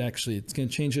excited, actually. It's going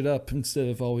to change it up instead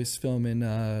of always filming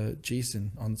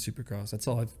Jason on Supercross. That's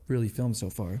all I've really filmed so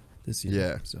far this year.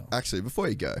 Yeah. So. Actually, before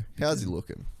you go, how's he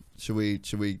looking? Should we?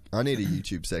 I need a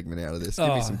YouTube segment out of this.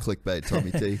 Give me some clickbait,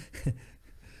 Tommy T.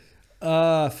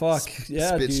 Fuck.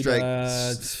 Yeah,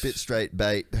 Spit straight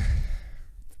bait.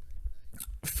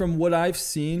 From what I've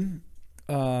seen,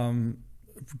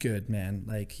 good, man.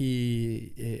 Like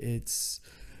it's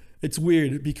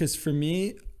weird because for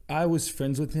me, I was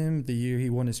friends with him the year he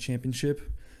won his championship,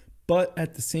 but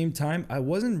at the same time, I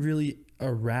wasn't really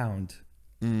around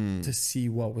to see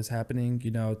what was happening.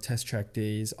 You know, test track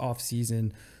days, off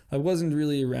season. I wasn't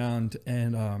really around,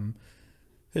 and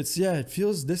it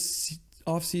feels this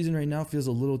off season right now feels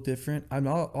a little different.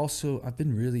 I've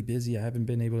been really busy. I haven't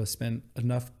been able to spend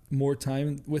more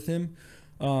time with him.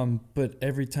 But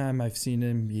every time I've seen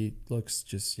him, he looks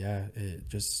it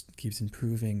just keeps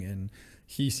improving, and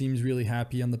he seems really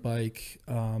happy on the bike.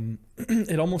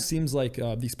 It almost seems like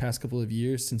these past couple of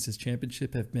years since his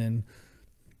championship have been,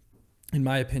 in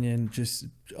my opinion, just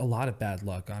a lot of bad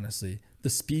luck, honestly. The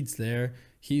speed's there.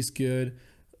 He's good.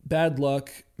 Bad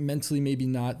luck, mentally maybe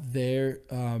not there,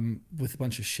 with a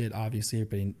bunch of shit, obviously.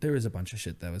 There was a bunch of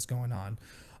shit that was going on.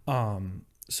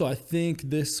 So I think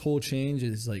this whole change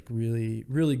is like really,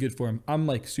 really good for him. I'm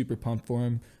like super pumped for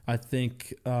him. I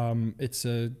think it's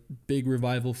a big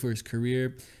revival for his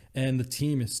career, and the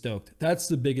team is stoked. That's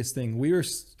the biggest thing. We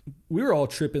were all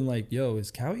tripping like, yo,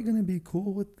 is Kawi gonna be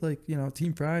cool with like, you know,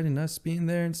 Team Pride and us being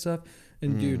there and stuff?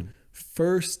 And dude,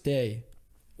 first day,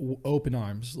 open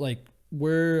arms. Like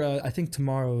I think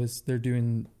tomorrow they're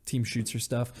doing team shoots or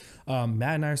stuff.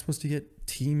 Matt and I are supposed to get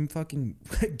team fucking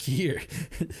gear.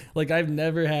 Like I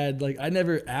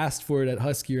never asked for it at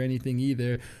Husky or anything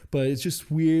either, but it's just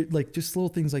weird. Like just little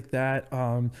things like that.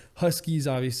 Husky's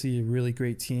obviously a really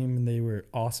great team and they were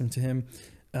awesome to him.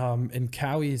 And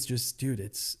Kawi is just, dude,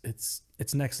 it's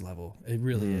next level. It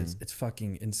really is. It's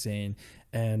fucking insane.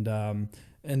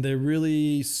 And they're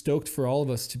really stoked for all of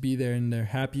us to be there, and they're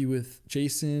happy with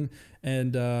Jason.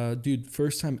 And dude,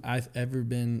 first time I've ever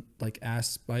been like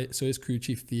asked so his crew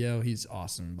chief Theo, he's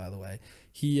awesome, by the way.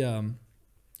 He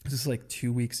just like 3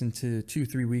 weeks into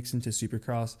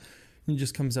Supercross, and he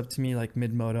just comes up to me like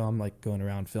mid moto. I'm like going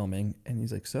around filming, and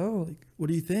he's like, "So, like, what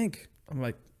do you think?" I'm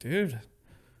like, "Dude,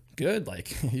 good. Like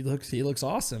he looks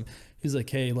awesome." He's like,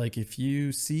 "Hey, like if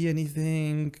you see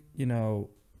anything, you know,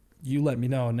 you let me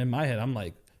know. And in my head, I'm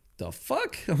like, the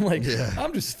fuck? I'm like, Yeah.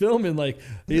 I'm just filming. Like,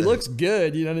 he looks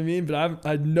good, you know what I mean? But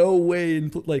I no way,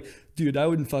 like, dude, I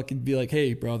wouldn't fucking be like,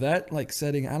 hey, bro, that like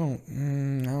setting, I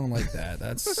don't like that.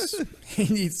 That's he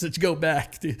needs to go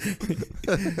back, dude.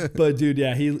 But dude,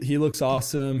 yeah, he looks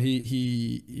awesome.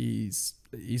 He's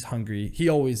hungry. He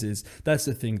always is. That's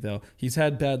the thing, though. He's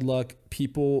had bad luck.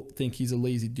 People think he's a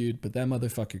lazy dude, but that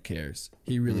motherfucker cares.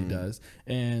 He really does.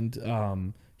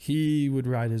 And he would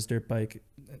ride his dirt bike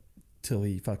till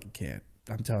he fucking can't.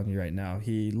 I'm telling you right now.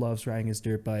 He loves riding his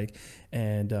dirt bike,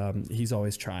 and he's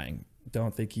always trying.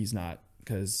 Don't think he's not,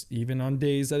 because even on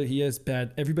days that he has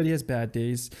bad, everybody has bad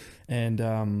days, and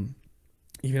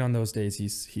even on those days,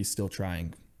 he's still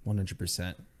trying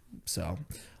 100%. So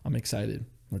I'm excited.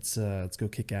 Let's go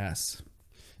kick ass.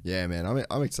 Yeah, man,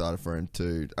 I'm excited for him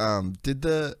too. Did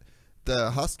the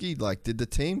Husky, like, did the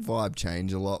team vibe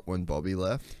change a lot when Bobby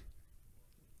left?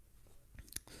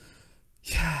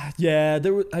 Yeah,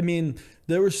 there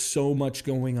was so much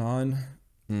going on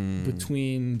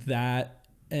between that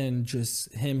and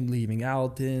just him leaving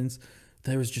Alden's.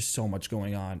 There was just so much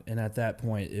going on, and at that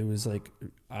point, it was like,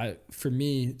 for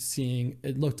me, seeing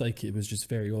it looked like it was just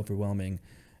very overwhelming,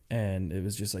 and it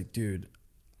was just like, dude,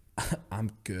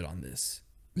 I'm good on this.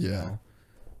 Yeah. You know?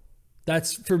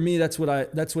 That's for me. That's what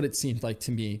it seemed like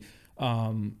to me.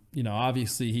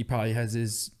 Obviously he probably has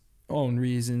his own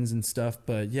reasons and stuff,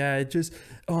 but yeah, it just,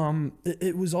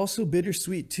 it was also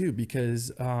bittersweet too,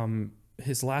 because,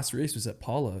 his last race was at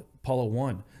Paula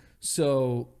 1.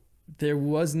 So there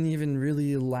wasn't even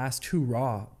really a last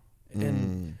hurrah.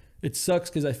 And it sucks,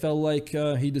 because I felt like,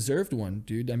 he deserved one,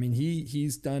 dude. I mean,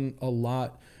 he's done a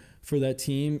lot for that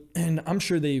team, and I'm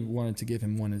sure they wanted to give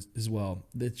him one as well.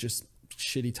 It's just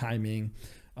shitty timing.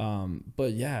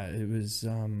 But yeah, it was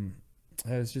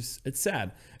just, it's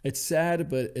sad. It's sad,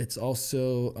 but it's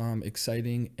also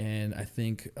exciting. And I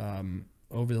think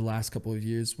over the last couple of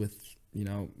years, with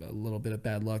a little bit of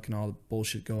bad luck and all the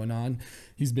bullshit going on,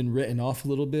 he's been written off a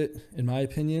little bit, in my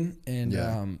opinion.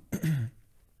 And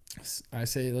I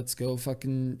say, let's go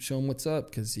fucking show him what's up,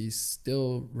 because he's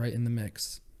still right in the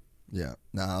mix. Yeah,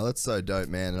 no, that's so dope,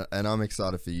 man. And I'm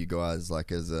excited for you guys,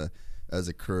 like, as a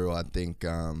crew. I think,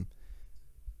 I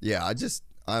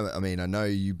mean, I know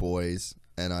you boys,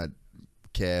 and I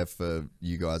care for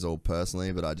you guys all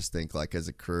personally, but I just think, like, as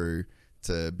a crew,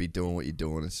 to be doing what you're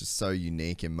doing, it's just so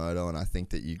unique in moto, and I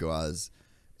think that you guys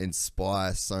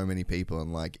inspire so many people.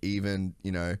 And, like, even,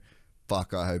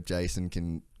 fuck, I hope Jason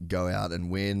can go out and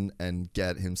win and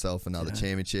get himself another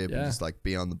championship and just, like,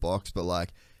 be on the box. But, like,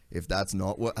 if that's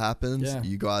not what happens,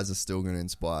 you guys are still going to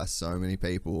inspire so many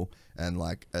people. And,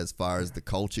 like, as far as the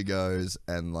culture goes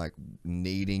and, like,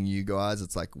 needing you guys,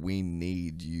 it's like, we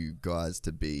need you guys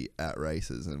to be at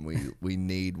races, and we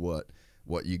need what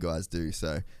you guys do.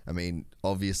 So, I mean,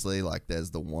 obviously, like,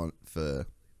 there's the want for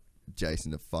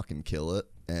Jason to fucking kill it,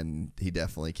 and he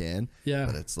definitely can. Yeah.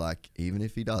 But it's like, even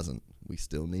if he doesn't, we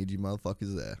still need you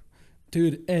motherfuckers there.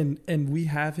 Dude, and we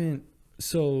haven't,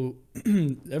 so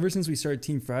ever since we started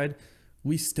Team Fried,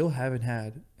 we still haven't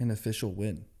had an official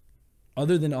win.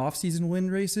 Other than off-season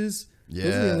win races,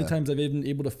 those are the only times I've been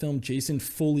able to film Jason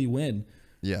fully win.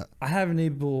 Yeah. I haven't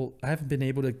been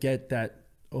able to get that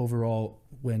overall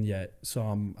win yet. So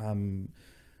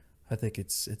I think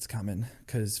it's coming,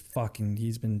 because fucking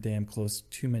he's been damn close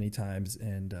too many times,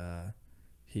 and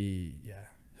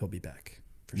he'll be back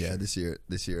for sure. This year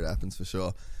it happens for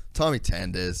sure. Tommy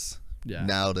Tenders. Yeah.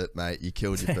 Nailed it, mate. You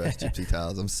killed your first Gypsy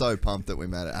Tales. I'm so pumped that we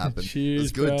made it happen. Cheers, it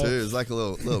was good, bro. too. It was like a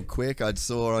little quick. I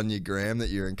saw on your gram that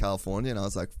you're in California, and I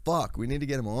was like, fuck, we need to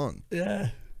get him on. Yeah,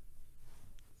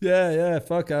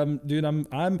 fuck. I'm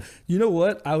you know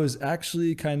what? I was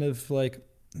actually kind of like,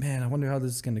 man, I wonder how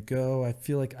this is going to go. I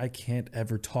feel like I can't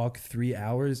ever talk 3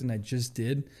 hours, and I just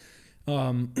did.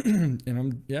 And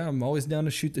I'm always down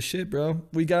to shoot the shit, bro.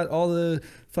 We got all the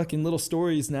fucking little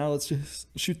stories now. Let's just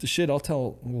shoot the shit. I'll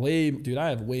tell dude, I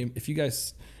have if you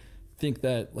guys think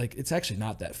that, like, it's actually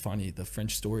not that funny, the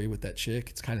French story with that chick,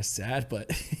 it's kind of sad, but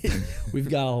we've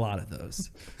got a lot of those.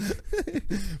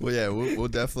 Well, yeah, we'll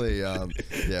definitely,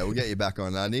 we'll get you back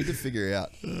on. I need to figure out,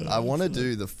 I want to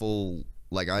do the full,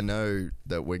 like, I know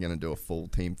that we're going to do a full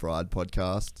Team Fried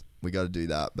podcast. We got to do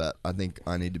that, but I think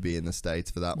I need to be in the States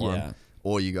for that one.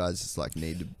 Or you guys just, like,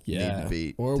 need to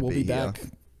be, or we'll be here. back.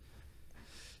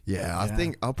 Yeah, I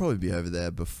think I'll probably be over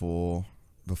there before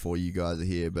you guys are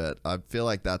here, but I feel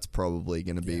like that's probably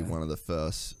going to be one of the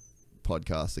first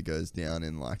podcasts that goes down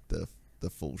in, like, the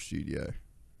full studio.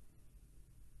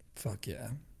 Fuck yeah.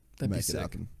 That'd be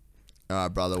sick. All right,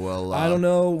 brother. Well, I don't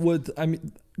know what, I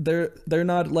mean, they're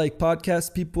not like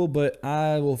podcast people, but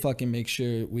I will fucking make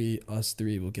sure us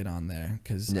three will get on there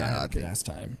because I had a good ass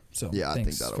time. So yeah,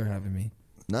 thanks I think for having me.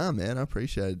 Nah, man, I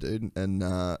appreciate it, dude.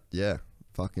 And yeah,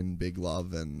 fucking big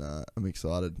love, and I'm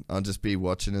excited. I'll just be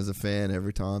watching as a fan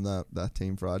every time that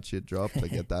Team Fried shit drops. I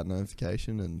get that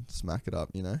notification and smack it up,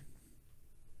 you know?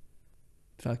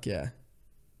 Fuck yeah.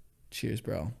 Cheers,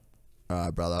 bro. All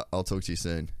right, brother. I'll talk to you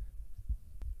soon.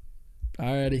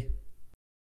 Alrighty.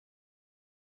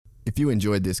 If you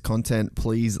enjoyed this content,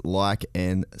 please like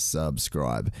and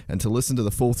subscribe. And to listen to the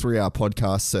full 3-hour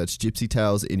podcast, search Gypsy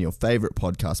Tales in your favorite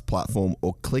podcast platform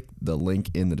or click the link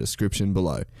in the description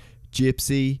below.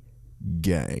 Gypsy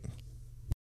Gang.